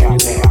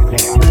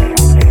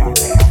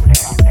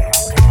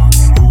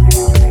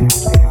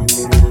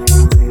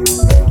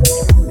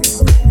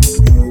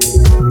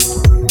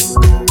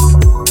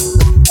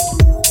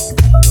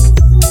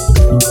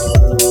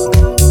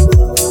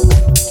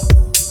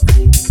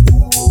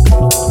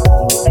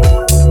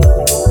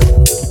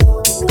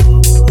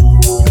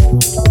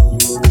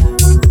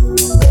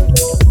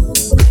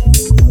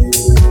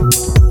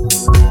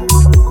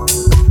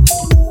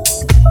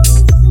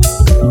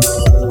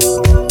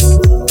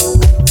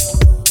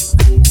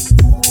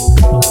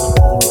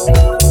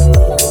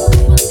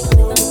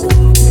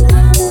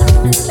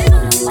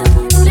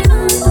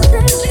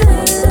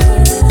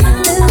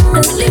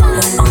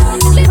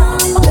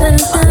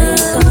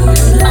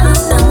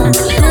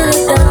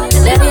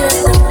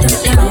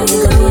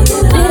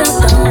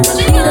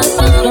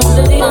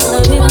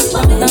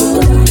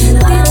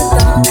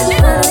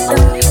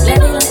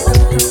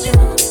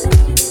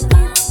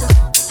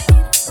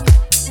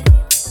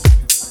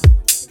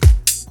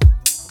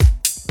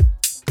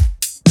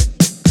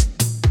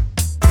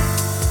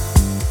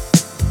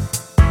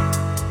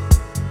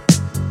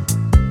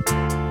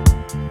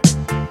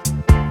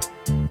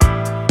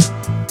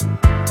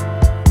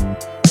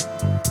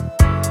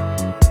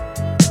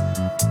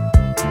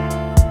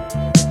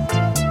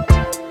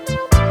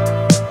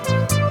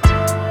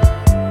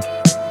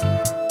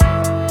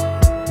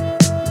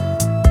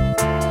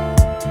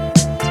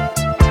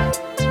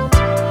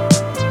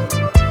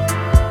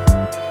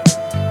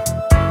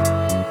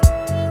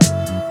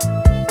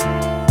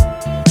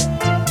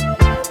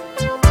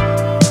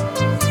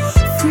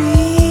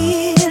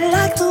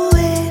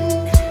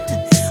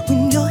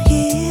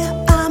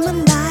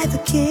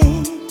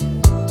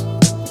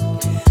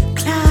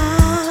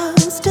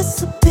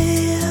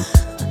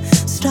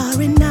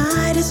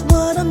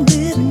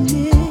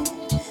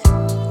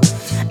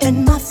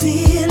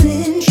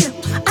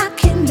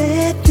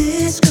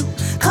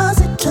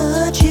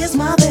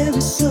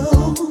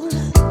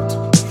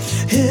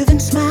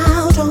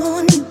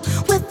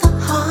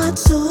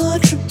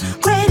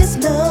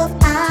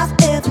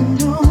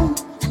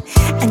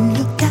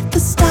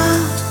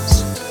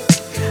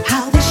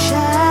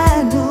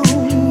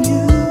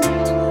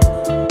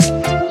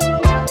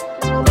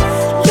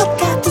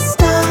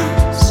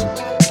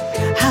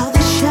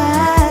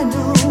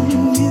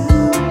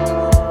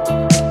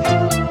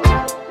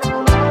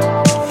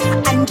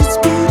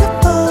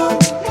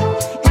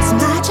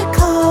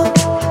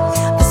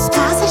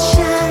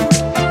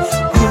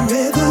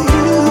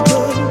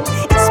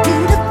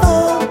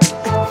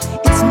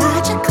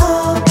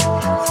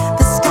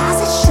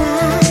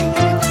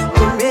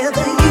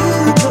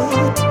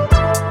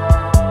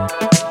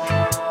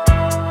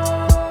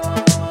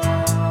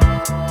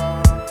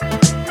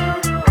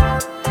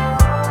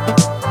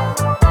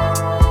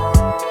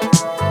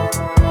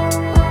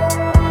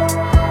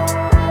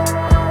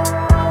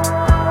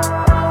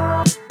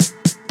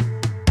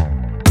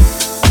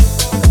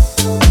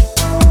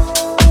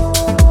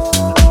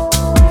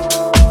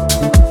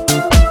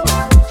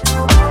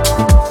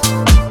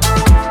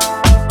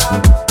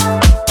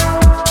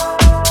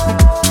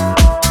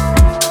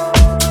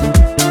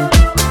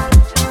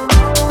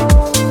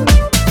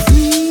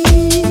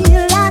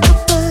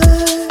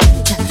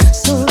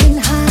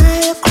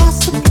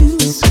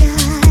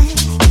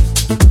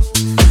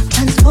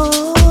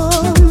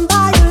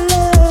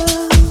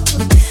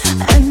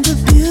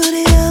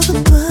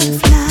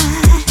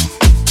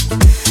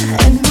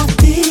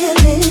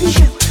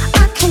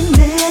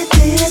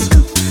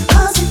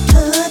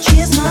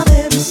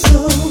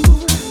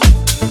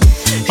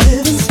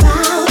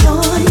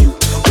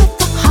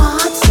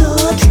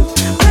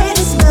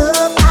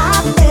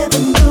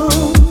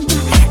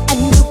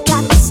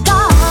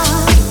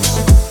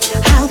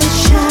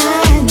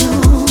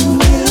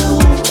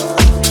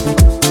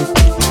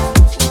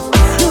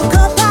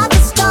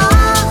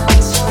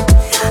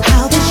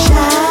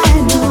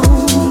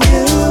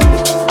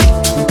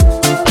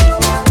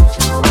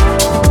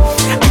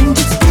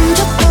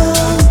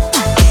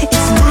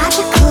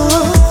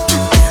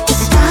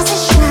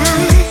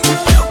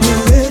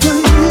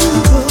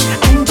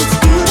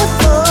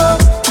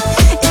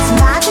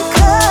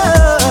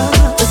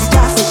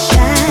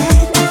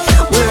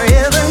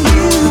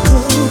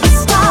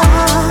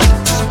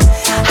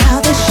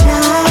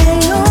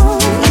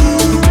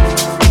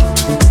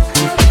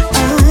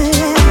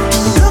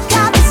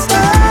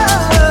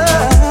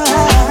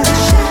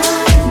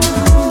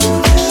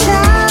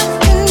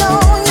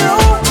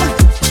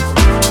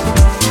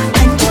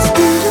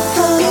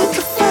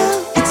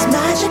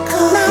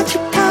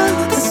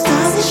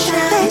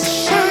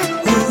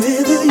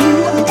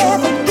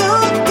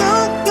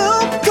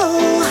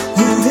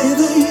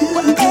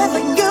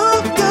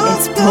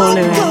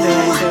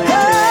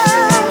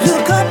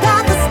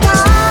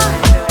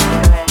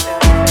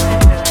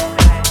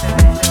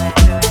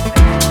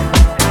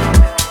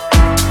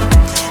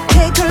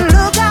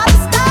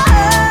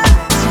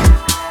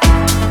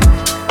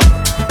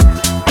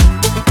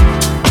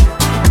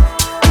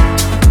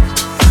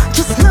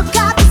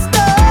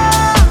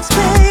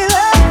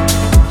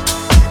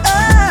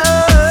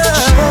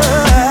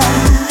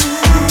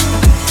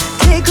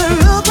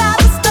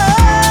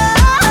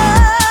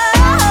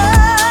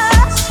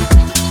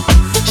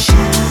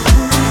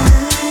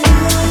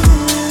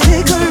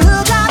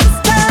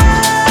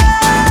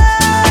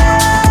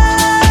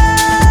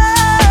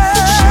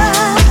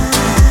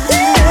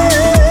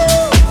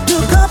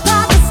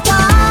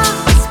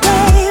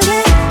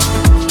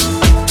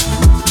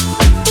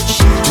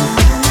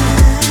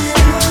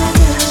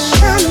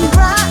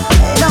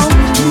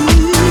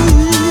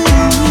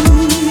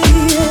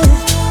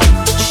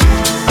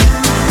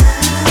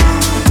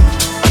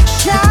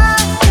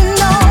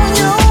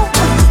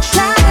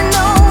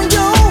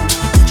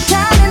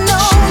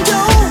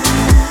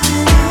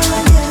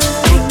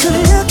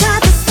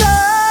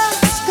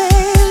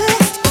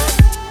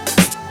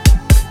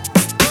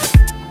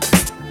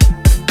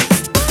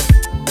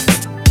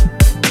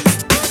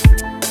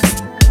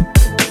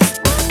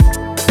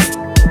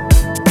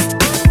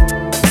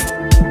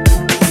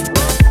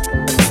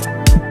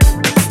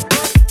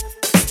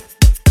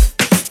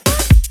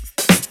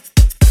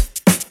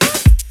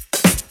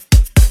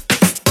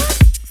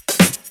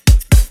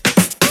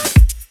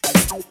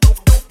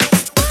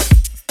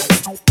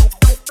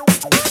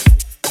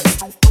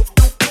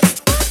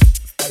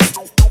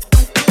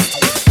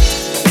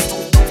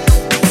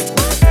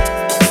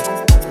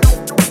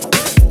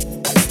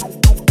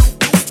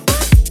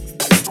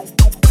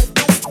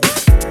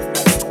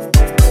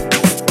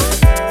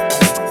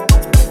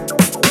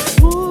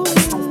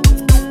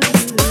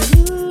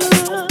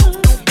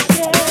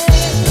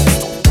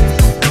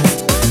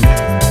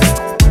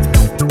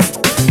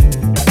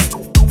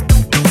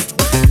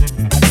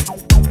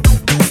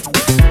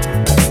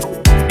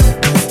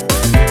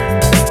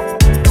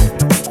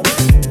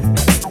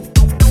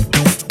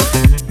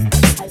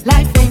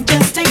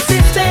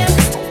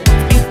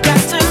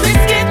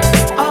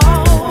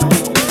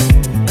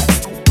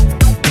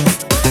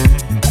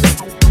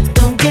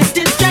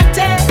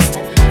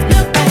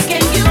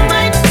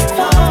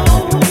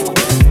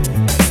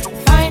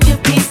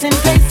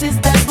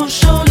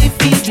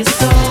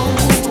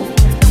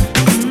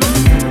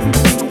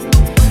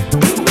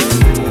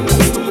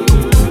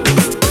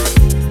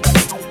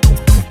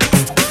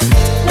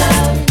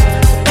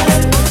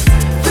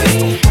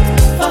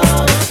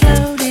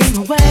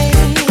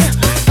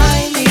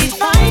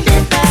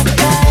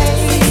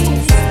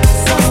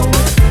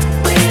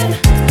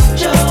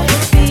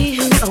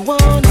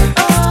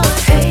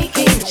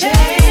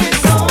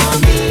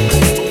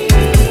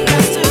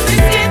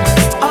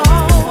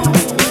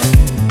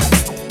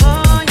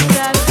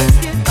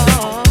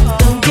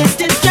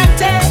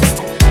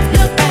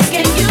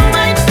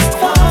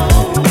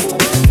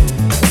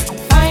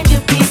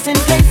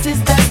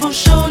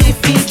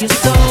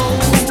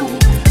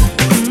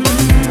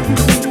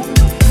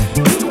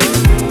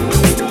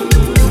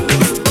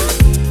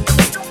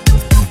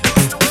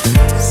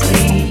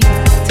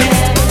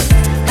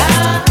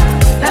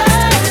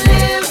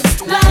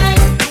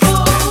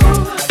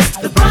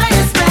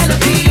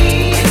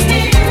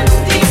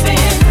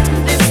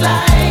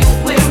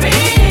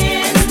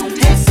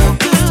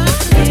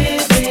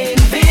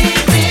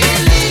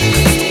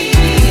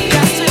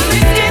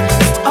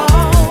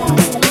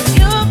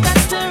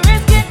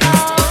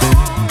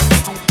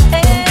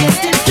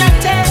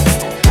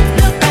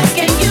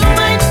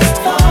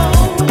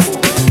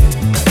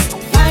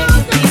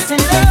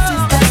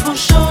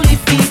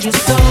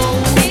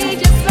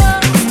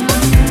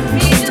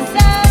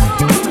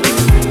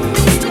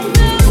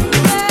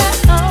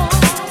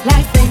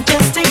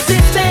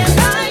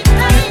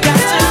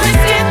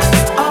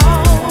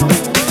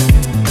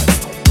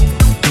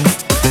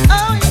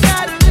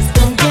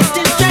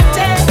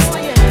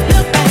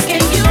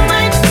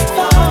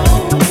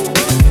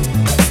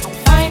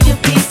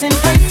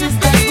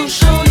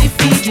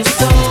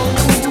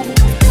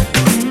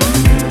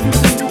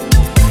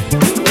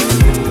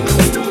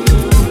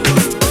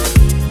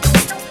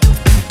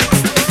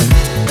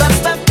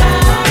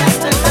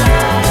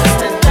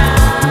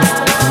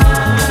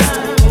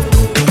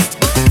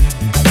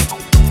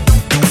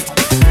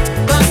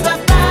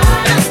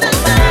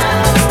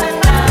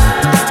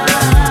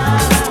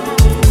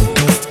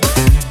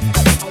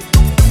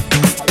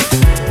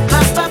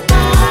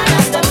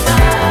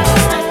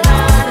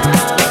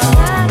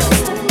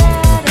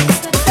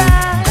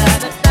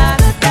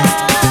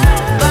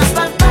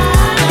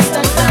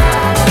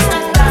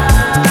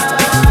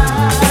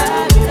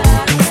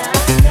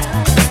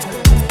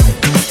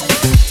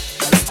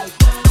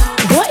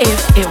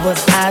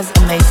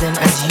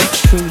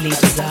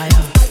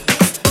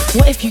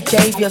 What if you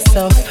gave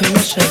yourself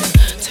permission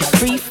to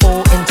free fall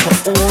into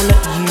all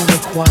you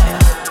require?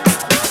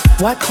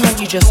 Why can't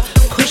you just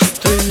push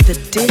through the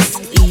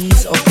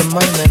dis-ease of the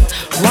moment,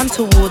 run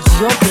towards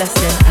your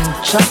blessing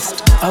and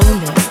just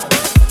own it?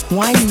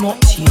 Why not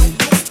you?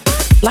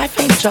 Life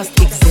ain't just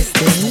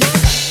existing.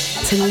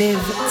 To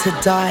live, to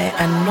die,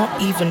 and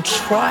not even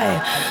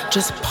try.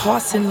 Just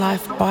passing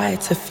life by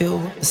to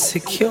feel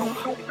secure.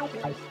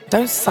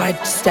 Don't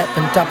sidestep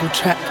and double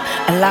track,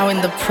 allowing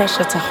the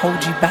pressure to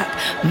hold you back.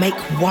 Make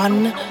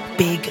one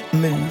big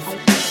move.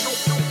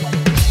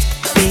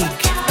 Big,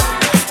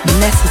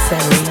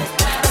 necessary,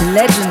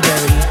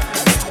 legendary,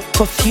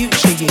 for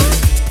future you.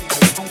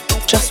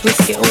 Just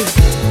risk it all.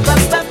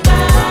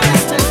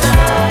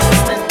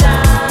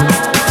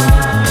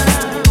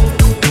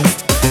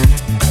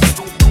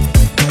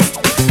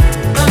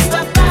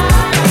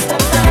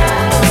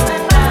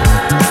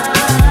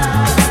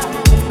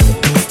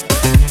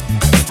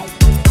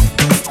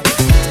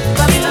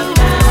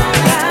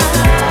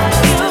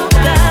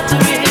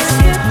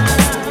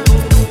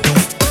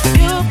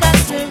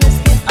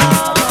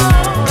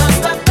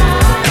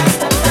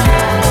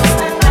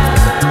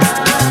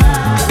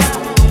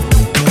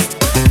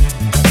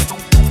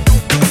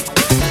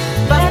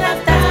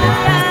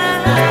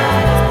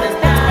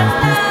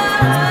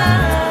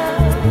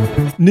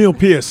 Neil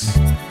Pearce,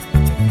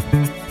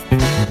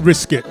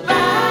 Risk It,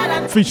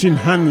 featuring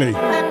Hanley.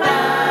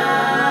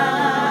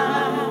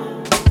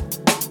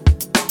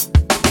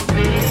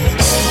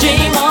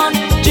 Dream on,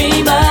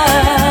 dreamer,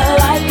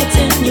 life gets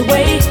in your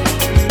way.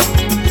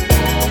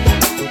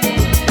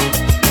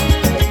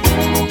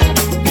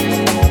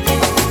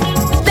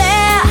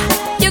 There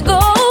you go,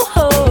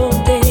 whole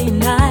day and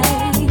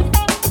night,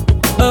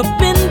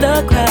 up in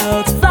the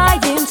clouds,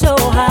 flying so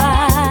high.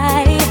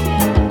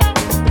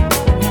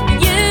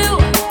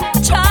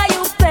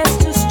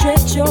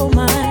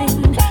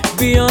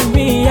 Beyond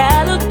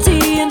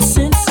reality and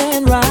sense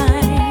and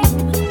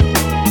rhyme,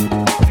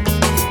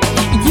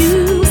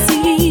 you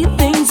see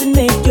things that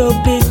make your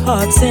big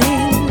heart sing,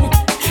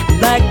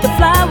 like the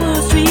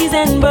flowers, trees,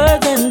 and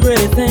birds and great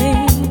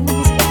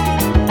things.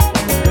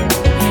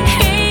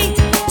 Hate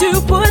to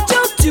put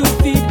your 2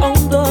 feet on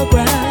the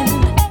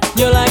ground.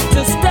 You like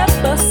to step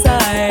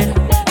aside,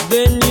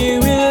 then you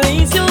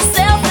release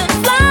yourself and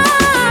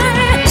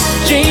fly.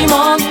 Dream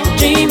on,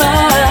 dreamer,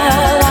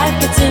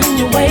 life gets in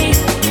your way.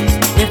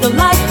 If the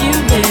life you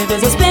live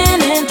is a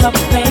spinning top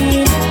of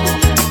pain,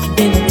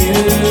 then you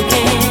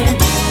can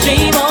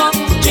dream on,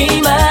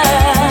 dreamer,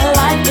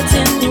 life gets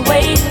in your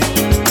way.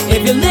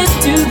 If you live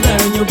to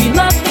learn, you'll be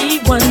lucky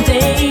one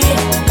day.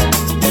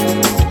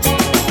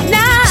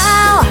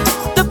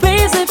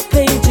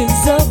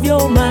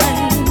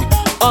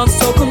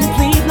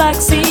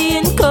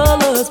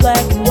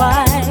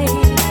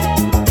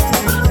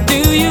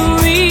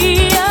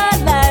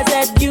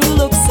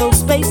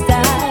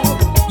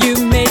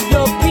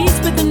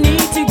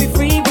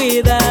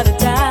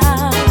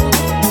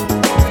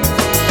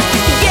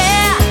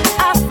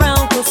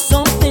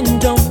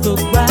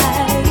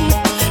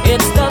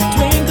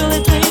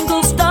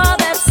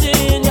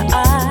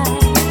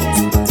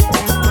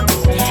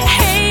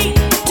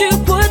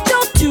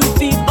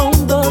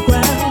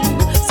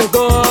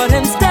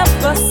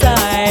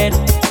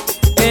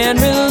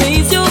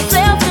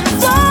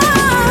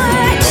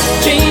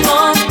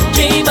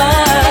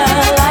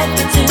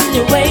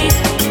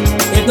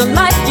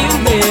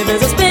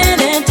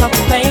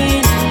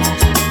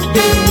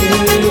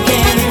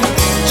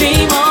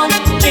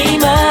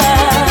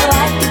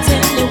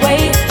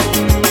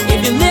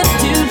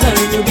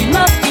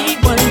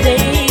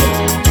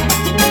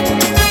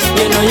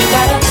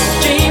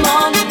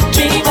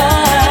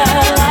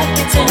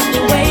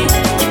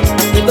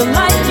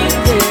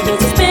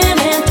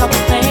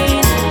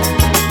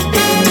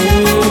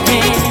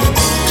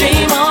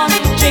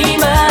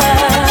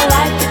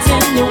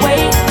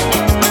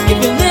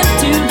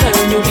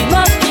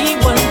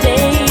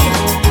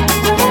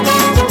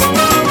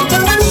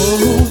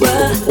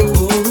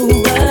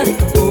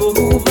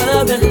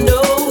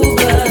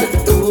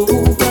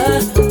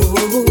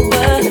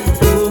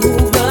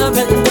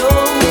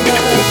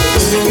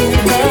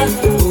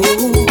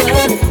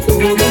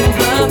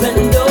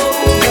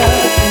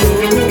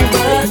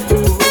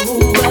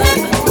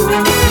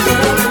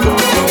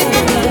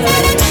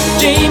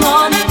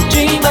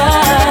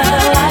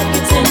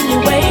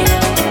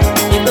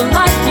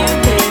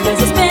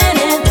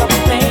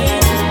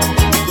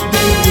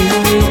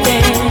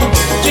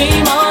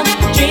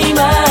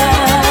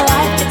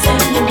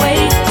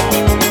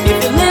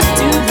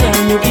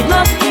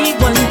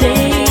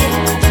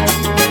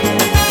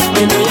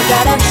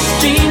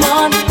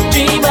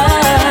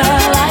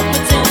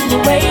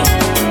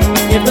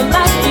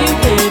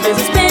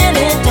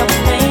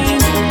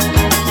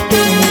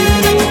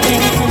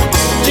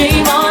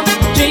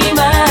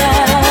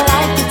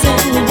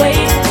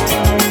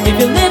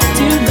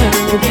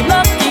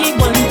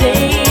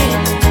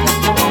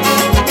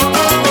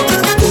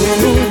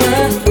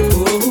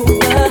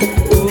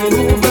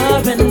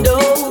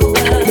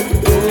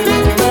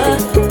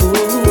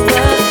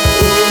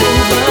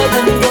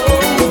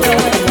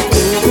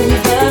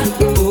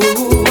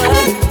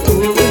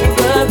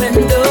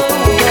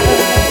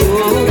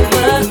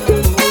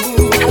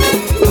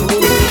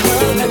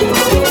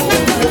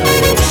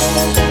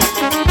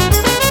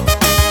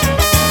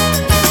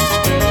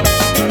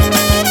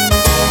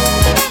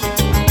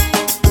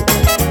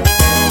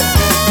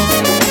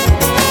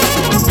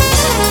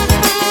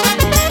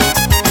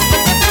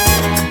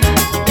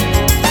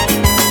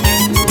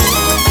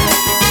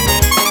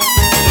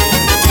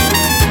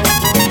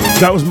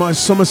 That was my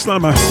Summer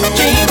Slammer.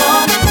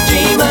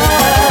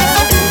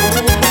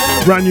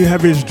 Brand new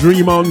Heavies,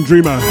 Dream On,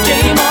 Dreamer.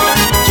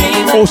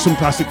 Awesome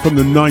classic from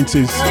the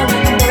 90s.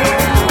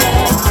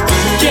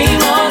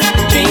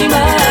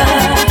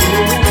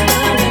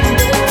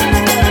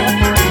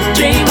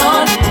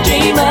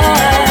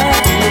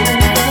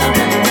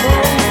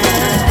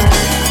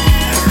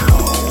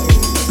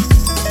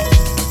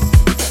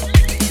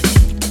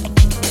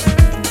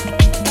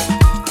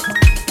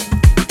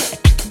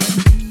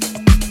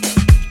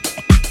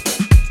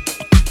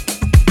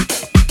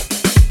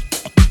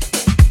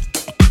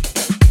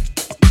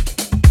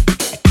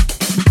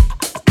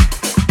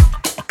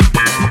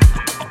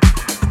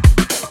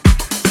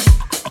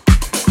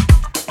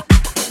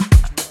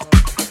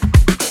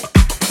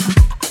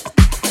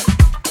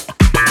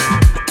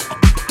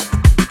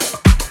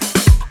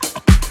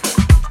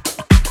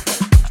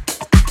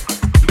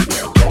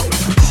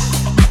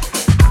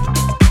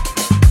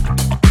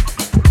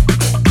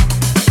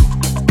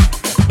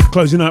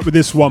 Closing out with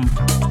this one.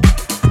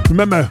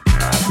 Remember,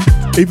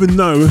 even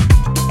though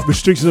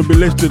restrictions have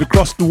been lifted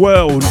across the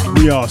world,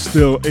 we are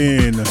still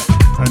in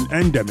an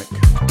endemic.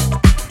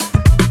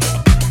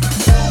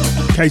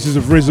 Cases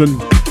have risen,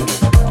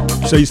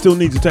 so you still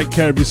need to take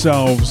care of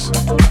yourselves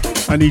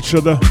and each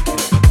other.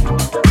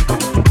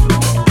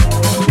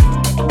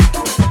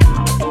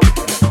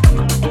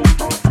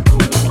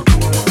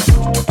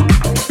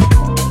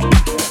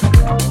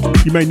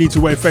 You may need to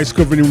wear face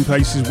covering in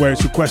places where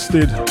it's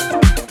requested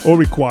or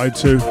required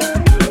to.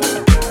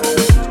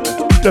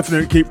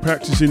 Definitely keep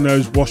practicing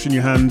those washing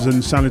your hands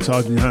and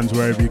sanitizing your hands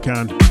wherever you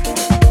can.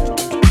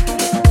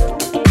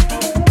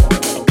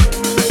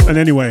 And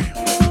anyway,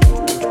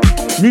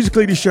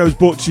 musically this show is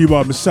brought to you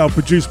by myself,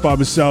 produced by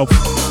myself,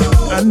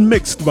 and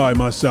mixed by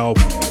myself,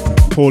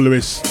 Paul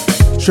Lewis.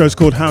 The show's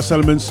called House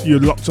Elements. You're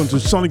locked onto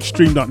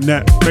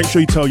sonicstream.net. Make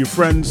sure you tell your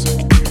friends.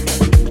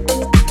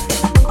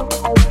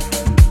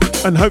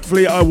 And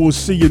hopefully I will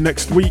see you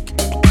next week.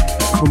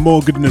 For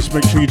more goodness,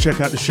 make sure you check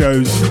out the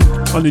shows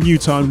on the new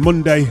time,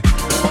 Monday,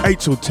 8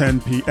 till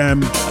 10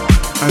 p.m.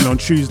 and on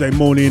Tuesday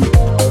morning,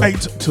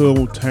 8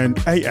 till 10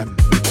 a.m.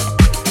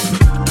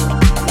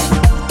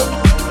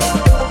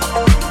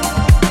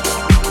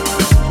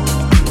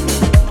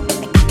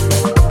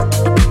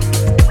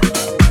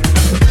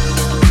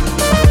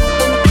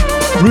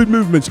 Rude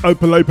Movements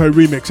Opolopo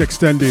remix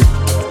extended.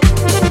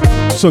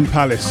 Sun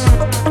Palace.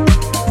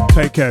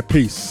 Take care,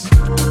 peace.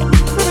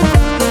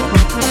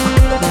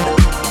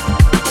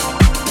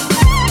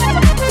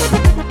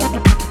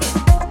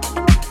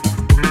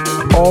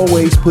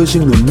 Always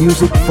pushing the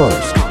music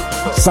first.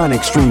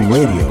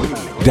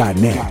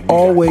 SonicStreamRadio.net.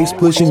 Always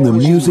pushing the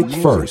music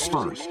first.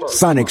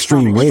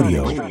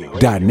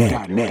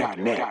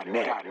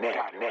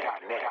 SonicStreamRadio.net.